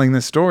by telling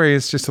this story,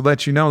 it's just to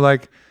let you know,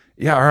 like,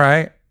 yeah, all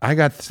right, I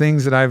got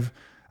things that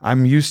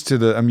I'm used to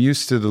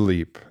the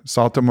leap.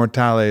 Salto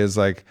mortale is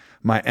like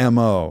my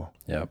MO,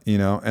 Yep.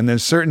 And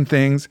there's certain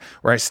things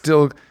where I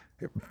still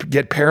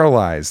get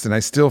paralyzed and I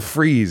still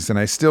freeze and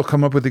I still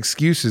come up with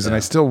excuses and I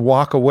still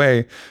walk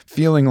away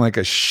feeling like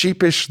a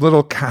sheepish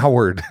little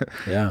coward,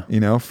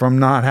 from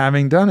not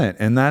having done it.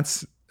 And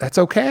that's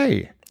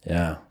okay.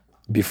 Yeah.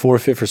 Before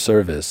Fit for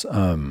Service,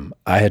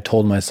 I had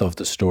told myself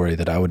the story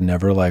that I would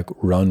never like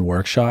run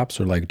workshops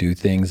or like do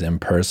things in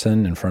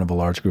person in front of a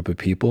large group of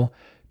people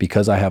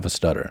because I have a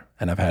stutter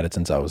and I've had it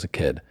since I was a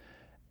kid.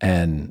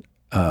 And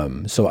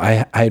so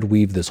I had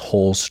weaved this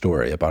whole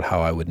story about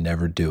how I would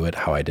never do it,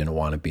 how I didn't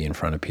want to be in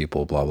front of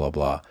people, blah, blah,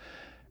 blah.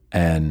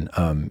 And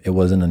it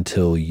wasn't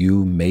until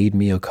you made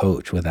me a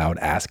coach without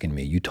asking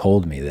me. You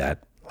told me that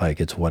like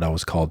it's what I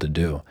was called to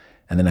do.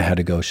 And then I had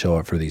to go show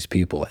up for these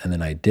people. And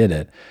then I did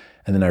it.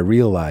 And then I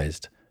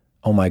realized,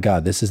 oh my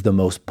God, this is the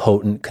most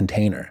potent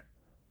container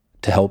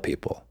to help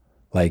people.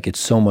 Like it's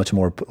so much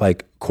more,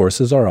 like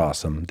courses are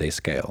awesome, they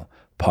scale.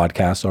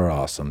 Podcasts are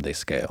awesome, they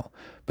scale.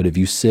 But if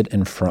you sit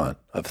in front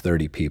of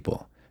 30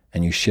 people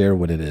and you share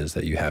what it is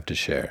that you have to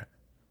share,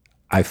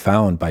 I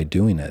found by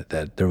doing it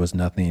that there was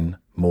nothing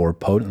more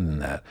potent than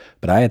that.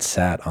 But I had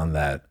sat on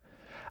that.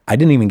 I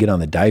didn't even get on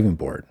the diving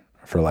board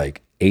for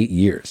like 8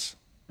 years.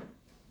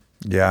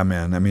 Yeah,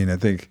 man. I mean, I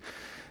think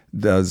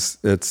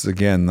it's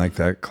again like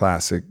that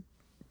classic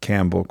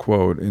Campbell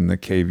quote, in the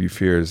cave you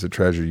fear is the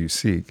treasure you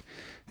seek.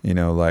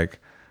 Like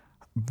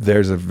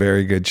there's a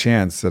very good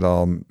chance that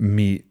I'll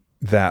meet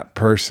that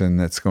person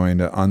that's going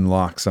to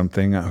unlock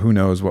something. Who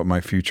knows what my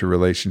future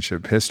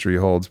relationship history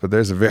holds, but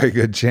there's a very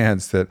good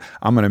chance that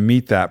I'm going to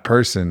meet that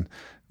person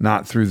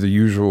not through the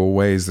usual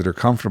ways that are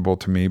comfortable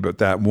to me, but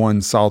that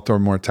one salto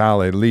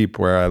mortale leap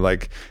where I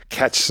like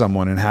catch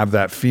someone and have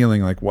that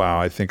feeling like, wow,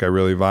 I think I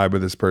really vibe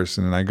with this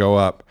person. And I go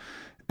up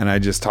and I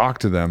just talk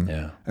to them.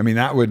 Yeah. I mean,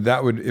 that would,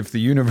 if the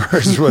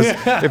universe was,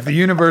 if the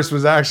universe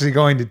was actually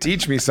going to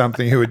teach me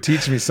something, it would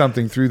teach me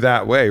something through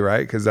that way,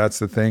 right? Because that's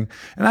the thing.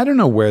 And I don't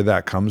know where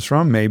that comes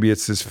from. Maybe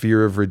it's this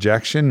fear of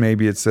rejection.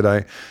 Maybe it's that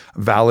I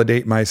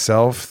validate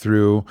myself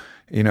through,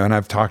 you know, and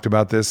I've talked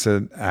about this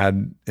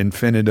ad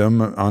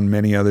infinitum on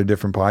many other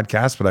different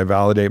podcasts, but I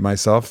validate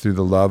myself through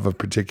the love of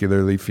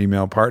particularly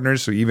female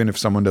partners. So even if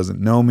someone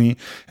doesn't know me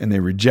and they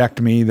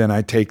reject me, then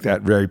I take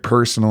that very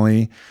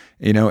personally,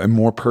 you know, and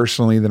more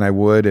personally than I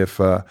would if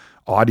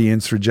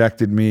audience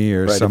rejected me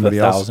or somebody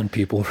else. 1,000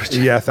 people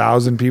rejected. Yeah,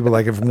 1,000 people.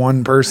 Like if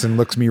one person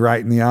looks me right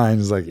in the eye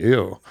and is like,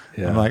 ew.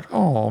 Yeah. I'm like,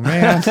 oh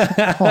man.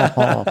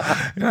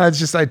 You know, it's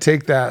just, I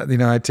take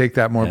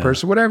that more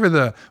personal,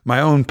 whatever my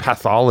own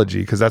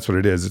pathology, because that's what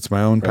it is. It's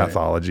my own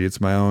pathology.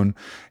 It's my own,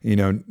 you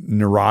know,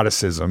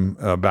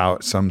 neuroticism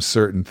about some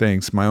certain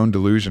things, my own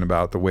delusion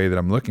about the way that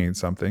I'm looking at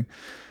something.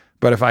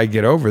 But if I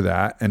get over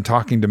that, and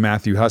talking to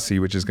Matthew Hussey,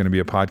 which is going to be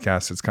a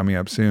podcast that's coming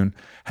up soon,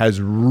 has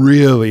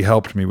really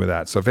helped me with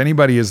that. So if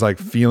anybody is like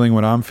feeling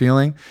what I'm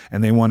feeling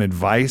and they want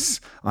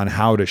advice on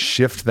how to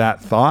shift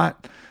that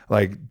thought,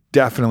 like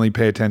definitely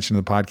pay attention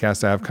to the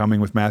podcast I have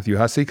coming with Matthew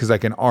Hussey, because I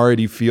can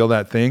already feel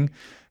that thing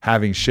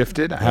having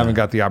shifted. I haven't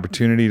got the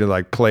opportunity to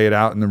like play it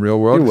out in the real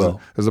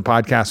world because the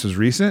podcast was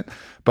recent,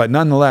 but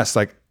nonetheless,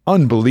 like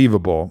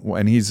unbelievable.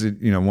 And he's,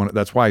 you know,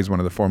 that's why he's one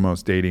of the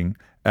foremost dating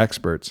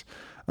experts.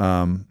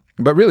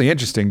 But really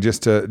interesting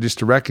just to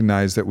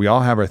recognize that we all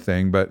have our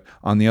thing, but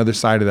on the other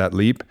side of that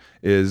leap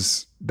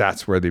is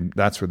that's where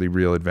the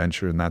real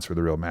adventure and that's where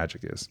the real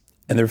magic is.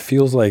 And there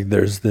feels like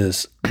there's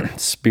this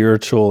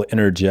spiritual,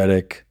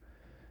 energetic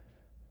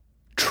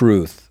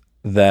truth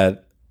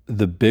that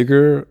the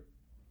bigger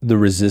the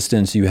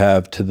resistance you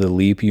have to the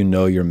leap you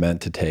know you're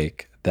meant to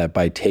take, that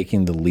by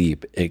taking the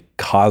leap, it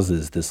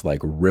causes this like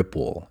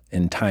ripple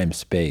in time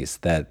space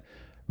that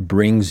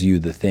brings you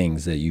the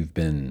things that you've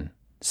been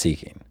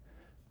seeking.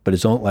 But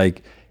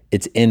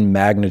it's in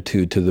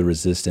magnitude to the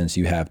resistance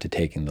you have to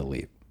taking the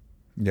leap.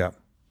 Yeah,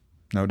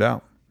 no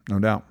doubt.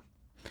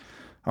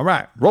 All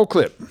right, roll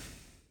clip.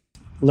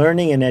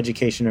 Learning and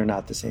education are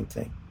not the same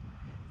thing.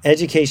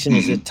 Education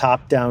is a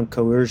top-down,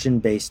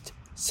 coercion-based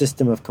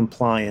system of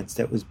compliance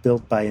that was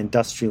built by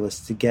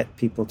industrialists to get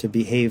people to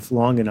behave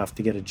long enough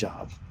to get a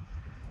job.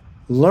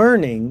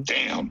 Learning,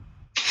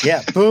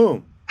 yeah,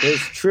 boom, is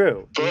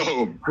true.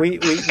 Boom. We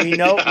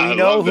know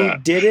who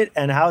did it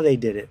and how they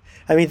did it.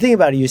 I mean, think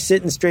about it. You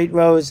sit in straight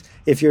rows.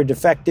 If you're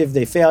defective,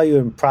 they fail you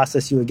and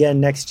process you again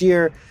next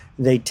year.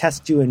 They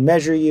test you and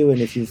measure you, and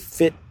if you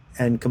fit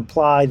and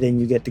comply, then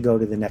you get to go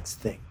to the next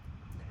thing.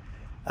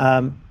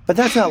 But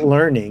that's not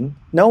learning.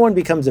 No one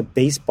becomes a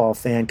baseball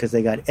fan because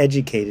they got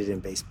educated in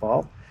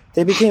baseball.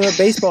 They became a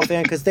baseball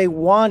fan because they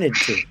wanted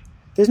to.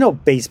 There's no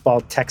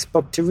baseball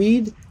textbook to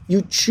read.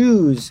 You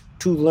choose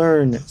to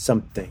learn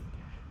something,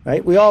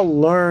 right? We all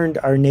learned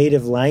our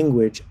native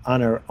language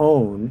on our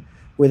own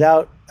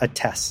without a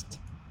test.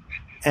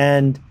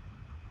 And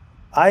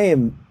I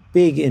am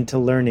big into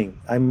learning.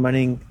 I'm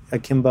running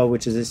Akimbo,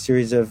 which is a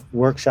series of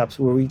workshops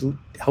where we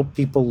help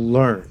people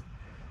learn.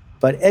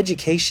 But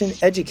education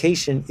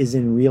is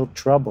in real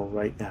trouble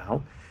right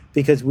now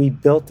because we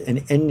built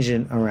an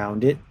engine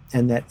around it,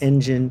 and that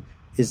engine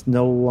is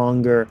no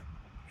longer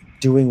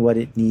doing what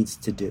it needs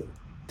to do.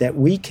 That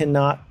we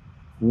cannot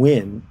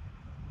win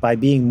by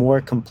being more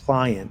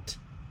compliant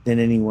than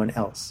anyone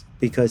else,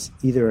 because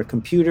either a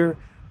computer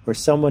or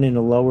someone in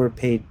a lower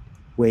paid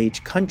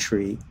wage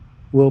country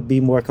will be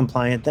more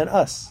compliant than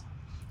us.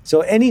 So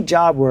any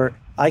job where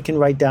I can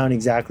write down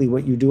exactly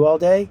what you do all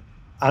day,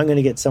 I'm going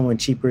to get someone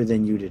cheaper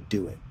than you to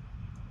do it.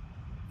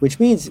 Which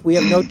means we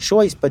have no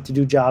choice but to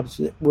do jobs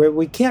where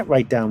we can't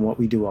write down what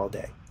we do all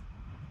day.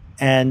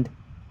 And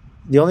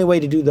the only way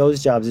to do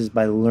those jobs is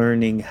by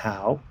learning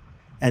how,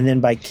 and then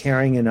by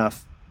caring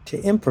enough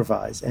to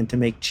improvise and to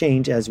make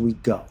change as we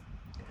go.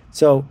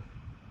 So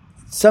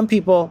some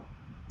people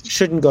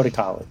shouldn't go to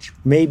college.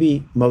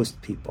 Maybe most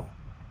people.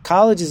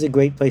 College is a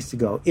great place to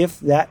go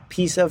if that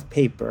piece of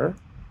paper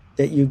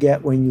that you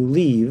get when you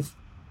leave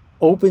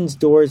opens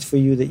doors for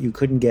you that you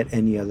couldn't get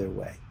any other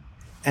way.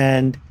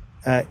 And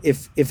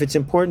if it's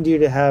important to you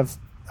to have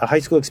a high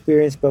school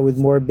experience but with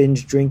more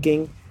binge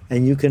drinking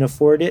and you can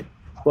afford it,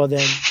 well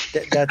then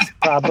that's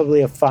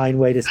probably a fine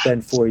way to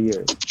spend 4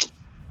 years.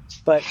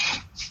 But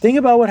think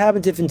about what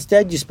happens if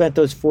instead you spent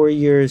those 4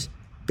 years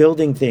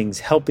building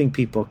things, helping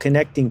people,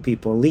 connecting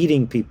people,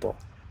 leading people,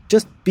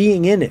 just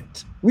being in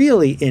it,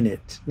 really in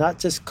it, not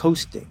just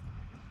coasting.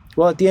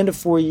 Well, at the end of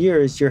 4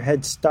 years, your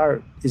head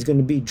start is going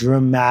to be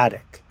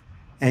dramatic,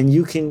 and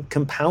you can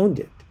compound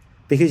it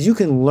because you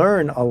can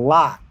learn a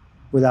lot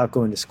without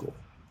going to school.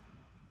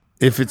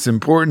 If it's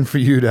important for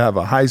you to have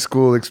a high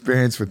school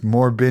experience with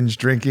more binge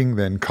drinking,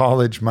 then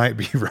college might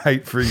be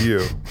right for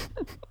you.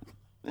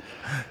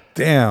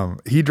 Damn,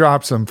 he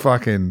dropped some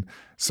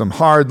some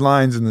hard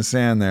lines in the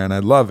sand there, and I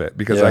love it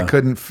because I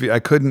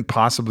couldn't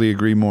possibly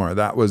agree more.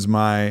 That was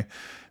my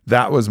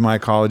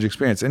college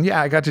experience. And yeah,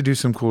 I got to do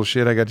some cool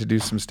shit. I got to do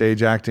some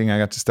stage acting. I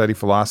got to study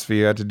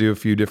philosophy. I got to do a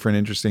few different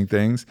interesting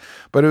things.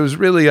 But it was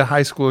really a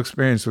high school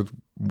experience with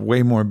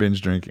way more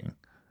binge drinking.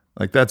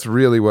 Like, that's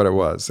really what it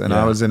was. And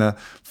I was in a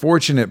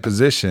fortunate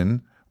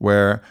position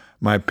where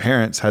my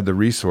parents had the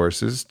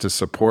resources to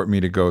support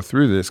me to go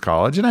through this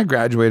college. And I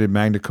graduated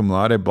magna cum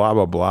laude, blah,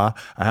 blah, blah.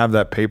 I have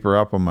that paper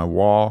up on my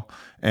wall.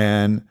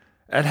 And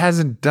it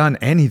hasn't done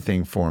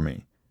anything for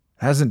me.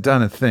 Hasn't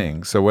done a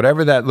thing. So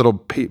whatever that little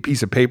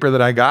piece of paper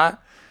that I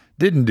got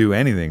didn't do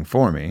anything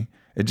for me.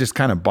 It just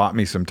kind of bought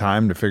me some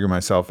time to figure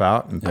myself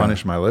out and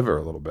punish my liver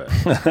a little bit.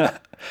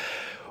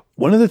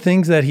 One of the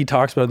things that he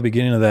talks about at the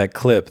beginning of that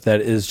clip that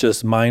is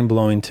just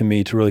mind-blowing to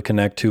me to really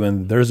connect to,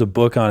 and there's a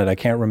book on it, I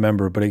can't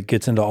remember, but it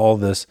gets into all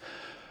this.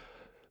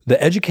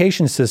 The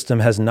education system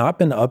has not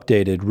been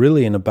updated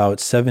really in about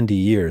 70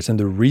 years. And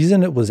the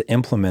reason it was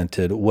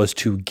implemented was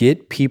to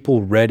get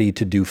people ready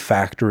to do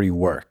factory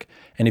work.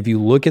 And if you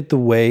look at the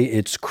way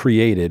it's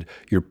created,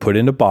 you're put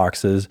into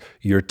boxes,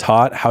 you're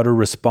taught how to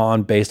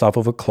respond based off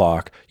of a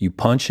clock, you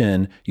punch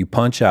in, you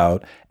punch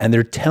out, and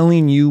they're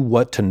telling you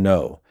what to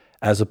know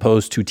as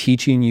opposed to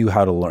teaching you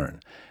how to learn.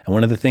 And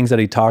one of the things that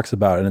he talks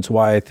about, and it's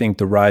why I think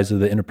the rise of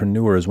the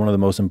entrepreneur is one of the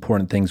most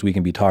important things we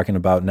can be talking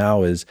about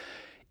now, is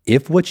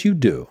if what you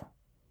do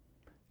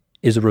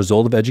is a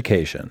result of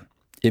education,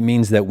 it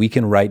means that we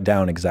can write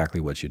down exactly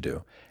what you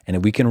do. And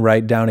if we can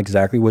write down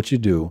exactly what you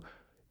do,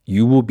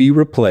 you will be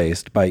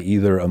replaced by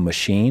either a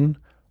machine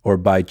or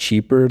by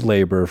cheaper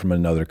labor from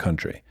another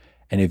country.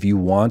 And if you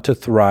want to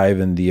thrive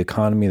in the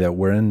economy that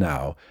we're in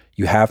now,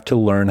 you have to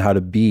learn how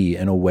to be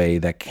in a way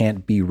that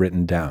can't be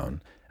written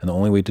down. And the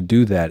only way to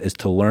do that is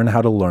to learn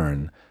how to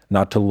learn,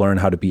 not to learn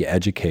how to be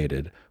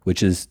educated,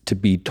 which is to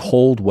be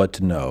told what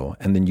to know,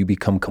 and then you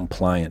become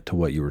compliant to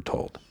what you were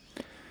told.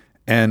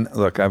 And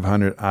look,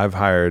 I've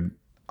hired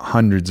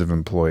hundreds of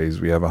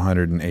employees. We have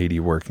 180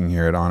 working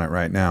here at On It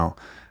right now.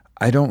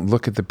 I don't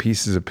look at the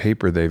pieces of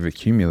paper they've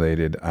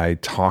accumulated. I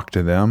talk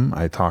to them.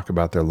 I talk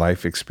about their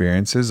life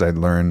experiences. I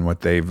learn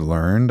what they've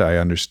learned. I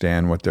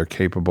understand what they're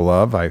capable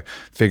of. I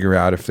figure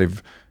out if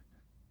they've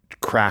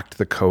cracked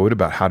the code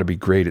about how to be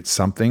great at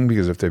something,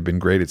 because if they've been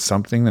great at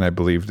something, then I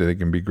believe that they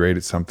can be great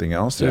at something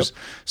else. There's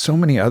so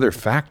many other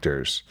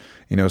factors,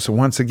 so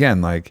once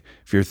again, like,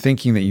 if you're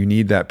thinking that you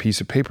need that piece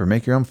of paper,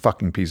 make your own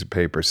fucking piece of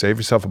paper, save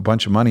yourself a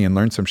bunch of money and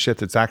learn some shit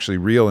that's actually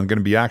real and going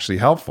to be actually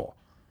helpful.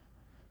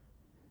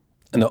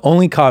 And the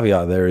only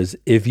caveat there is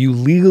if you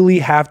legally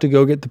have to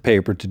go get the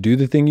paper to do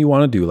the thing you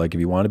want to do, like if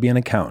you want to be an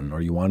accountant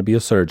or you want to be a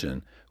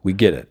surgeon, we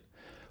get it.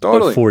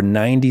 Totally. But for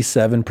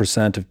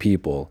 97% of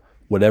people,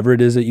 whatever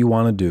it is that you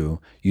want to do,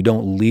 you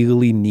don't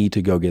legally need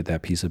to go get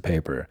that piece of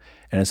paper.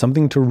 And it's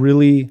something to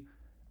really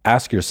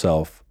ask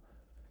yourself,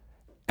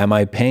 am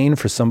I paying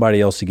for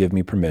somebody else to give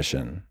me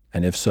permission?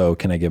 And if so,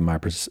 can I give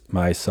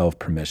myself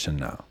permission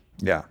now?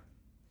 Yeah.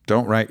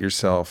 Don't write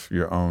yourself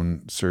your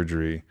own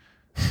surgery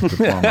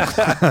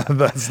diploma.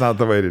 That's not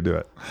the way to do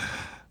it.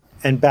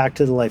 And back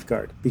to the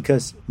lifeguard,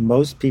 because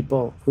most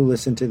people who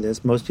listen to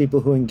this, most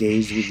people who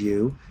engage with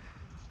you,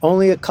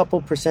 only a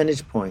couple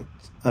percentage points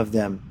of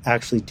them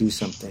actually do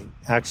something,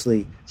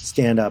 actually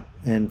stand up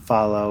and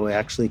follow,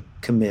 actually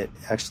commit,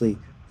 actually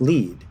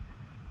lead.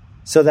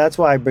 So that's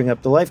why I bring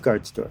up the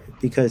lifeguard story,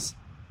 because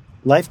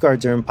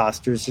lifeguards are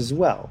imposters as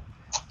well,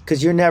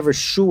 because you're never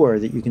sure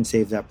that you can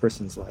save that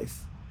person's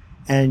life.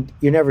 And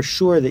you're never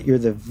sure that you're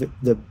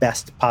the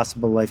best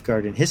possible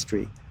lifeguard in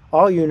history.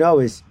 All you know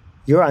is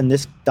you're on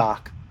this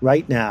dock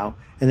right now,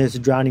 and there's a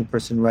drowning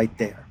person right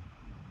there.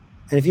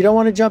 And if you don't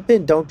want to jump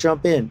in, don't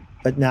jump in.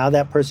 But now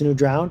that person who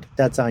drowned,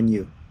 that's on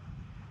you.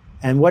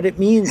 And what it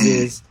means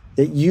is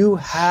that you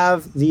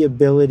have the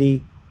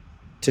ability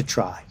to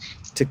try,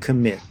 to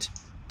commit,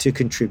 to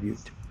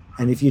contribute.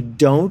 And if you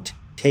don't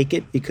take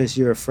it because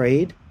you're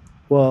afraid,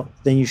 well,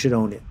 then you should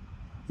own it.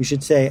 You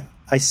should say,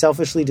 I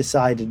selfishly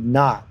decided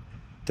not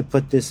to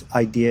put this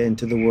idea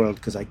into the world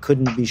because I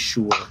couldn't be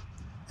sure.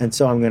 And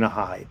so I'm going to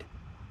hide.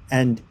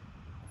 And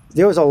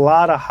there was a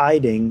lot of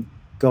hiding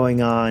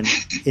going on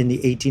in the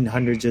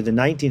 1800s or the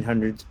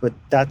 1900s, but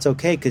that's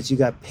okay because you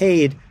got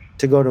paid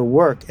to go to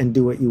work and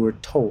do what you were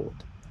told.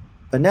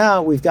 But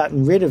now we've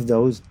gotten rid of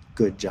those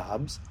good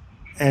jobs.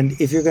 And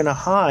if you're going to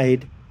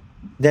hide,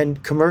 then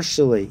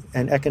commercially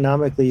and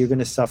economically, you're going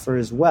to suffer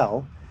as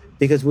well,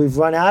 because we've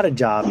run out of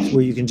jobs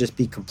where you can just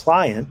be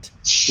compliant,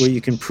 where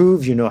you can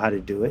prove you know how to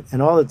do it. And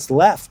all that's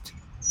left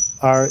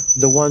are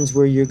the ones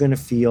where you're going to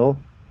feel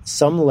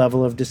some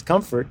level of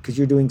discomfort because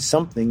you're doing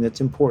something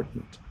that's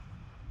important.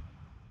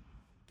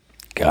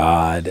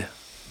 God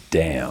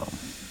damn.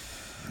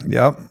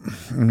 Yep.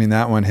 I mean,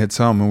 that one hits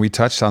home. And we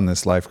touched on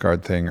this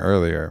lifeguard thing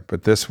earlier,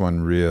 but this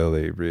one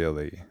really,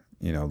 really,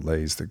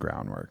 lays the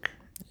groundwork.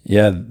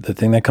 Yeah. The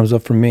thing that comes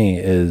up for me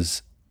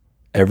is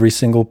every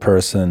single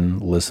person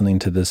listening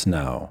to this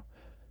now,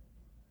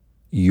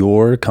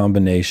 Your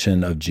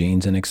combination of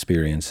genes and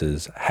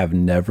experiences have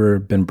never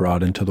been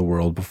brought into the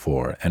world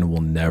before and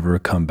will never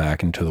come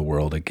back into the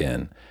world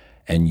again.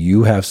 And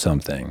you have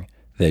something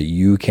that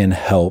you can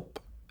help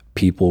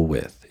people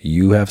with.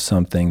 You have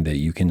something that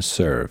you can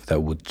serve that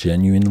will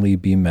genuinely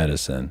be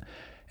medicine.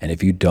 And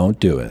if you don't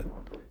do it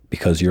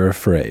because you're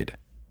afraid,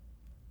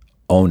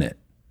 own it.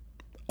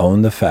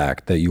 Own the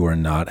fact that you are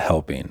not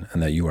helping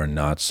and that you are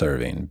not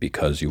serving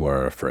because you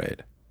are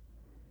afraid.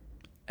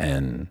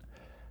 And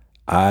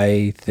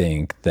I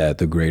think that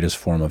the greatest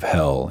form of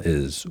hell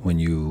is when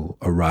you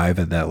arrive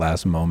at that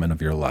last moment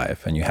of your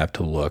life and you have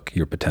to look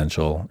your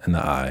potential in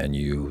the eye and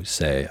you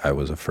say, I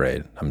was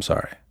afraid. I'm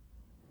sorry.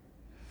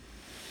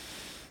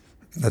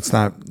 Let's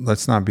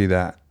not be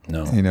that.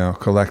 No.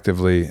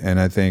 Collectively. And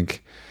I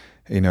think,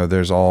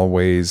 there's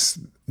always,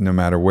 no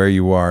matter where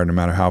you are, no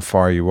matter how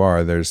far you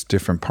are, there's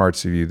different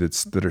parts of you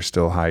that are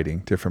still hiding,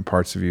 different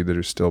parts of you that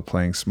are still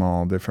playing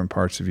small, different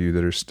parts of you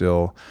that are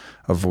still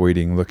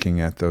avoiding looking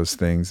at those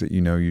things that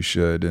you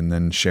should, and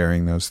then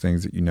sharing those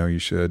things that you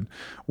should,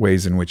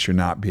 ways in which you're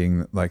not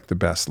being like the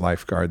best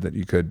lifeguard that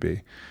you could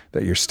be,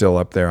 that you're still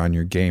up there on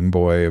your Game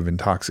Boy of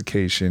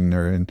intoxication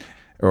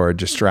or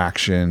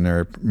distraction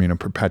or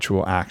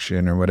perpetual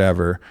action or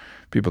whatever.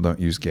 People don't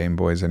use Game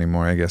Boys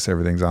anymore. I guess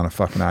everything's on a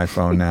fucking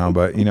iPhone now,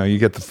 but you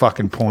get the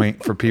fucking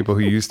point for people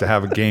who used to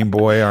have a Game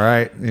Boy. All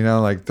right.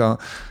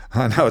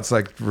 I know it's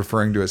like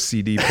referring to a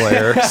CD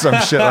player, some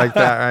shit like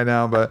that right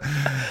now, but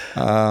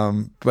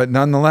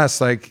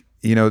nonetheless,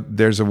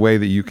 there's a way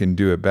that you can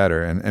do it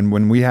better. And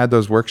when we had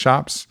those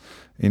workshops,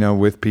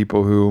 with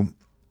people who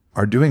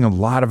are doing a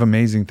lot of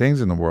amazing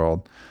things in the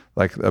world,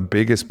 like the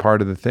biggest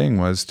part of the thing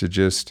was to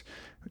just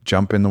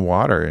jump in the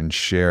water and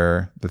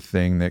share the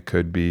thing that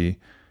could be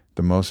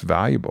the most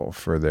valuable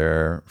for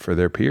their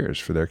peers,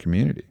 for their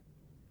community.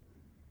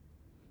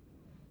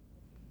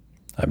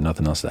 I have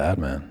nothing else to add,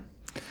 man.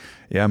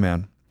 Yeah,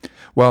 man.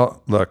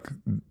 Well, look,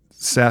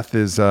 Seth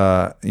is,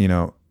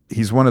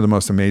 he's one of the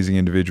most amazing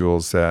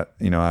individuals that,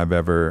 I've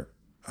ever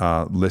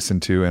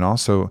listened to. And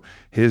also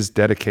his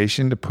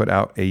dedication to put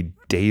out a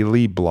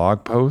daily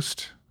blog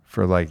post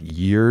for like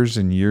years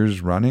and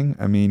years running.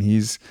 I mean,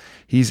 he's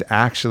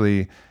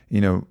actually,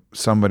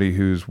 somebody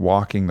who's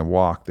walking the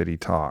walk that he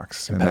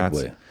talks.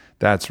 Impeccably. And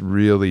that's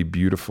really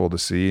beautiful to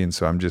see. And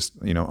so I'm just,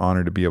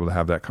 honored to be able to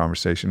have that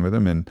conversation with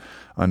him and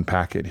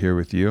unpack it here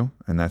with you.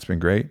 And that's been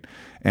great.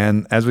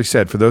 And as we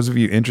said, for those of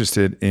you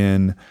interested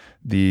in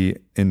the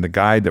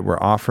guide that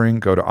we're offering,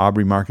 go to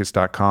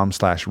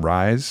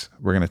aubreymarcus.com/rise.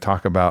 We're going to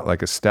talk about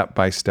like a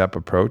step-by-step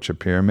approach, a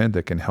pyramid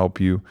that can help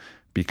you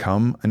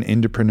become an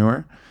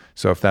entrepreneur.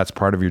 So if that's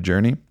part of your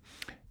journey,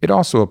 it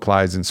also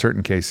applies in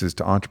certain cases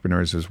to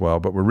entrepreneurs as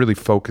well, but we're really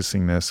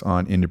focusing this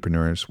on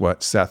entrepreneurs,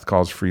 what Seth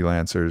calls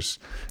freelancers,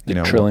 the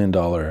 $1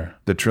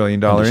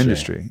 trillion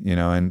industry,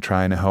 and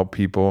trying to help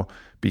people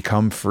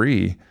become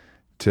free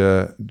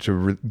to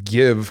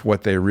give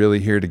what they're really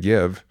here to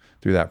give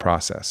through that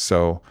process.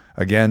 So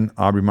again,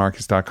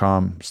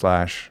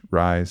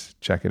 aubreymarcus.com/rise,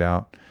 check it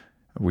out.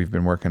 We've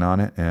been working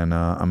on it, and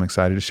I'm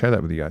excited to share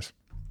that with you guys.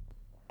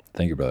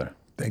 Thank you, brother.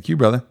 Thank you,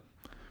 brother.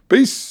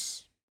 Peace.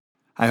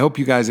 I hope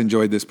you guys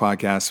enjoyed this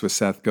podcast with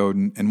Seth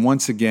Godin. And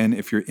once again,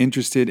 if you're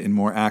interested in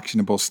more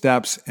actionable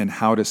steps and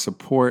how to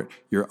support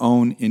your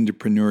own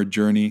entrepreneur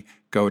journey,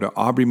 go to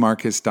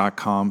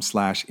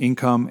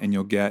aubreymarcus.com/income and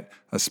you'll get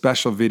a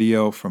special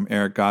video from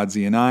Eric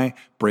Godsey and I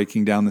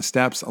breaking down the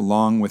steps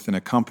along with an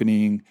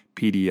accompanying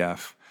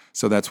PDF.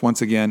 So that's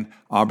once again,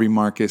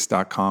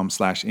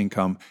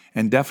 aubreymarcus.com/income.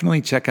 And definitely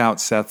check out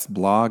Seth's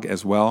blog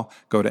as well.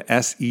 Go to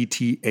seths.blog,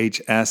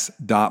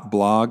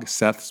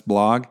 Seth's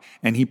blog,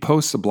 and he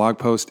posts a blog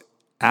post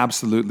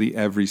absolutely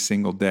every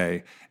single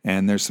day.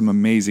 And there's some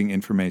amazing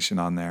information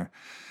on there.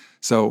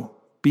 So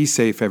be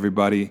safe,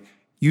 everybody.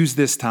 Use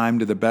this time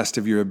to the best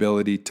of your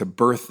ability to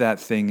birth that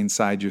thing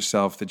inside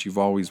yourself that you've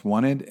always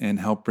wanted and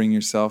help bring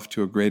yourself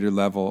to a greater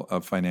level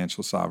of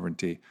financial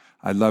sovereignty.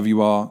 I love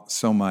you all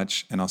so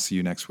much, and I'll see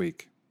you next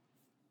week.